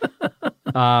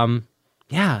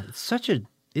 It's such a.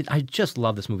 I just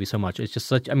love this movie so much. It's just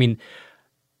such. I mean,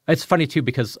 it's funny too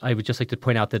because I would just like to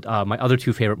point out that my other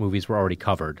two favorite movies were already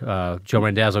covered. Joe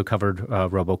Randazzo covered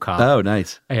RoboCop. Oh,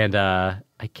 nice. And I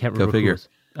can't remember. Go figure.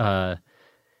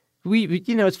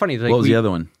 It's funny. Like, what was the other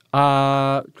one?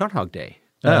 Groundhog Day.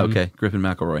 Okay. Griffin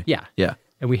McElroy. Yeah. Yeah.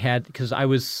 And we had, because I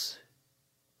was,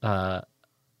 so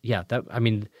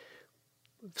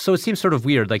it seems sort of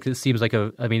weird. Like, it seems like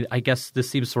I guess this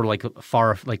seems sort of like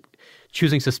far, like,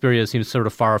 choosing Suspiria seems sort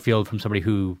of far afield from somebody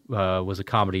who was a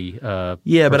comedy Yeah,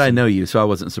 person. But I know you, so I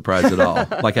wasn't surprised at all.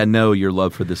 Like, I know your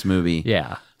love for this movie.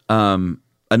 Yeah.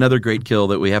 Another great kill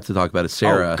that we have to talk about is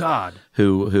Sarah. Oh, God.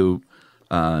 Who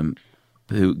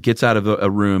who gets out of a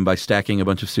room by stacking a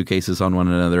bunch of suitcases on one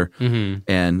another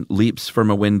and leaps from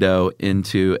a window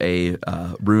into a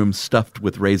room stuffed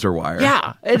with razor wire.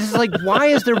 Yeah. It's like, why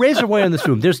is there razor wire in this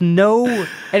room? There's no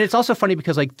 – and it's also funny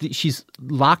because like she's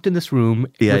locked in this room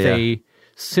with a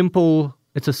simple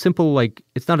 – it's a simple like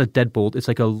 – it's not a deadbolt. It's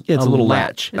like a – it's a little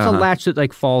latch. It's a latch that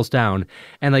like falls down.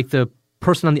 And like the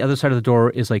person on the other side of the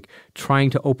door is like trying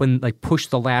to open – like push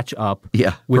the latch up.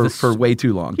 Yeah, for way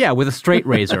too long. Yeah, with a straight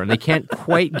razor. And they can't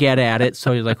quite get at it.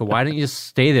 So you're like, well, why don't you just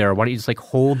stay there? Why don't you just like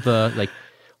hold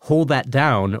that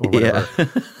down or whatever? Yeah.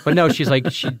 But no, she's like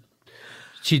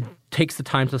she takes the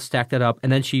time to stack that up,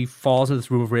 and then she falls into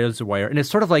this room of razor wire. And it's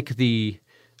sort of like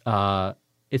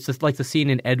it's just like the scene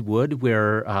in Ed Wood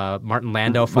where Martin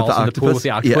Landau falls in the pool with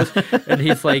the octopus, and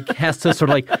he's like has to sort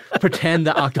of like pretend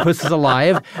the octopus is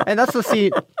alive. And that's the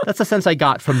scene. That's the sense I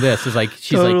got from this. Is like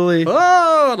she's like,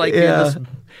 oh, like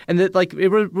and like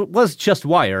it was just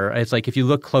wire. It's like if you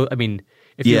look close. I mean,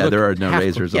 if you look there are no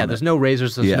razors. Yeah, there's no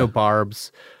razors. There's no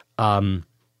barbs.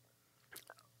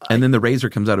 And then the razor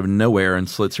comes out of nowhere and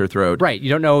slits her throat. Right.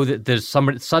 You don't know that there's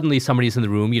suddenly somebody's in the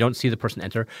room. You don't see the person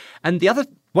enter. And the other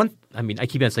one, I mean, I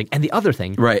keep on saying, and the other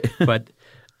thing. Right. But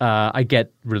I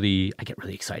get really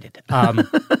excited.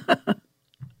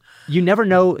 You never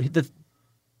know.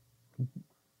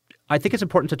 I think it's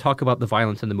important to talk about the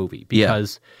violence in the movie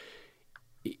because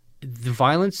the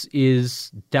violence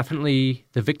is definitely,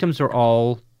 the victims are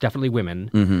all definitely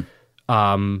women.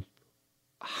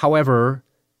 However,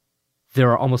 there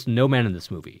are almost no men in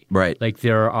this movie. Right. Like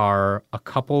there are a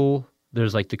couple.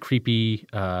 There's like the creepy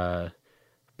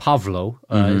Pavlo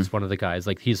is one of the guys.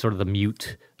 Like he's sort of the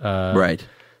mute. Right.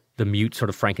 The mute sort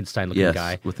of Frankenstein-looking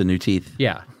guy. With the new teeth.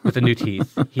 Yeah, with the new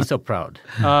teeth. He's so proud.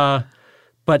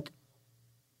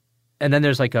 And then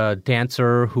there's like a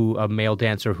male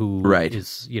dancer who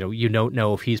is, you don't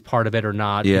know if he's part of it or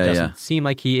not. Yeah, it doesn't seem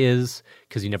like he is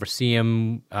because you never see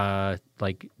him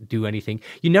like do anything.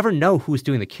 You never know who's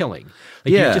doing the killing.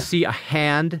 Like you just see a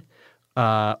hand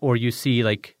or you see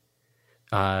like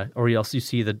or else you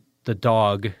see the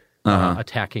dog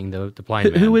attacking the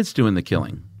blind man. Who is doing the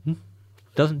killing?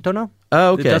 Don't know.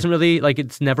 Oh, okay. It doesn't really like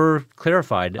it's never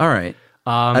clarified. All right.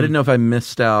 I didn't know if I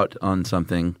missed out on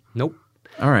something. Nope.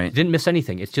 All right. You didn't miss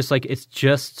anything. It's just like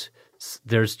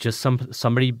there's just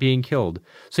somebody being killed.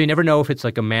 So you never know if it's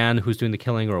like a man who's doing the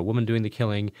killing or a woman doing the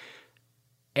killing.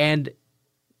 And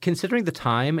considering the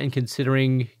time and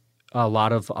considering a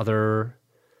lot of other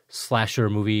slasher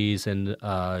movies and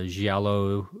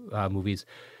giallo movies,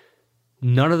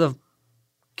 none of the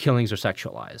killings are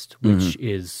sexualized, which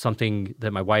is something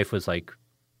that my wife was like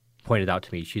pointed out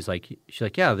to me. She's like,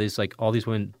 yeah, there's like all these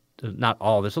women. Not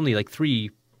all. There's only like three.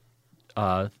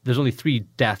 There's only 3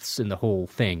 deaths in the whole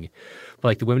thing, but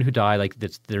like the women who die, like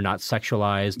they're not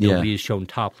sexualized. Nobody is shown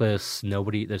topless.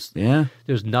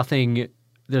 There's nothing.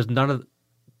 There's none of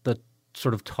the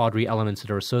sort of tawdry elements that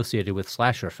are associated with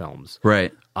slasher films.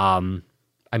 Right. I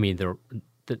mean,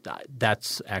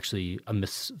 that's actually a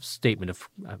misstatement of.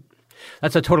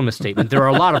 That's a total misstatement. There are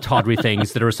a lot of tawdry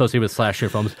things that are associated with slasher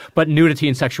films, but nudity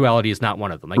and sexuality is not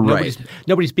one of them. Like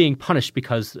nobody's being punished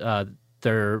because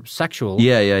they're sexual.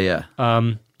 Yeah.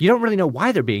 You don't really know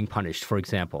why they're being punished, for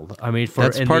example. I mean,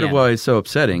 that's part of why it's so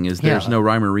upsetting is there's no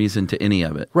rhyme or reason to any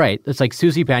of it. Right. It's like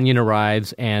Susie Bannion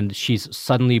arrives and she's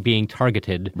suddenly being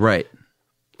targeted. Right.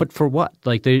 But for what?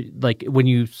 Like when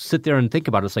you sit there and think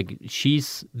about it, it's like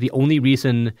she's the only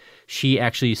reason she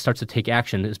actually starts to take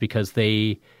action is because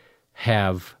they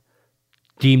have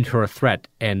deemed her a threat,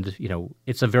 and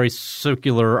it's a very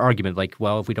circular argument. Like,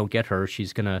 well, if we don't get her,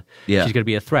 she's gonna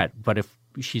be a threat. But if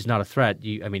she's not a threat,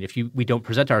 we don't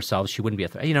present ourselves, she wouldn't be a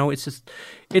threat.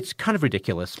 It's kind of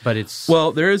ridiculous. But it's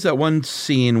there is that one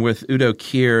scene with Udo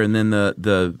Kier and then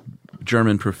the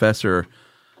German professor.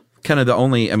 Kind of the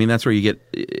only. I mean, that's where you get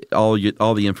all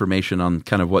the information on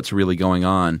kind of what's really going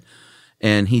on.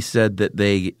 And he said that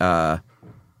they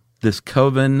this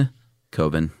Coven,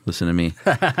 listen to me,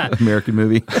 American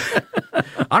movie.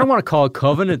 I don't want to call it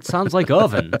Coven. It sounds like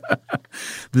oven.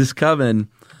 This Coven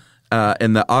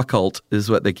and the occult is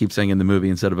what they keep saying in the movie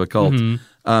instead of occult.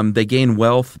 They gain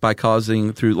wealth by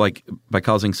causing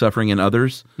suffering in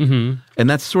others. And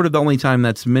that's sort of the only time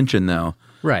that's mentioned, though.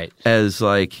 Right. As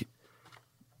like,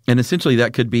 and essentially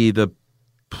that could be the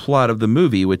plot of the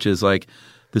movie, which is like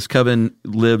this Coven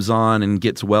lives on and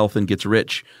gets wealth and gets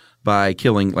rich by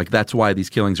killing, like that's why these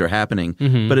killings are happening.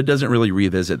 But it doesn't really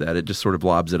revisit that. It just sort of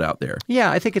lobs it out there.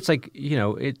 Yeah, I think it's like,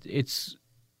 it's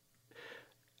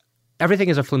everything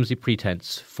is a flimsy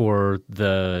pretense for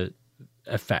the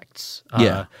effects.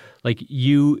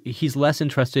 He's less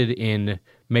interested in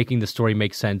making the story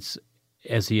make sense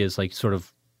as he is like sort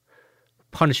of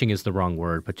punishing is the wrong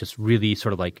word, but just really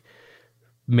sort of like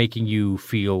making you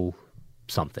feel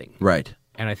something. Right.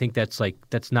 And I think that's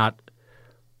not,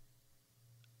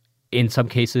 in some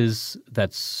cases,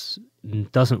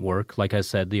 doesn't work. Like I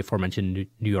said, the aforementioned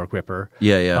New York Ripper.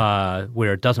 Yeah.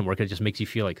 Where it doesn't work, it just makes you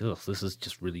feel like, oh, this is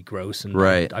just really gross, and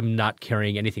right. I'm not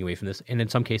carrying anything away from this. And in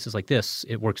some cases like this,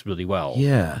 it works really well.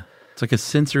 Yeah. It's like a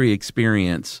sensory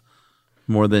experience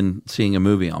more than seeing a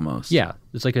movie almost. Yeah.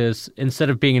 It's like instead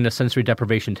of being in a sensory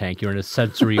deprivation tank, you're in a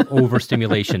sensory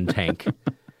overstimulation tank.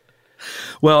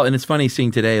 Well, and it's funny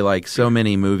seeing today, like so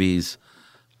many movies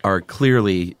are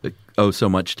clearly owe so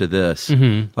much to this.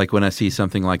 Mm-hmm. Like when I see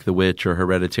something like The Witch or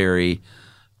Hereditary,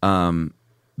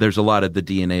 there's a lot of the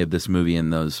DNA of this movie in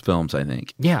those films, I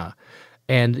think. Yeah.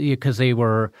 And because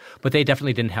but they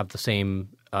definitely didn't have the same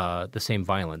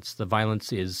violence. The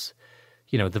violence is,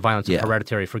 the violence of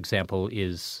Hereditary, for example,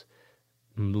 is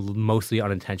mostly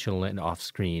unintentional and off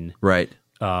screen. Right.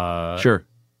 Sure.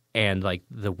 And like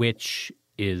The Witch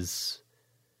is,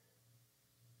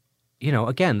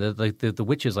 again, the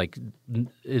Witch is like,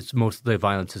 it's most of the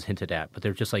violence is hinted at, but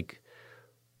they're just like,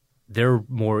 they're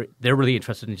really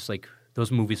interested in just like,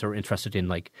 those movies are interested in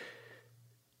like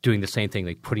doing the same thing,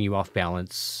 like putting you off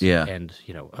balance. Yeah. And,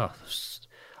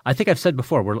 I think I've said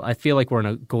before, I feel like we're in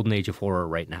a golden age of horror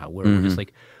right now, where we're just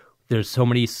like, there's so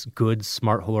many good,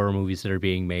 smart horror movies that are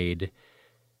being made.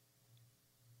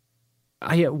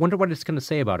 I wonder what it's going to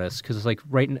say about us, because it's like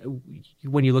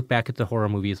when you look back at the horror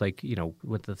movies, like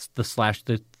with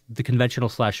the conventional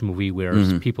slash movie where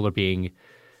people are being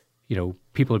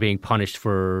punished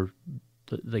for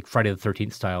like Friday the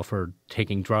 13th style for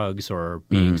taking drugs or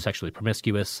being sexually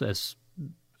promiscuous, as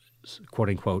quote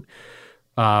unquote.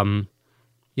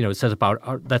 It says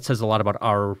that says a lot about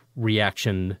our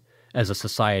reaction as a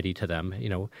society to them.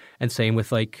 And same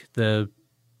with like the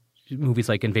movies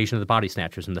like Invasion of the Body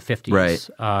Snatchers in the 50s. Right.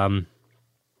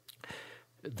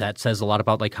 That says a lot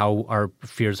about like how our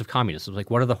fears of communism. Like,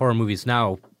 what are the horror movies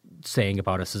now saying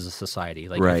about us as a society?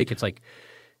 Like, right. I think it's like,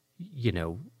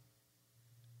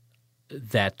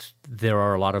 that there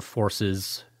are a lot of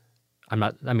forces.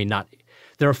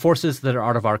 There are forces that are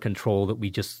out of our control that we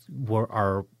just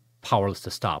are powerless to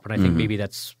stop. And I think maybe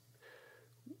that's,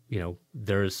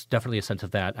 there's definitely a sense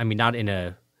of that. I mean, not in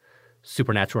a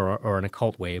supernatural or an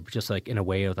occult way, but just like in a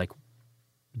way of like,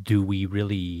 do we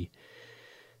really,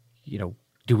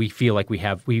 do we feel like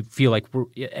we feel like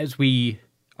as we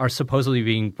are supposedly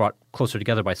being brought closer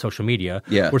together by social media,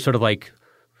 we're sort of like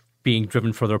being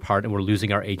driven further apart, and we're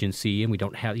losing our agency, and we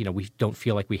don't have, we don't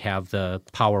feel like we have the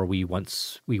power we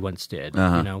once did,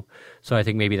 So I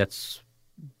think maybe that's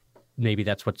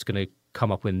what's going to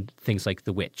come up when things like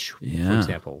The Witch, for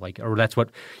example, or that's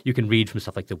what you can read from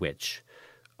stuff like The Witch.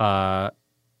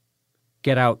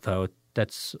 Get Out, though,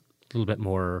 that's a little bit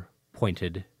more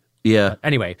pointed. Yeah.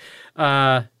 Anyway,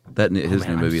 his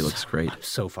new movie looks great. I'm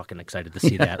so fucking excited to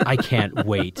see that. I can't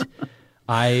wait.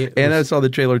 I saw the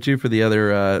trailer too for the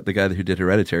other the guy who did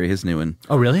Hereditary, his new one.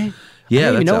 Oh, really?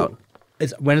 Yeah, that's out.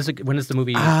 When is the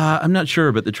movie? I'm not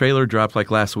sure, but the trailer dropped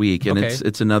like last week, and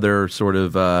it's another sort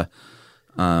of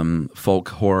folk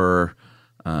horror.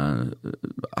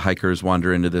 Hikers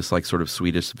wander into this like sort of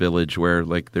Swedish village where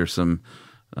like there's some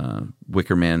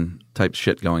Wicker Man type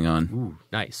shit going on. Ooh,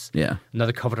 nice. Yeah.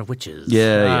 Another coven of witches.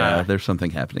 Yeah. There's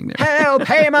something happening there. Help,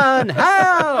 Haman!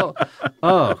 Help!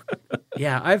 Oh,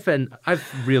 yeah. I've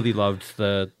really loved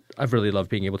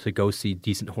being able to go see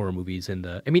decent horror movies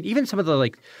even some of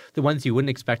the the ones you wouldn't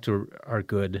expect are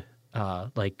good.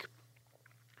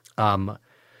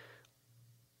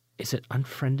 Is it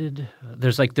Unfriended?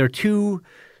 There are two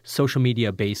social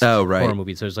media based horror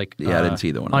movies. There's I didn't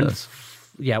see the one of those.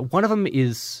 Yeah, one of them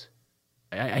is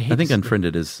I think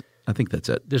Unfriended is. I think that's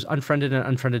it. There's Unfriended and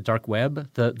Unfriended Dark Web.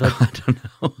 I don't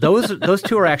know. Those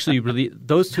two are actually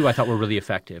those two I thought were really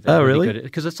effective. Oh, really?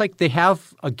 Because it's like they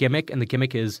have a gimmick, and the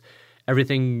gimmick is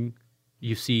everything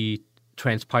you see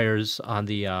transpires on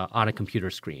a computer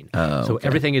screen. Oh, so okay.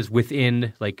 everything is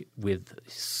within with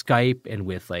Skype and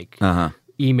with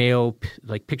email,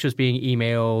 like pictures being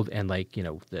emailed, and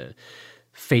the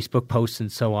Facebook posts and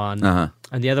so on.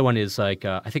 And the other one is I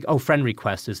think Friend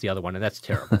Request is the other one, and that's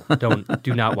terrible.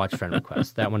 Do not watch Friend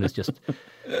Request. That one is just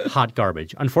hot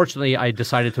garbage. Unfortunately, I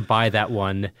decided to buy that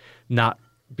one not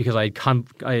because I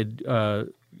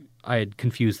had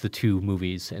confused the two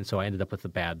movies, and so I ended up with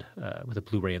with a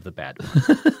Blu-ray of the bad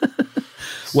one.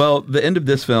 Well, the end of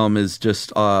this film is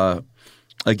just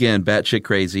again batshit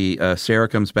crazy. Sarah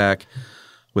comes back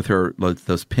with her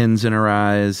those pins in her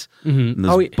eyes, and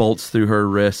those bolts through her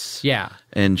wrists. Yeah.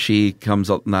 And she comes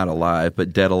not alive,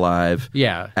 but dead alive.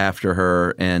 Yeah. After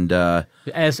her, and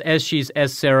as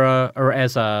Sarah or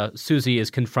as Susie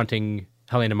is confronting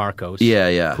Helena Marcos.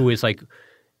 Yeah. Who is like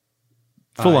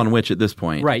full on witch at this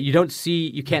point. Right. You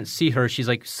can't see her. She's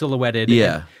like silhouetted.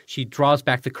 Yeah. And she draws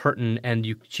back the curtain and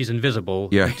she's invisible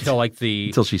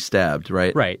until she's stabbed,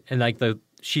 right? Right. And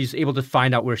she's able to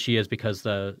find out where she is because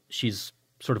she's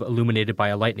sort of illuminated by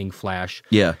a lightning flash.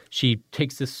 Yeah. She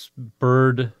takes this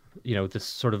bird, this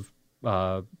sort of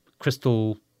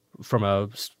crystal from a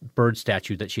bird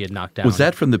statue that she had knocked down. Was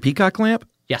that from the peacock lamp?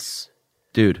 Yes.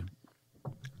 Dude,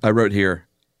 I wrote here,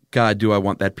 God, do I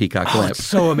want that peacock lamp. It's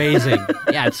so amazing.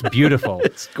 Yeah, it's beautiful.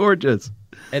 It's gorgeous.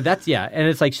 And and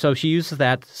it's like, so she uses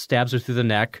that, stabs her through the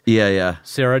neck. Yeah.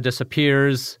 Sarah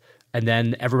disappears, and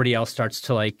then everybody else starts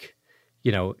to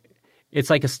it's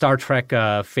like a Star Trek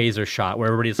phaser shot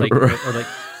where everybody's or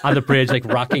on the bridge,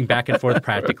 rocking back and forth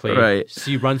practically. Right.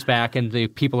 She runs back and the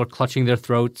people are clutching their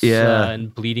throats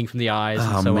and bleeding from the eyes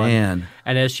and so on.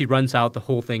 And as she runs out, the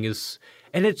whole thing is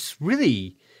 – and it's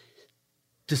really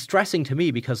distressing to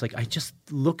me because I just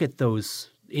look at those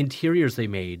interiors they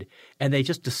made and they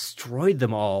just destroyed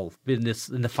them all in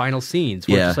the final scenes.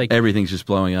 Where everything's just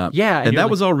blowing up. Yeah. And that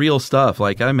was all real stuff.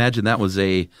 I imagine that was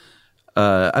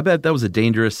I bet that was a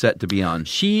dangerous set to be on.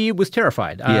 She was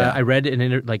terrified. I read an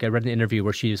interview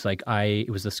where she's like, it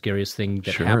was the scariest thing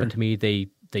that happened to me. They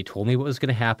told me what was going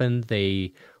to happen.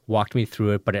 They walked me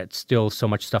through it, but it's still so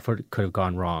much stuff could have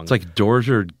gone wrong. It's like doors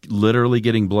are literally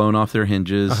getting blown off their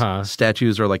hinges.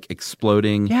 Statues are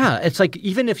exploding. Yeah, it's like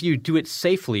even if you do it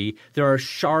safely, there are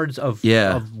shards of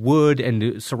wood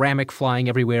and ceramic flying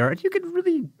everywhere, and you could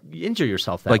really injure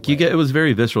yourself that way. It was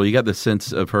very visceral. You got the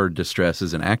sense of her distress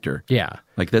as an actor. Yeah.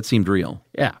 That seemed real.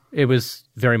 Yeah, it was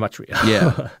very much real.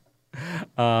 Yeah.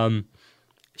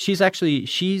 She's also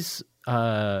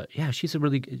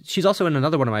in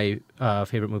another one of my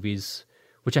favorite movies,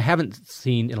 which I haven't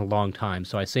seen in a long time.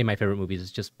 So I say my favorite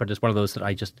movies but it's one of those that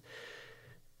I just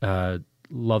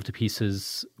loved to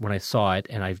pieces when I saw it,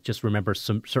 and I just remember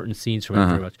some certain scenes from it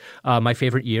very much. My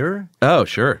Favorite Year. Oh,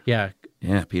 sure. Yeah.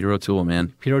 Yeah, Peter O'Toole,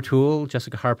 man. Peter O'Toole,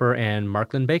 Jessica Harper, and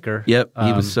Mark Lynn Baker. Yep,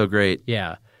 he was so great.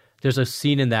 Yeah. There's a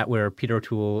scene in that where Peter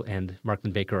O'Toole and Mark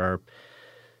Lynn Baker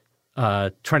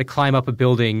are trying to climb up a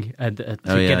building and to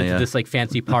get into this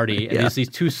fancy party. And there's these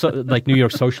two New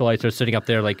York socialites are sitting up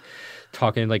there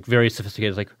talking very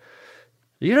sophisticated,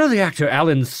 the actor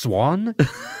Alan Swan?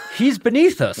 He's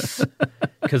beneath us.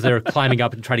 Because they're climbing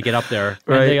up and trying to get up there.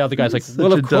 Right. And the other guy's like,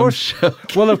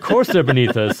 of course they're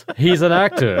beneath us. He's an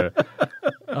actor.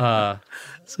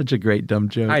 Such a great dumb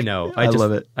joke. I know. I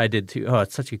love it. I did too. Oh,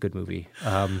 it's such a good movie.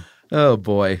 Oh,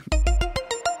 boy.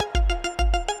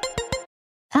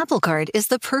 Apple Card is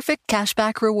the perfect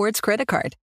cashback rewards credit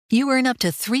card. You earn up to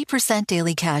 3%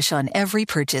 daily cash on every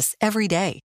purchase every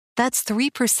day. That's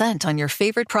 3% on your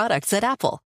favorite products at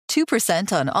Apple,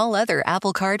 2% on all other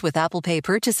Apple Card with Apple Pay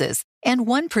purchases, and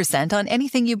 1% on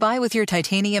anything you buy with your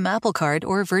titanium Apple Card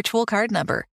or virtual card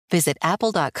number. Visit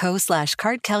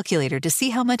apple.co/card calculator to see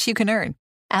how much you can earn.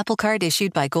 Apple Card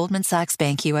issued by Goldman Sachs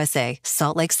Bank USA,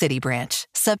 Salt Lake City branch.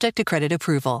 Subject to credit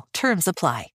approval. Terms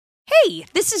apply. Hey,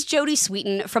 this is Jodie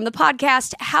Sweetin from the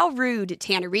podcast How Rude,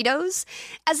 Tanneritos.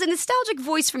 As a nostalgic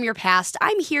voice from your past,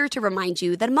 I'm here to remind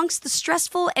you that amongst the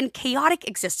stressful and chaotic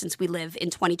existence we live in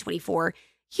 2024,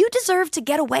 you deserve to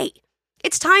get away.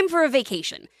 It's time for a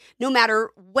vacation, no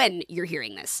matter when you're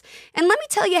hearing this. And let me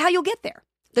tell you how you'll get there.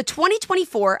 The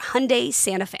 2024 Hyundai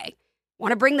Santa Fe.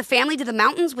 Want to bring the family to the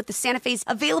mountains with the Santa Fe's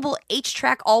available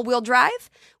H-Track all-wheel drive?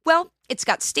 Well, it's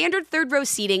got standard third-row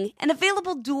seating and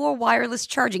available dual wireless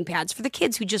charging pads for the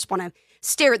kids who just want to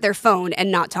stare at their phone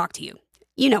and not talk to you.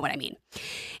 You know what I mean.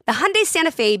 The Hyundai Santa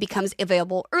Fe becomes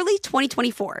available early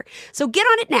 2024, so get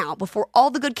on it now before all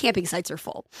the good camping sites are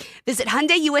full. Visit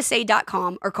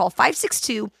HyundaiUSA.com or call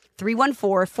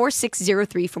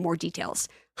 562-314-4603 for more details.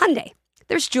 Hyundai,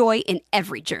 there's joy in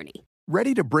every journey.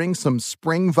 Ready to bring some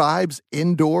spring vibes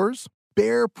indoors?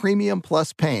 Behr Premium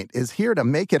Plus paint is here to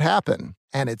make it happen,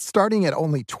 and it's starting at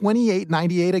only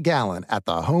 $28.98 a gallon at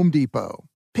the Home Depot.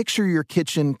 Picture your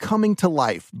kitchen coming to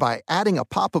life by adding a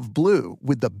pop of blue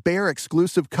with the Behr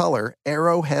exclusive color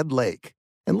Arrowhead Lake.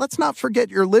 And let's not forget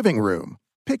your living room.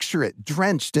 Picture it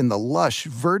drenched in the lush,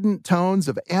 verdant tones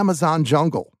of Amazon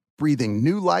jungle, breathing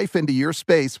new life into your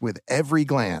space with every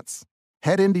glance.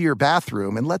 Head into your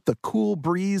bathroom and let the cool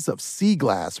breeze of sea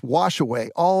glass wash away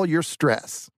all your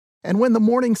stress. And when the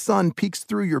morning sun peeks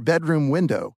through your bedroom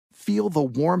window, feel the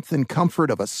warmth and comfort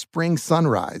of a spring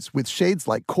sunrise with shades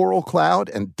like coral cloud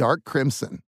and dark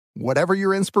crimson. Whatever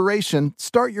your inspiration,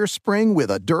 start your spring with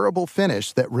a durable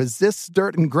finish that resists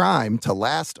dirt and grime to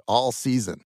last all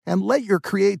season. And let your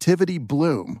creativity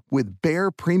bloom with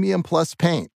Behr Premium Plus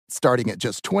paint, starting at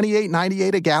just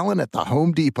 $28.98 a gallon at the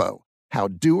Home Depot. How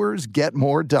doers get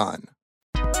more done.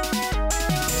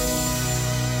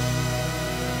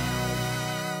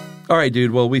 All right,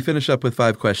 dude. Well, we finish up with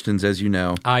 5 questions, as you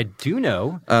know. I do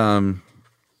know.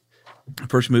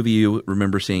 First movie you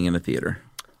remember seeing in a theater?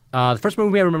 The first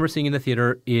movie I remember seeing in the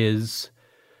theater is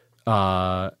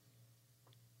I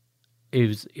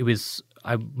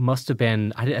must have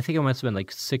been I think I must have been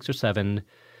like 6 or 7,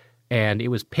 and it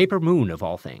was Paper Moon of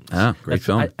all things. Oh, great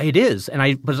film! It is, and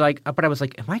I was like,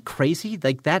 am I crazy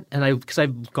like that? And because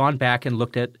I've gone back and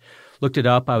looked it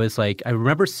up, I was like, I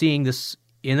remember seeing this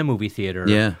in a movie theater.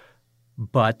 Yeah.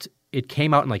 But it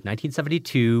came out in like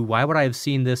 1972. Why would I have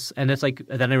seen this? And it's like,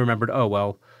 then I remembered, oh,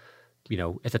 well,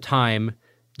 at the time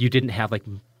you didn't have like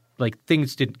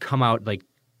things didn't come out like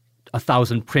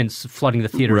 1,000 prints flooding the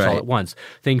theaters all at once.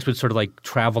 Things would sort of like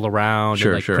travel around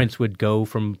and prints would go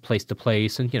from place to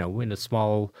place. And, in a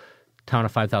small town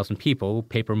of 5,000 people,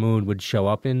 Paper Moon would show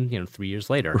up in, 3 years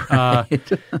later.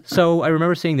 Right. So I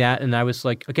remember seeing that, and I was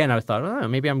like, again, I thought, oh,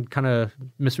 maybe I'm kind of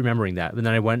misremembering that. And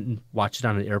then I went and watched it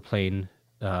on an airplane,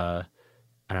 and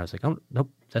I was like, oh, nope,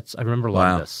 I remember a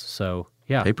lot of this. So,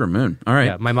 yeah. Paper Moon. All right.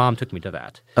 Yeah, my mom took me to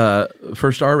that.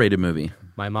 First R-rated movie.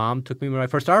 My mom took me to my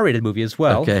first R-rated movie as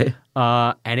well. Okay.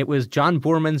 And it was John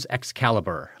Boorman's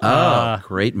Excalibur.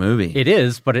 Great movie. It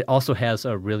is, but it also has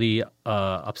a really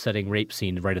upsetting rape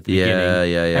scene right at the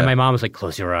beginning. Yeah. And my mom was like,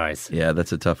 close your eyes. Yeah,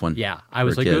 that's a tough one. Yeah. I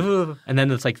was like, ugh. And then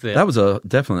it's like that was a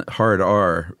definite hard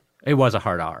R. It was a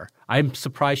hard R. I'm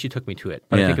surprised she took me to it.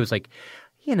 But I think it was like,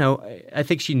 I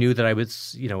think she knew that I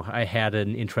was, I had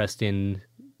an interest in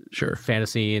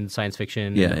fantasy and science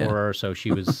fiction and horror. So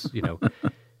she was,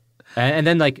 and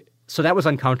then so that was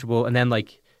uncomfortable. And then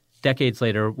decades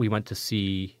later, we went to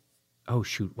see, oh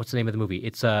shoot, what's the name of the movie?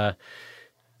 It's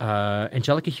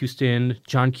Angelica Houston,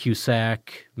 John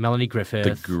Cusack, Melanie Griffith.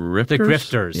 The Grifters? The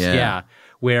Grifters, yeah.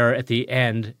 Where at the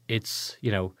end, it's,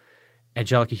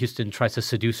 Angelica Houston tries to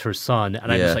seduce her son.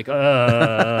 And I'm just like,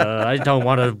 I don't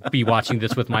want to be watching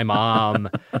this with my mom.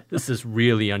 This is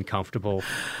really uncomfortable.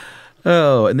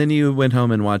 Oh, and then you went home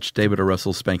and watched David O.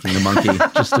 Russell spanking the monkey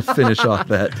just to finish off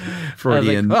that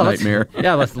Freudian nightmare.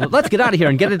 Let's get out of here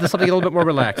and get into something a little bit more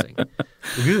relaxing.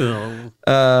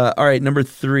 All right, number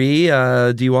 3.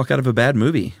 Do you walk out of a bad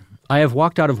movie? I have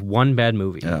walked out of one bad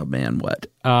movie. Oh, man, what?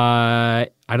 I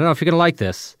don't know if you're going to like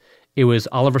this. It was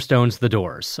Oliver Stone's The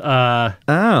Doors. Because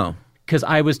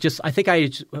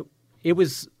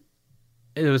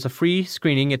it was a free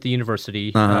screening at the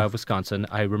University of Wisconsin.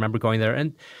 I remember going there,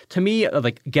 and to me,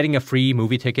 getting a free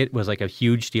movie ticket was like a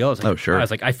huge deal. I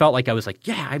was like, I felt like I was like,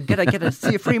 yeah, I'm gonna get to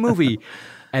see a free movie,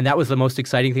 and that was the most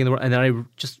exciting thing in the world. And then I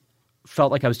just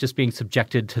felt like I was just being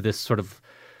subjected to this sort of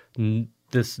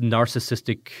this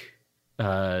narcissistic,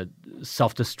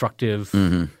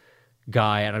 self-destructive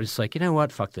guy, and I was like, you know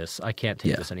what, fuck this, I can't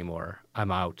take this anymore.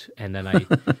 I'm out. And then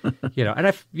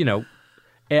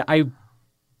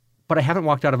But I haven't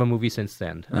walked out of a movie since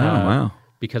then. Oh, wow.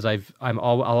 Because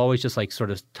I'll always just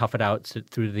sort of tough it out, sit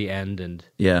through the end, and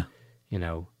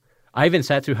I even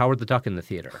sat through Howard the Duck in the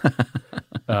theater.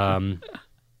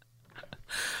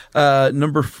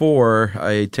 Number 4,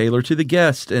 I tailor to the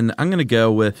guest, and I'm going to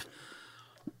go with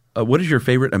what is your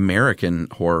favorite American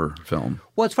horror film?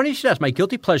 Well, it's funny you should ask. My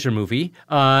guilty pleasure movie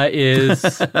is...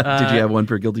 Did you have one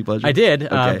for guilty pleasure? I did.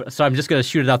 Okay. So I'm just going to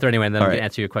shoot it out there anyway, and then I'm going to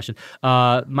answer your question.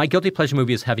 My guilty pleasure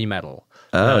movie is Heavy Metal.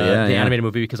 The animated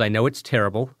movie, because I know it's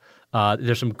terrible.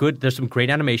 There's some great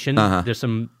animation.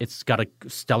 It's got a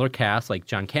stellar cast like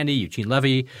John Candy, Eugene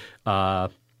Levy.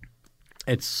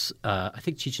 It's I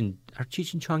think Cheech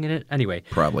and Chong in it. Anyway,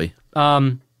 probably.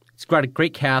 It's got a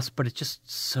great cast, but it's just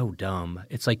so dumb.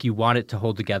 It's like you want it to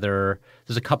hold together.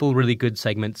 There's a couple really good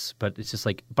segments, but it's just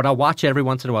like. But I'll watch it every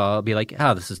once in a while. I'll be like,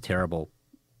 "Oh, this is terrible."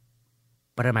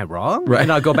 But am I wrong? Right.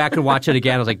 And I'll go back and watch it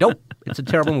again. I was like, "Nope, it's a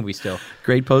terrible movie still."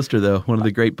 Great poster though. One of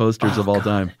the great posters of all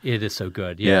time. It is so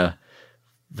good. Yeah.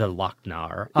 The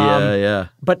Lochnar. Yeah.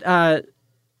 But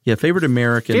favorite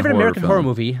American horror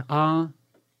movie.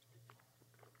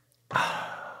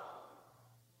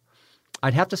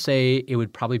 I'd have to say it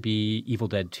would probably be Evil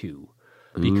Dead 2,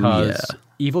 because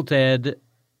Evil Dead.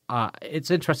 It's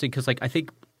interesting because I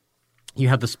think you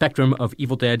have the spectrum of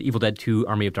Evil Dead 2,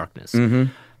 Army of Darkness,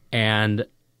 and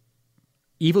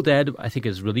Evil Dead I think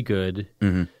is really good,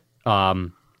 but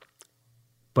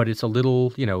it's a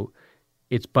little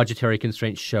its budgetary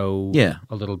constraints show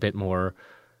a little bit more.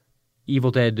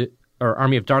 Evil Dead or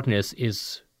Army of Darkness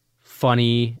is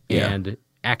funny and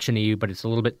action-y, but it's a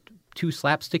little bit too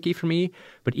slapsticky for me.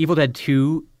 But Evil Dead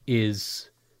 2 is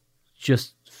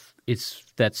just it's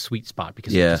that sweet spot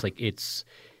because it's just like it's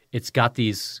got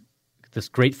this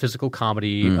great physical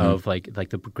comedy of like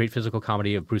the great physical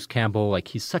comedy of Bruce Campbell. Like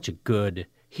he's such a good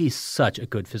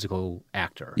physical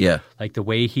actor. Yeah. Like the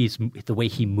way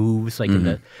he moves, like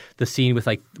in the scene with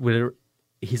like where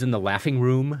he's in the laughing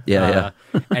room. Yeah.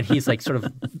 And he's like sort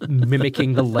of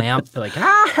mimicking the lamp, like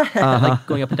like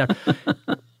going up and down.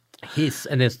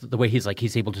 The way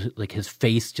he's able to, like, his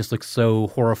face just looks so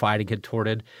horrified and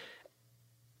contorted.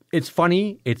 It's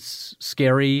funny, it's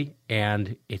scary,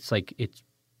 and it's like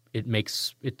it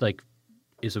makes it like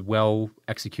is a well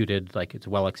executed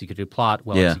plot,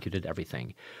 executed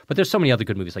everything. But there's so many other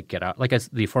good movies like Get Out, like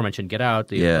the aforementioned Get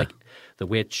Out, like The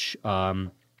Witch, the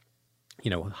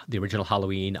original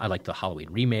Halloween. I like the Halloween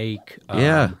remake.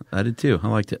 I did too. I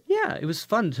liked it. Yeah, it was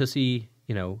fun to see.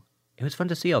 It was fun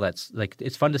to see all that. Like,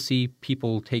 it's fun to see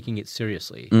people taking it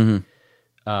seriously. And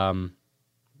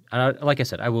like I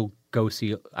said, I won't go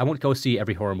see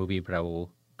every horror movie, but I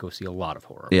will go see a lot of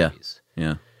horror movies.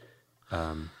 Yeah.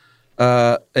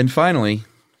 And finally,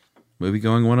 Movie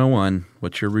Going 101.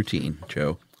 What's your routine,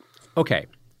 Joe? Okay.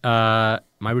 My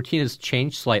routine has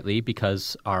changed slightly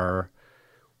because there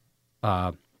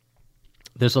are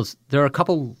a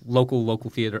couple local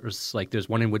theaters. Like there's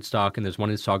one in Woodstock and there's one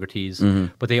in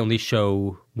Saugerties, but they only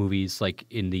show movies like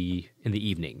in the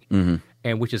evening,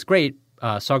 and which is great.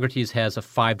 Saugerties has a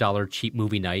 $5 cheap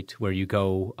movie night where you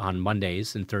go on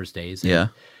Mondays and Thursdays.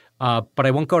 But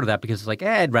I won't go to that because it's like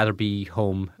I'd rather be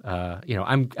home.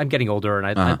 I'm getting older,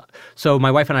 and so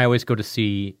my wife and I always go to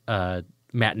see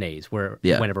matinees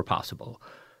whenever possible.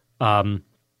 But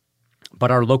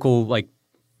our local like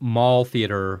mall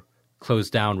theater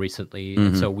closed down recently,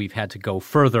 and so we've had to go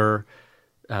further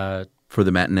for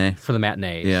the matinee.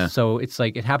 Yeah. So it's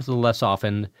like it happens a little less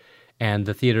often, and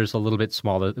the theater's a little bit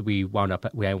smaller. We wind up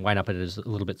at it as a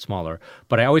little bit smaller.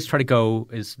 But I always try to go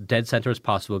as dead center as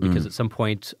possible because at some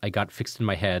point I got fixed in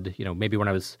my head. Maybe when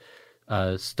I was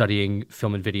studying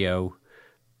film and video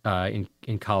in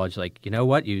college, like, you know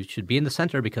what, you should be in the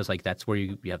center because like that's where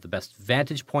you have the best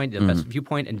vantage point, the best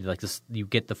viewpoint, and like this, you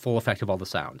get the full effect of all the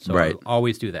sound. So I'll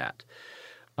always do that.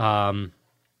 And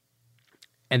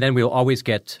then I always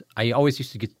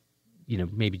used to get,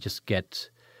 maybe just get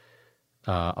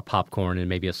a popcorn and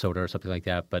maybe a soda or something like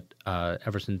that. But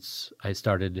ever since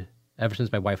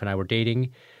my wife and I were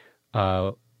dating,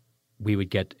 we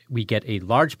get a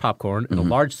large popcorn and a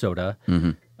large soda.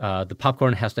 The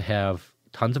popcorn has to have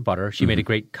tons of butter. She made a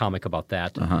great comic about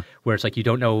that, where it's like you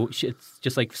don't know. It's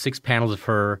just like 6 panels of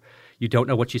her. You don't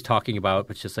know what she's talking about,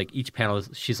 but it's just like each panel is.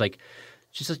 She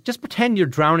says, just pretend you're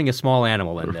drowning a small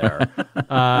animal in there,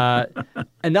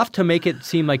 enough to make it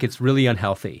seem like it's really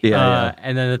unhealthy.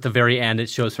 And then at the very end, it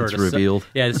shows her. It's revealed.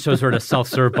 It shows her at a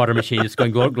self-serve butter machine, just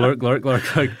going glork, glork, glork, glork,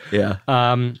 glork. Yeah.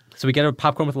 So we get a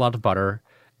popcorn with a lot of butter,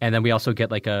 and then we also get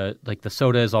like the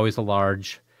soda is always a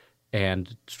large,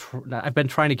 and I've been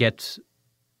trying to get.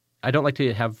 I don't like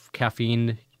to have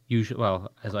caffeine usually.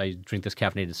 Well, as I drink this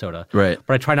caffeinated soda, right?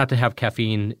 But I try not to have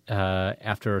caffeine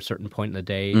after a certain point in the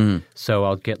day. So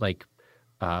I'll get like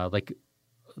the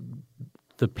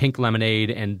pink lemonade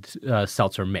and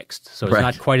seltzer mixed. So it's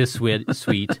not quite as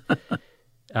sweet.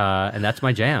 And that's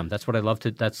my jam. That's what I love to.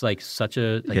 That's like such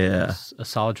a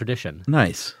solid tradition.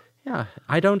 Nice. Yeah,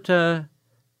 I don't.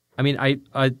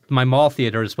 My mall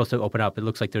theater is supposed to open up. It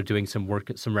looks like they're doing some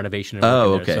work, some renovation.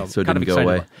 Oh, okay. So it didn't go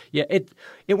away. Yeah, it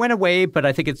went away, but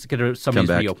I think somebody's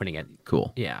reopening it.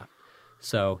 Cool. Yeah.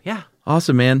 So yeah.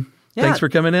 Awesome, man. Yeah. Thanks for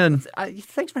coming in.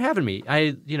 Thanks for having me.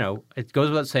 It goes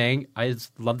without saying, I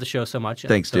just love the show so much.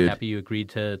 Thanks, I'm so dude. happy you agreed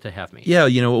to have me. Yeah,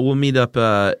 we'll meet up.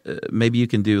 Maybe you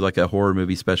can do like a horror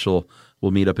movie special.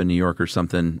 We'll meet up in New York or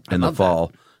something in the fall.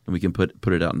 That. And we can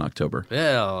put it out in October.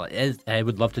 Well, I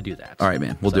would love to do that. All right,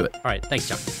 man. We'll do it. All right. Thanks,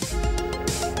 John.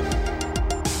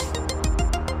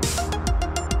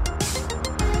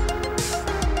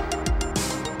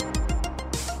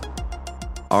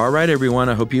 All right, everyone.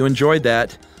 I hope you enjoyed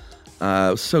that. It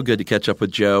was so good to catch up with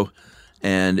Joe.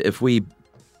 And if we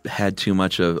had too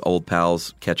much of old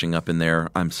pals catching up in there,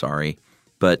 I'm sorry.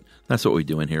 But that's what we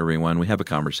do in here, everyone. We have a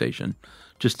conversation.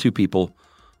 Just two people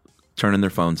turning their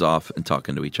phones off and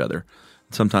talking to each other.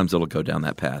 Sometimes it'll go down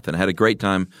that path. And I had a great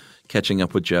time catching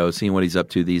up with Joe, seeing what he's up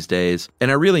to these days. And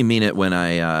I really mean it when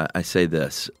I say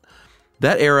this.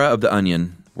 That era of The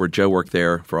Onion, where Joe worked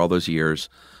there for all those years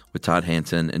with Todd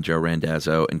Hansen and Joe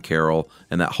Randazzo and Carol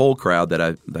and that whole crowd that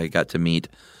I got to meet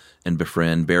and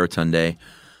befriend, Baratunde,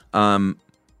 it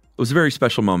was a very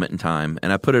special moment in time.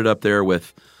 And I put it up there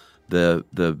with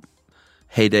the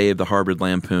heyday of the Harvard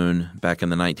Lampoon back in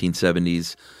the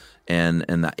 1970s and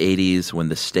the 80s when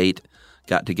the State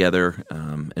got together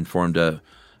and formed a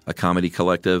comedy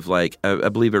collective. Like, I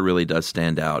believe it really does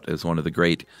stand out as one of the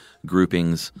great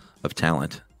groupings of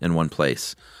talent in one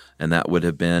place. And that would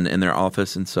have been in their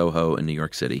office in Soho in New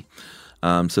York City.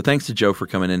 So thanks to Joe for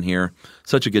coming in here.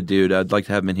 Such a good dude. I'd like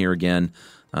to have him in here again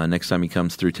next time he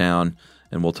comes through town,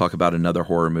 and we'll talk about another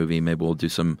horror movie. Maybe we'll do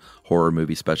some horror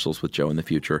movie specials with Joe in the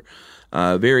future.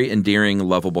 Very endearing,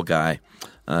 lovable guy.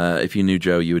 If you knew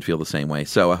Joe, you would feel the same way.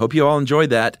 So I hope you all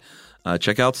enjoyed that.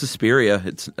 Check out Suspiria.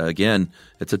 It's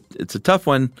a tough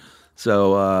one.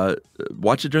 So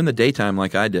watch it during the daytime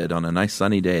like I did on a nice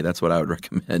sunny day. That's what I would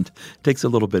recommend. It takes a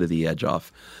little bit of the edge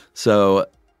off. So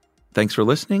thanks for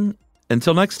listening.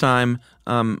 Until next time,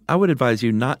 I would advise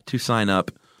you not to sign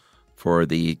up for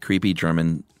the creepy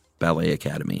German Ballet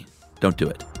Academy. Don't do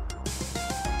it.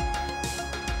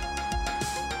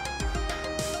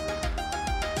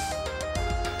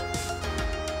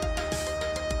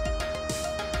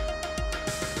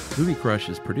 Movie Crush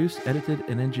is produced, edited,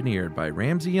 and engineered by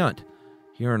Ramsey Yunt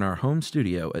here in our home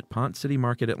studio at Ponce City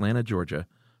Market, Atlanta, Georgia,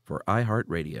 for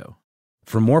iHeartRadio.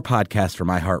 For more podcasts from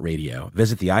iHeartRadio,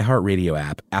 visit the iHeartRadio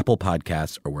app, Apple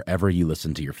Podcasts, or wherever you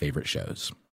listen to your favorite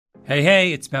shows.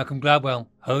 Hey, it's Malcolm Gladwell,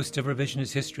 host of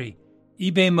Revisionist History.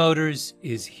 eBay Motors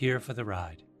is here for the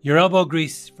ride. Your elbow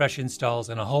grease, fresh installs,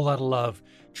 and a whole lot of love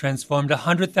transformed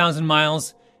 100,000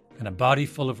 miles and a body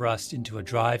full of rust into a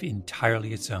drive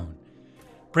entirely its own.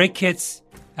 Brake kits,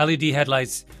 LED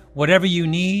headlights, whatever you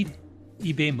need,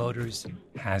 eBay Motors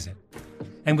has it.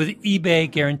 And with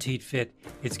eBay Guaranteed Fit,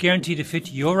 it's guaranteed to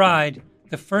fit your ride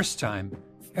the first time,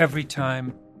 every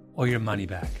time, or your money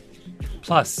back.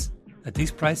 Plus, at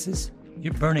these prices,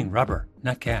 you're burning rubber,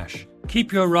 not cash.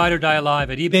 Keep your ride or die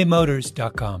alive at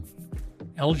ebaymotors.com.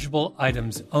 Eligible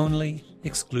items only.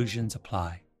 Exclusions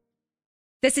apply.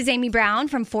 This is Amy Brown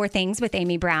from 4 Things with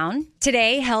Amy Brown.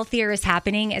 Today, healthier is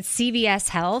happening at CVS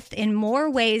Health in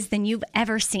more ways than you've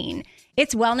ever seen.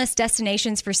 It's wellness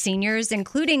destinations for seniors,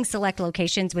 including select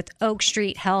locations with Oak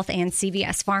Street Health and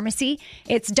CVS Pharmacy.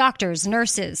 It's doctors,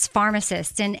 nurses,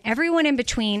 pharmacists, and everyone in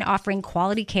between offering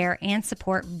quality care and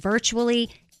support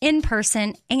virtually, in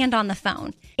person, and on the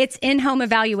phone. It's in-home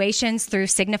evaluations through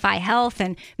Signify Health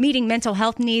and meeting mental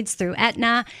health needs through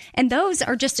Aetna. And those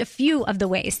are just a few of the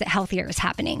ways that healthier is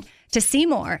happening. To see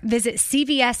more, visit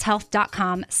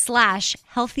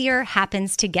cvshealth.com/healthier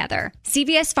happens together.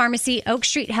 CVS Pharmacy, Oak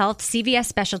Street Health, CVS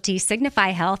Specialty, Signify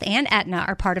Health, and Aetna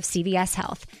are part of CVS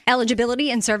Health. Eligibility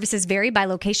and services vary by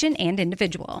location and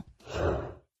individual.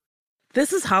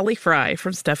 This is Holly Fry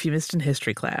from Stuff You Missed in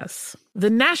History class. The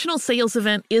national sales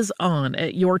event is on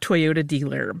at your Toyota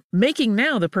dealer, making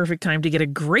now the perfect time to get a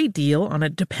great deal on a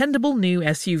dependable new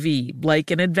SUV, like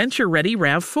an adventure-ready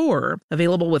RAV4.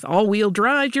 Available with all-wheel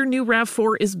drive, your new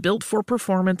RAV4 is built for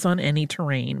performance on any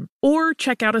terrain. Or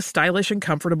check out a stylish and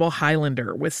comfortable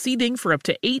Highlander with seating for up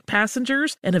to 8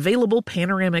 passengers and available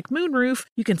panoramic moonroof.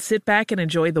 You can sit back and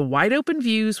enjoy the wide-open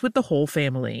views with the whole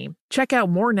family. Check out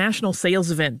more national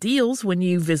sales event deals when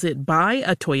you visit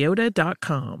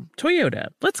buyatoyota.com. Toyota,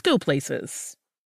 let's go places.